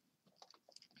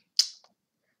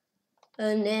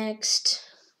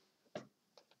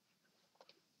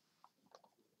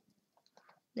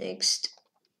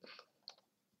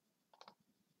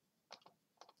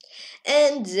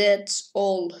 and that's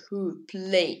all who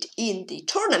played in the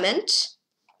tournament.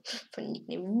 Funny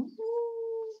nickname.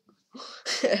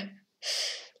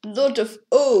 Lot of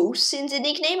O's in the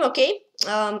nickname. Okay.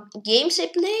 Games I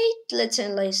played. Let's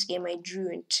analyze game I drew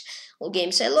and all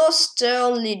games I lost. The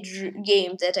only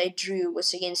game that I drew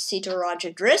was against Tito Roger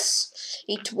Dress.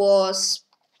 It was,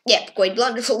 yeah, quite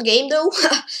wonderful game though.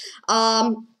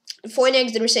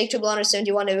 Foinex, the mistake to blunder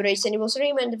 71 average sendings for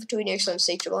him, and the 2 next on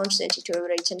mistake to blunder 72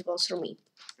 average sendings for me.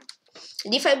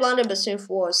 D5 blunder, but Smith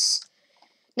was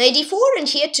 94, and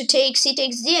he had to take C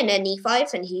takes D and then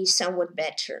E5, and he's somewhat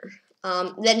better.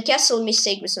 Then Castle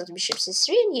mistake was not bishop C3,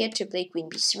 and he had to play Queen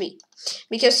B3.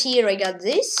 Because here I got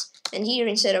this, and here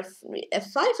instead of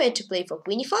F5 I had to play for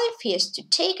Queen E5, he has to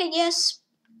take, I guess.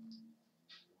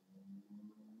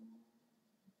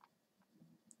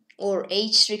 Or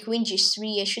H3, Queen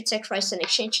G3, I should sacrifice an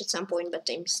exchange at some point, but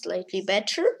I'm slightly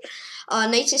better.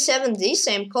 Knight C7 this,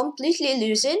 I'm completely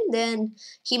losing, then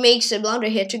he makes a blunder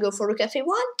here to go for Rook F1,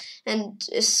 and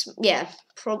yeah,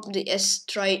 probably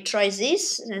try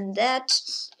this and that,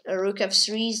 Rook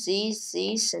F3,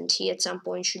 this, and he at some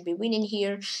point should be winning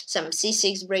here, some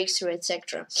C6 breakthrough,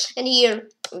 etc. And here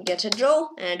we get a draw,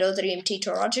 and other empty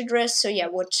to Roger Dress, so yeah,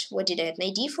 what did I have?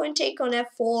 Knight D4 and take on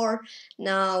F4,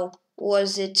 now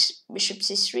was it Bishop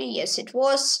C3? Yes, it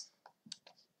was.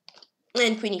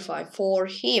 And Queen E5 for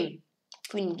him.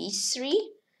 Queen B3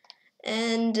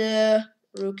 and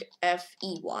Rook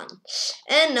Fe1.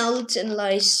 And now let's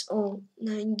analyze all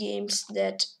 9 games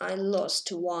that I lost.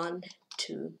 1,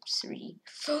 2, 3,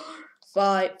 4,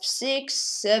 5, 6,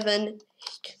 7,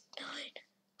 8, 9.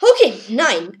 Okay,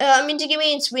 9. In the game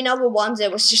against win number 1,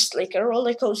 there was just like a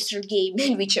roller coaster game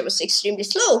in which I was extremely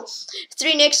slow.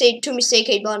 3 next, 8, 2 mistake,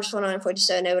 8 blunders, 1 on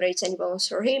 47, never 8 cent balance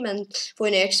for him, and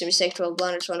 4 next, 2 mistake, 12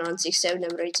 blunders, 1 on 6, 7,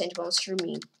 never 8 cent balance for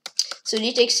me. So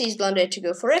D takes his blunder to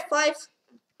go for F5.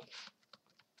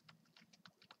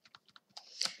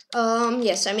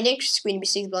 Yes, I'm in interest. Queen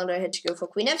B6 blunder, I had to go for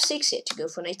Queen F6, he had to go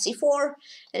for Knight C4,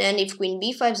 and then if Queen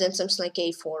B5, then something like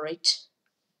A4, right?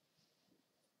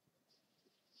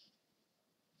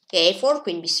 Yeah, A4,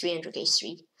 Queen B3, and Rook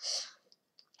A3.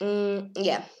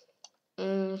 Yeah.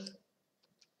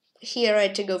 Here I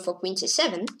had to go for Queen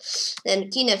C7, then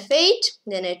King F8,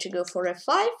 then I had to go for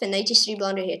F5, and Knight E3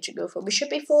 blunder, he had to go for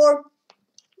Bishop A4,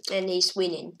 and he's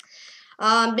winning.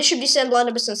 Bishop D7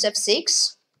 blunder, but on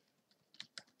F6.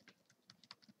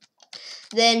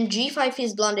 Then G5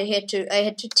 is blunder, I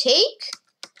had to take,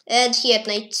 And he had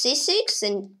knight c6,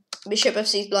 and bishop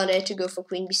f6 blunder. I had to go for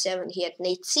queen b7. He had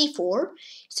knight c4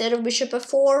 instead of bishop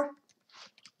f4,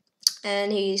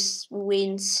 and he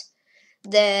wins.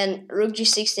 Then rook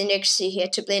g6, the next he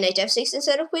had to play knight f6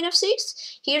 instead of queen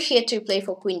f6. Here he had to play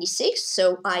for queen d6,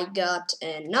 so I got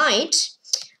a knight.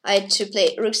 I had to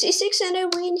play rook c6 and I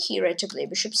win. Here I had to play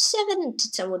bishop 7 and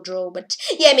did somewhat draw, but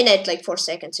yeah, I mean, I had like 4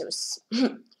 seconds. It was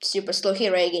super slow.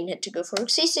 Here I again had to go for rook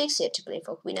c6. He had to play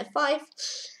for queen f5,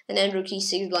 and then rook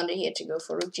e6 blunder. He had to go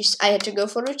for rook g. I had to go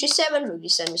for rook g7. Rook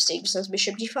g7 mistake because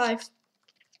bishop g5.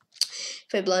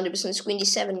 If I blunder business queen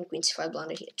d7 and queen c5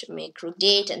 blunder, he had to make rook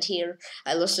d8, and here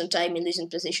I lost some time in losing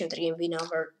position. The game win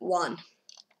over 1.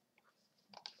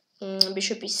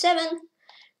 Bishop e7,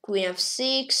 queen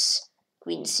f6,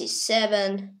 queen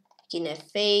c7, king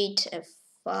f8,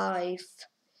 f5.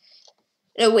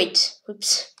 No, wait,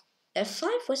 oops.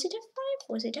 f5? Was it f5?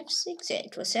 Was it f6? Yeah,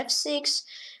 it was f6.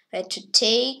 I had to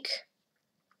take.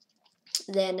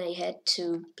 Then I had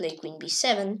to play queen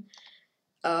b7.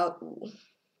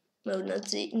 No,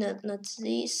 not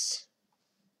this.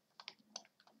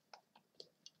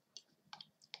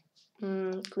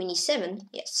 Queen e7,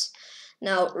 yes.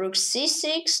 Now rook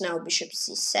c6, now bishop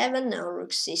c7, now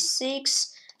rook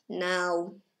c6,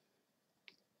 now...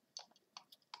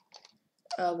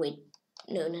 wait,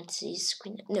 no, not this,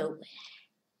 queen, no.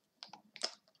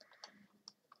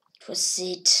 It was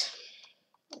it.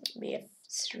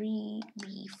 bf3,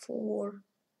 b4,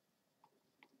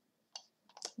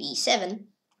 b7,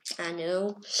 I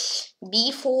know,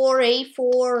 b4,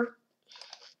 a4,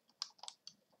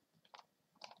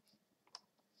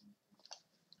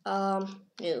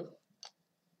 no.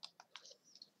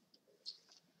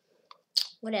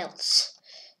 What else?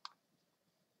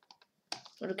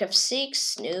 Rook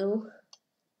f6, no.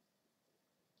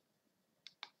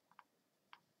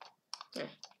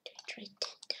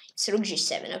 It's rook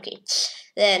g7, okay.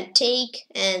 Then take,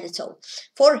 and that's all.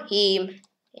 For him,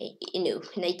 no,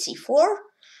 knight c4.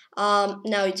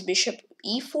 Now it's bishop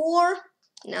e4.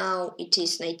 Now it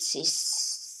is knight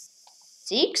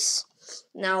c6.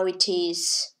 Now it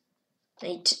is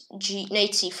knight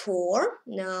c4.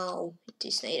 Now it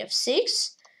is knight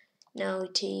f6. Now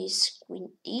it is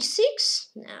queen d6.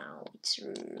 Now it's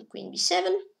queen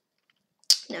b7.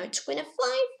 Now it's queen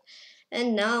f5.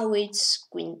 And now it's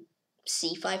queen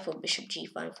c5 or bishop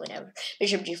g5, whatever.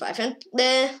 Bishop g5. And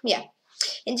yeah.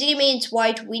 In the game it's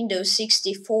white Windows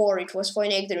 64. It was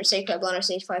 4-neck, the mistake by blunder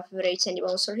 85 over 8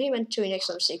 centimeters for him, and 2-neck,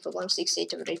 the mistake for blunder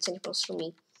 68 over 8 centimeters for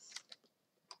me.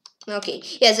 Okay,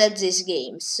 yes, that's this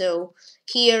game. So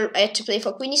here I had to play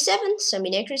for queen e7, some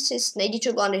inaccuracies,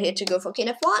 92 blunder, here to go for king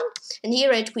f1, and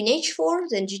here I had queen h4,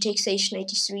 then g takes h,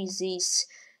 93 this,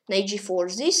 knight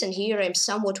g4 this, and here I'm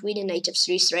somewhat winning knight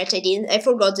f3 threat. I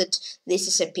forgot that this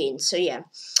is a pin, so yeah.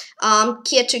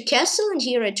 Here to castle, and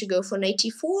here I had to go for knight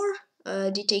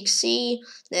e4, d takes c,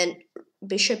 then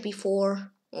bishop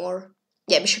e4, or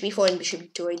yeah, bishop e4 and bishop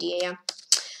e2 idea, yeah.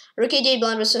 Rook a8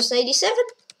 blunder versus 97.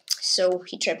 So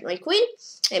he trapped my queen.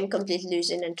 I'm completely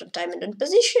losing on time and on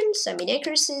position. Some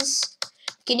inaccuracies.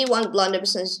 King e1 blunder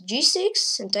business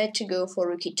g6, and I had to go for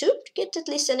rook e2 to get at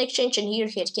least an exchange. And here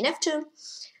he had king f2,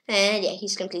 and yeah,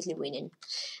 he's completely winning.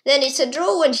 Then it's a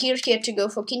draw, and here he had to go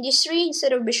for king d3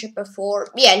 instead of bishop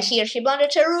f4. Yeah, and here he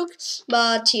blundered a rook,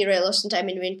 but here I lost some time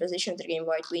in win position. The game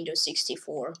white Windows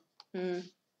 64.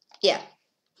 Yeah,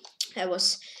 I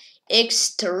was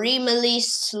extremely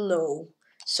slow.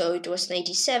 So it was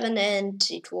 97 and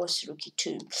it was rook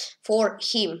e2 for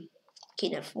him.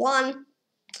 King f1.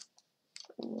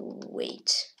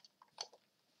 Wait.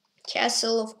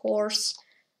 Castle, of course.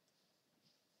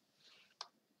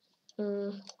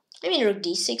 I mean, rook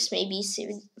d6 maybe is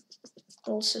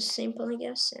also simple, I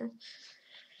guess. Yeah.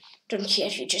 Don't care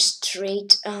if you just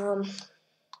straight.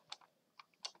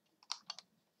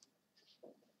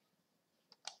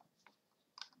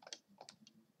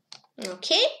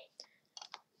 Okay.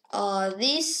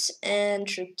 This and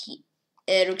rook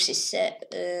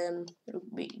c7, rook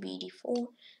bd4,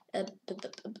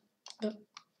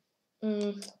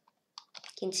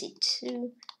 king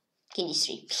c2, king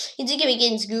d3. In the game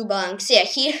against Gubanks, yeah,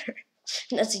 here,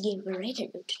 that's the game we're ready to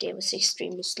go today, was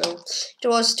extremely slow. It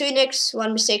was 2-nex,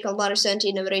 1 mistake on blunder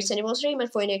 17 over 8 centimeters from him,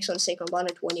 and 4-nex, 1 mistake on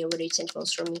blunder 20 over 8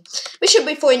 centimeters from me. We should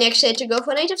be 4-nex, had to go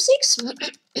for knight f6.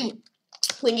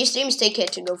 Queen g3 mistake,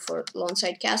 had to go for long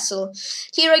side castle.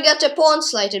 Here I got a pawn,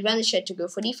 slight advantage, I had to go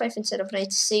for d5 instead of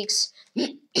knight 6.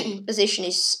 Position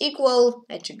is equal,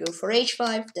 I had to go for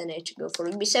h5, then I had to go for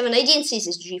rook b7. I didn't see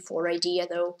this g4 idea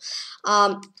though.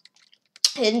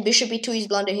 And bishop e2 is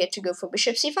blunder, I had to go for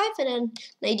bishop c5, and then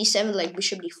knight d7 like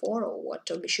bishop d4 or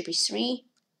what, or bishop e3.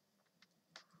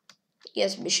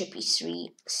 Yes, bishop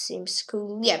e3 seems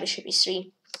cool. Yeah, bishop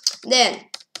e3. Then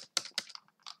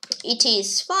it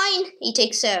is fine. He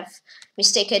takes f.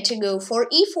 Mistake had to go for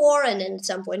e4, and then at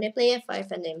some point I play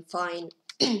f5, and then fine.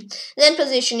 Then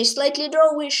position is slightly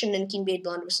drawish, and then king b8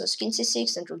 blunder versus king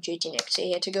c6, and rook j8 next. So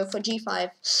he had to go for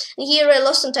g5. And here I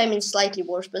lost some time in slightly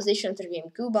worse position, 3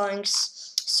 game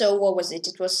Kubanks. So what was it?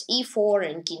 It was e4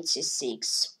 and king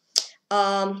c6.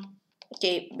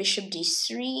 Okay, bishop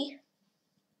d3.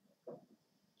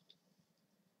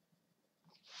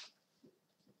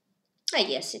 I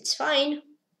guess it's fine.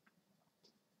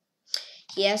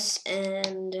 Yes,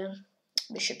 and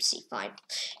bishop c5.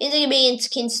 In the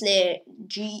against Kinsley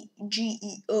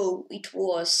GEO, it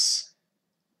was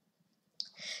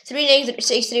 3 negative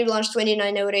 6 3 blanche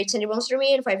 29 over 8 centimeters for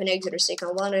me, and 5 negative 6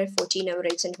 on 1 and 14 over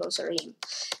 8 centimeters for him.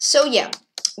 So yeah,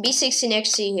 b6 in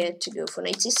x he had to go for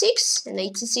knight c6, and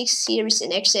knight c6 here is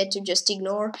in x had to just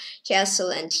ignore castle,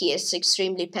 and he has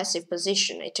extremely passive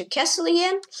position. I took castle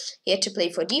again, he had to play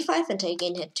for d5, and I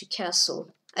again had to castle.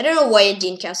 I don't know why I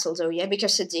didn't castle though, yeah,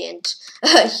 because at the end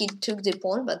he took the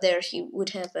pawn, but there he would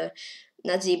have a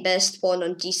not the best pawn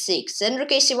on d6. Then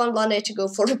rook a1 blunder to go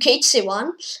for rook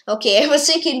h1. Okay, I was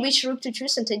thinking which rook to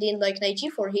choose, and I didn't like knight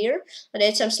g4 here, but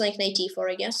it sounds like knight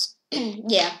e4, I guess.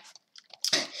 Yeah.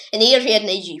 And here he had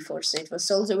knight g4, so it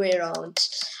was all the way around.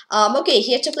 Okay,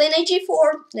 he had to play knight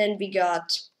g4, then we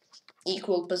got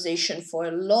equal position for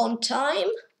a long time.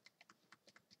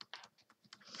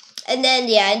 And then,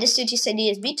 yeah, I understood his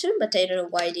idea is b2, but I don't know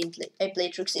why I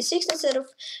played rook c6 instead of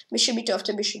bishop b2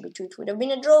 after bishop b2. It would have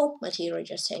been a draw, but here I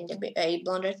just hanged I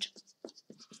blundered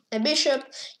a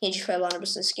bishop, h5 blunder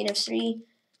versus king f3,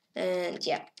 and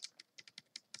yeah.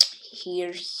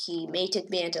 Here he mated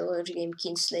me at a large game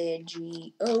Kingslayer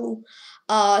GO.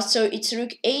 So it's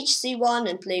rook hc1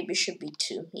 and play bishop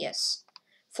b2, yes.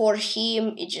 For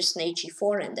him, it's just knight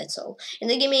g4, and that's all. In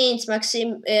the game against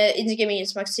Maxim,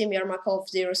 Yermakov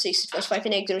 06, it was 5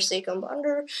 in x 06 on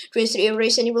blunder, 23 over 8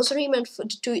 centimeters for him, and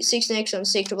 6 in x on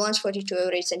 6 to blanche, 42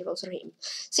 over 8 centimeters for him.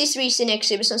 c3 is in x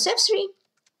on f3,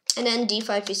 and then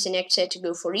d5 is in x to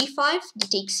go for e5, d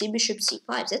takes c, bishop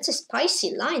c5. That's a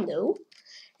spicy line though.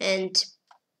 And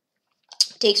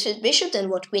takes with bishop, then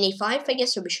what, queen e5, I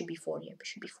guess, or bishop b4? Yeah,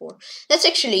 bishop b4. That's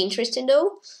actually interesting,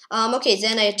 though. Okay,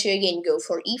 then I had to again go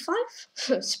for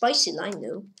e5. Spicy line,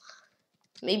 though.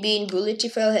 Maybe in bullet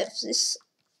if I'll have this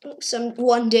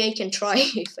one day I can try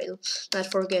if I'll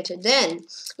not forget it. Then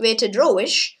we had to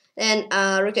drawish, and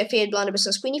rook f8 blunder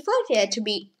versus queen e5. I had to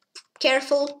be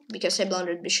careful because I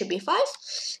blundered bishop b5.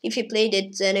 If he played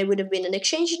it, then I would have been an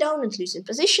exchange down and losing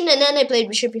position, and then I played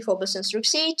bishop b4 versus rook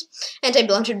c8, and I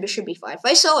blundered bishop b5.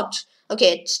 I thought,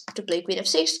 okay, to play queen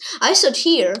f6, I thought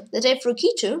here that I have rook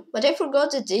e2, but I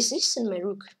forgot that this is and my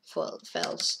rook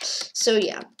falls. So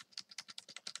yeah.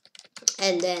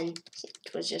 And then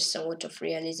it was just somewhat of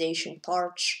realization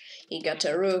part. He got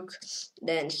a rook,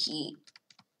 then he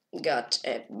got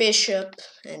a bishop,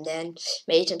 and then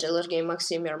made it until game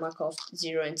Maxim Yermakov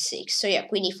 0 and 6. So yeah,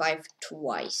 queen e5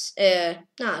 twice. Okay,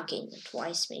 not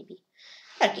twice maybe.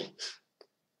 Okay.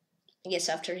 I guess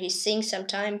after he sings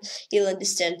sometime, he'll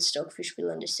understand. Stockfish will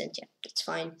understand. Yeah, that's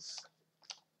fine.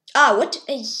 What?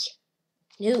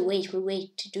 No,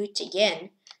 wait. To do it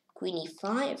again. Queen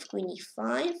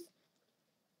e5,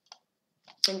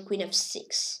 and queen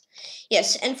f6.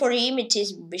 Yes, and for him it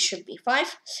is bishop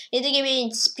b5. In the game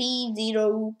it's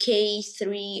p0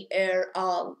 k3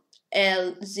 l0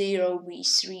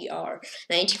 v3r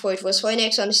 94. It was 4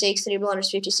 next on 6 3 blunders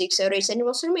 56 over 8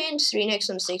 centimeters for me, and 3 next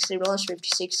on 6 3 blunders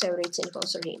 56 over 8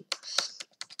 centimeters for him.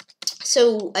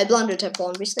 So I blundered a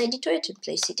pawn with 92. I had to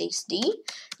play c takes d,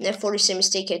 and therefore it's a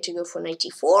mistake. I had to go for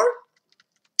 94.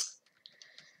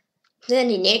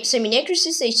 Then in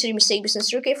semi-necrosis, h3 mistake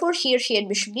business rook a4. Here he had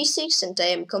bishop d6, and I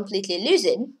am completely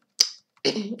losing.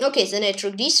 Okay, then I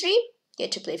took d3,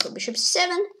 get to play for bishop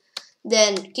c7.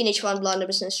 Then king h1 blunder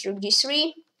business rook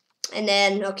d3, and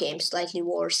then okay, I'm slightly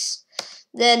worse.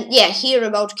 Then yeah, here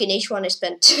about king h1 I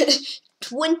spent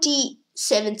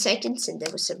 27 seconds, and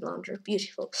there was a blunder.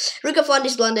 Beautiful. Rook f1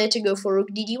 is blunder to go for rook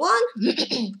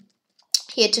dd1.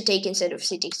 He had to take instead of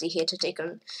c takes d. He had to take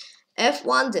on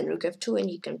f1, then rook f2, and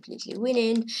he completely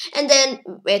winning. And then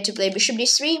we had to play bishop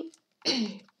d3.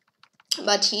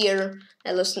 But here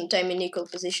I lost some time in equal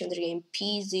position. The game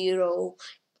p0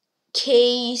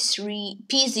 k3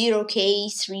 p0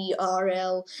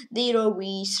 k3rl 0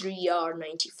 v3r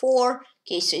 94.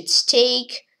 Okay, so it's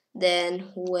take.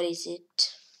 Then what is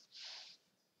it?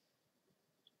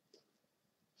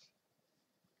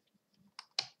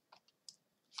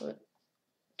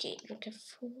 Okay, rook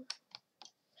f4.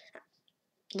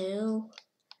 No.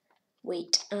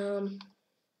 Wait.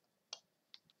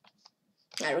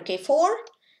 rook a4.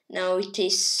 Now it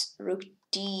is rook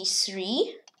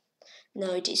d3.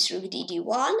 Now it is rook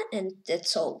d1, and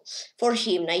that's all for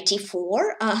him. Knight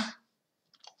e4.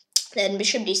 Then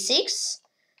bishop d6.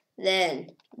 Then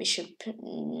bishop.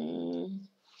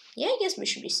 Yeah, I guess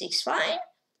bishop d6 fine.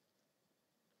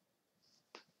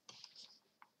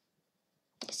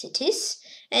 Yes, it is.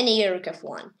 And here rook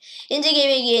f1. In the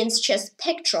game against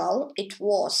PATRON, it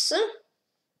was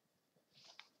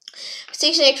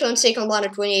 6x on second blunder,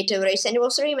 28 over 8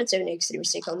 centimeters for him, and 7x3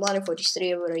 mistake on blunder,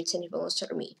 43 over 8 centimeters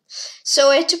for me. So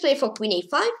I had to play for queen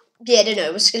a5. Yeah, I don't know,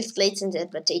 it was calculated in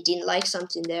that, but I didn't like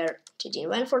something there. I didn't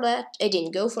went for that. I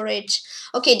didn't go for it.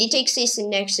 Okay, d takes 6 in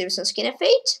next series on skin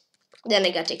f8. Then I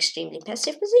got extremely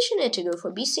passive position. I had to go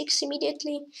for b6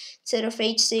 immediately instead of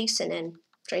h6, and then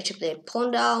try to play a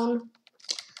pawn down.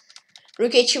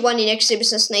 Rook h1 in next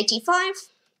series 95.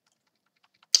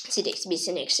 C takes b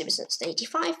in next series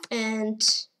 95, and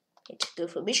I had to go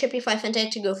for bishop e5, and I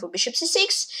had to go for bishop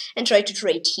c6 and try to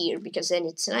trade here because then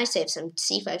it's nice. I have some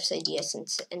c5 ideas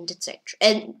and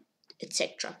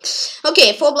etc.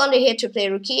 Okay, 4 blunder here to play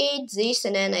rook e8, this,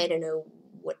 and then I don't know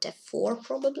what f4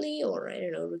 probably, or I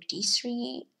don't know, rook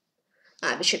d3.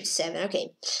 Bishop c7.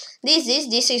 Okay,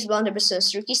 this is blunder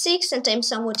versus rook e6, and I'm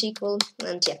somewhat equal,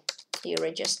 and yeah, here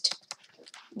I just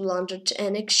blundered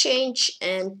an exchange,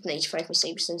 and knight 5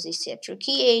 mistake since this at rook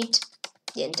e8.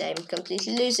 And I'm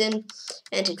completely losing,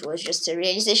 and it was just a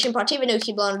realization part. Even though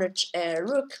he blundered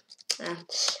rook,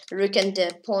 rook and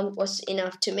the pawn was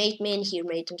enough to mate me, and he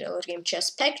made into a game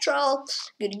chess PATRON.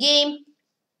 Good game.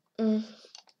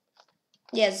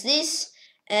 Yes, this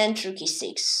and rook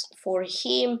e6 for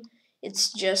him.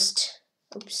 It's just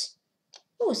oops.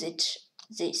 What was it?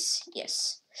 This,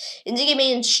 yes. In the game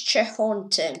against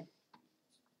Tykhon,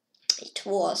 it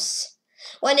was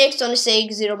 1x on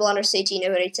 6, 0 blunders 18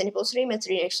 over 8 centimeters for me, and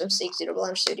 3x on 6, 0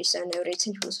 blunders 37 over 8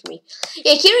 centimeters for me.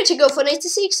 Yeah, here I had to go for knight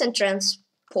c6 and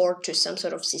transport to some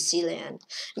sort of Sicilian,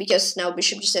 because now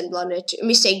bishop g7 blundered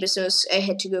mistake business. I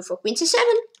had to go for queen c7.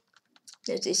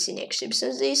 Now this in next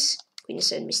business this. Queen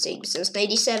c7 mistake business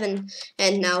 97,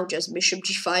 and now just bishop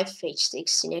g5,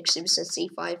 h6 in next business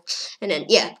c5, and then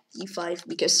yeah, e5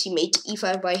 because he made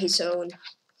e5 by his own.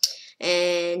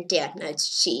 And yeah, now it's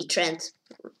see Trent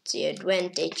the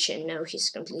advantage, and now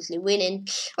he's completely winning.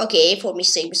 Okay, for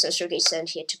mistake business rook a7,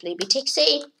 he had to play b takes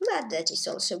a, but that is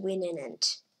also winning,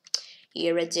 and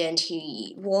here at the end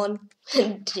he won.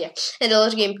 And yeah, and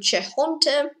another game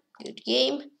Cherniaiev, good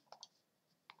game.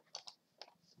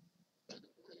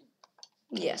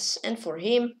 Yes, and for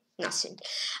him nothing.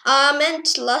 And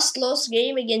last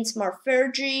game against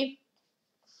prodigy.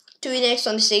 2 in x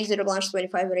on the 6, 0 blanche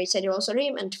 25 or 8 centimeters for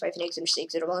him, and 5 in x on the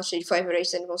 6, 0 blanche 25 or 8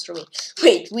 centimeters for me.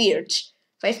 Wait, weird.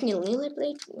 5-0 I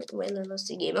played? Well, I lost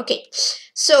the game. Okay,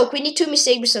 so queen e2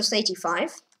 mistake business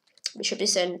 95. Bishop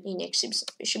d7 in x,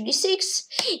 bishop d6.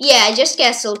 Yeah, I just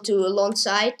castled to a long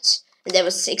side, and that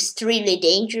was extremely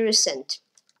dangerous, and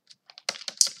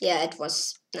yeah, it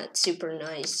was not super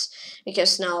nice,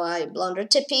 because now I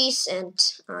blundered a piece, and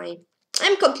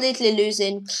I'm completely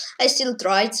losing. I still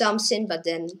tried something, but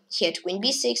then he had queen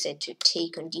b6. I had to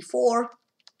take on d4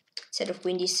 instead of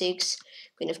queen d6.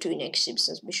 Queen f2 in x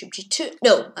since bishop g2.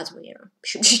 No, other way around.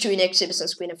 Bishop g2 in x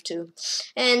since queen f2.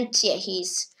 And yeah,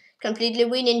 he's completely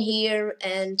winning here,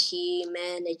 and he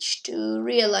managed to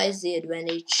realize the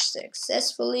advantage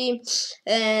successfully.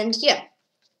 And yeah.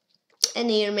 And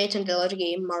here made another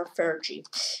game, prodigy.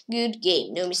 Good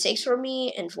game. No mistakes for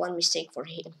me, and 1 mistake for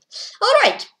him.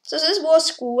 Alright, so this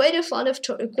was quite a fun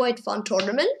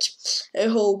tournament. I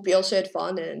hope you also had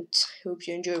fun, and hope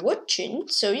you enjoy watching.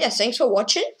 So yeah, thanks for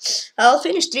watching. I'll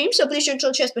finish stream, so please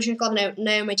join Chess Passion Club.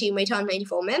 Now my team,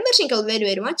 94 members. Thank you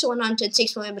very much. So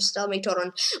 106 members still make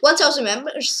total 1,000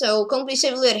 members. So come please say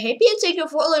very happy, and thank you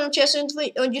for following on Chess on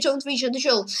YouTube and Twitch and the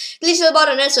show. Please hit the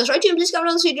button and subscribe to me. Please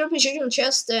comment on this video, please share on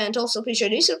Chess, and also please share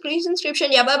this, please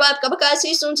subscription. Yeah, bye bye. See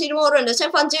you soon. See you tomorrow, and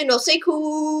have fun. Stay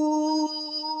cool.